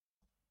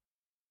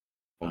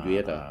ผม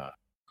US เหรอ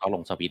เขาล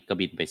งสวิตก็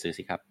บินไปซื้อ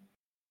สิครับ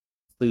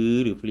ซื้อ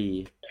หรือฟรี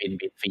บิน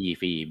ฟ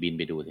รีบิน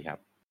ไปดูสิครับ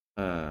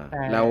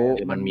แล้ว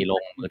มันมีล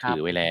งมือถื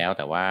อไว้แล้วแ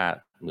ต่ว่า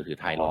มือถือ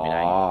ไทยลงไม่ไ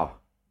ด้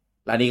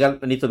แล้วอัน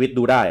นี้สวิต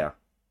ดูได้เหรอ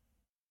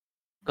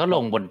ก็ล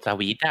งบนส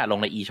วิตลง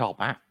ใน eShop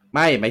ไ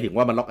ม่หมายถึง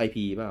ว่ามันล็อก IP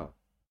เปล่า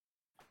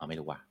ไม่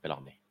รู้ว่ะไปลอ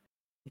งเลย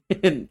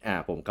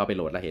ผมเข้าไปโห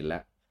ลดแล้วเห็นแล้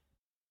ว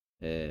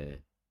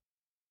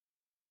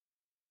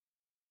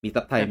มี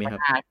ซับไทยไหมครับ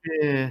คื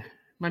อ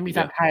มันมี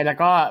ซับไทยแล้ว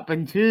ก็เป็น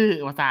ชื่อ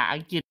ภาษาอั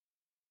งกฤษ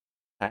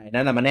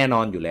นั่นน่ะมันแน่นอ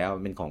นอยู่แล้วมั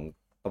นเป็นของ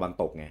ตะวัน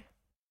ตกไง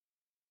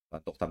ตะวั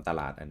นตกทำต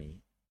ลาดอันนี้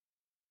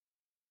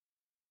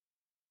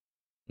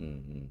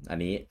อัน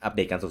นี้อัปเด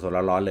ตกันสด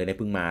ๆร้อนๆเลยได้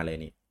เพิ่งมาเลย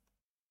นี่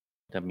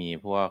จะมี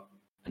พวก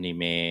อนิ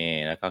เม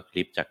ะแล้วก็ค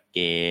ลิปจากเก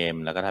ม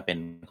แล้วก็ถ้าเป็น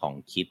ของ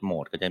คิดโหม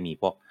ดก็จะมี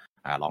พวก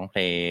ร้องเพ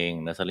ลง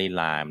Nursery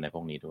Rhyme ในพ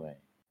วกนี้ด้วย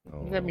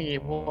จะมี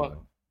พวก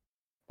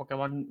โปเก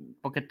มอน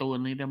โปเกตูน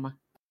นี่ด้วยมั้ย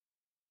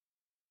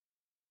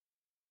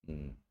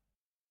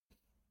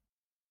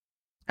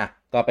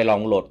ก็ไปลอ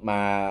งโหลดม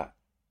า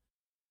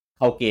เ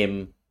ข้าเกม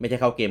ไม่ใช่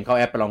เข้าเกมเข้า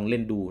แอปไปลองเล่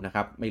นดูนะค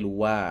รับไม่รู้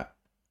ว่า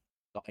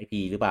ล็อก IP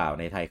หรือเปล่า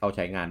ในไทยเข้าใ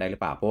ช้งานได้หรือ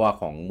เปล่าเพราะว่า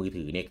ของมือ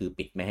ถือเนี่ยคือ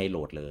ปิดไม่ให้โหล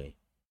ดเลย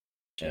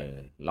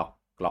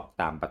ล็อก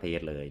ตามประเทศ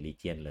เลยรี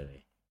เจียนเลย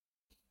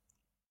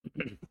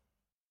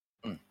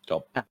จ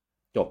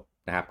บ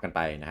นะครับกันไป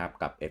นะครับ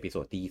กับเอพิโซ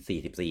ด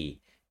ที่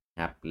44น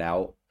ะครับแล้ว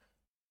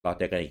เราเ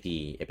จอกันอีกที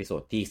เอพิโซ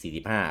ดที่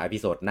45เอพิ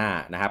โซดหน้า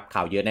นะครับข่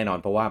าวเยอะแน่นอน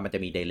เพราะว่ามันจะ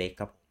มีไดเรก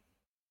ครับ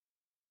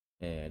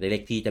ไดเร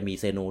กที่จะมี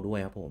เซโนด้วย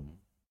ครับผม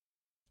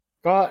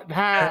ก็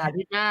ถ้าอา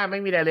ทิตย์หน้าไม่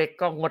มีไดเรก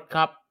ก็งดค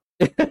รับ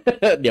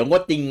เดี๋ยวง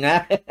ดจริงนะ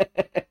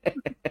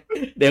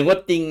เดี๋ยวงด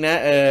จริงนะ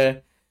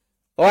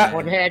เพราะว่าค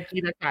นแทนกิ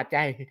นอากาศใจ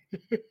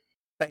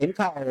แต่เห็น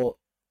ข่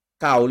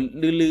าว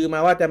ลือมา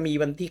ว่าจะมี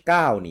วันที่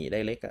9นี่ได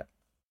เรกอ่ะ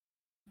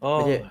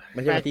ไ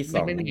ม่ใช่วันที่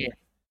2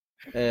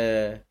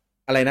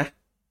อะไรนะ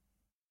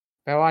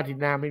แปลว่าอาทิต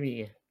ย์หน้าไม่มี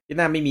อาทิตย์ห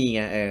น้าไม่มีไ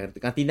ง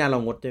อาทิตย์หน้าเรา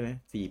งดใช่ไหม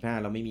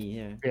45เราไม่มีใ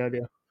ช่ไหมเ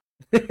ดี๋ยว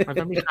มัน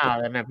ต้องมีข่าว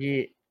แล้วนะพี่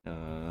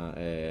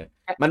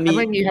มัน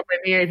ไม่มีทำเป็น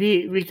ไงพี่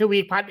วีคทูวี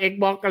คพัด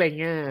Xbox อะไร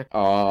เงี้ย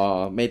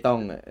ไม่ต้อง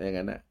อย่าง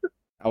นั้นนะ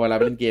เอาเวลาไ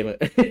ปเล่นเกม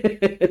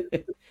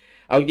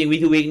เอาจริงวีค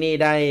ทูวีคนี่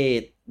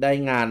ได้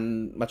งาน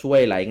มาช่วย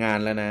หลายงาน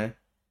แล้วนะ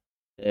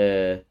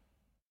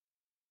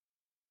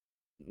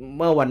เ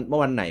มื่อ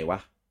วันไหนวะ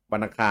วั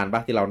นอังคารป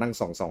ะที่เรานั่ง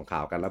ส่องข่า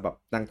วกันแล้วแบบ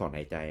นั่งถอนห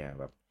ายใจ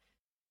แบบ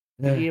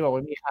พี่บอกว่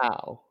ามีข่า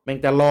วแม่ง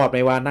จะรอดไหม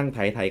ว่านั่งไ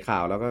ถข่า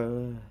วแล้วก็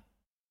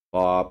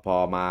พอ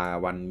มา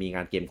วันมีง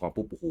านเกมของ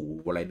ปุ๊บโอ้โห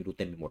อะไรไม่รู้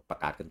เต็มไปหมดประ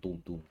กาศกันตูม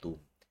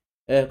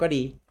ก็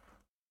ดี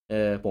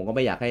ผมก็ไ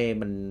ม่อยากให้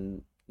มัน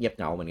เงียบเ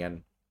หงาเหมือนกัน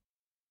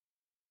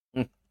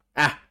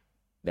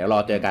เดี๋ยวรอ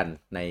เจอกัน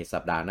ในสั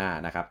ปดาห์หน้า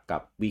นะครับกั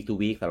บ Week to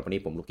Week สำหรับวัน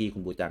นี้ผมลูกกี้คุ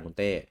ณบูจังคุณ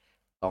เต้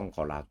ต้องข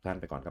อลาทุกท่าน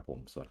ไปก่อนครับผม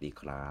สวัสดี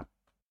ครับ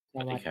ส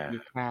วัสดี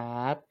ครั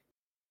บ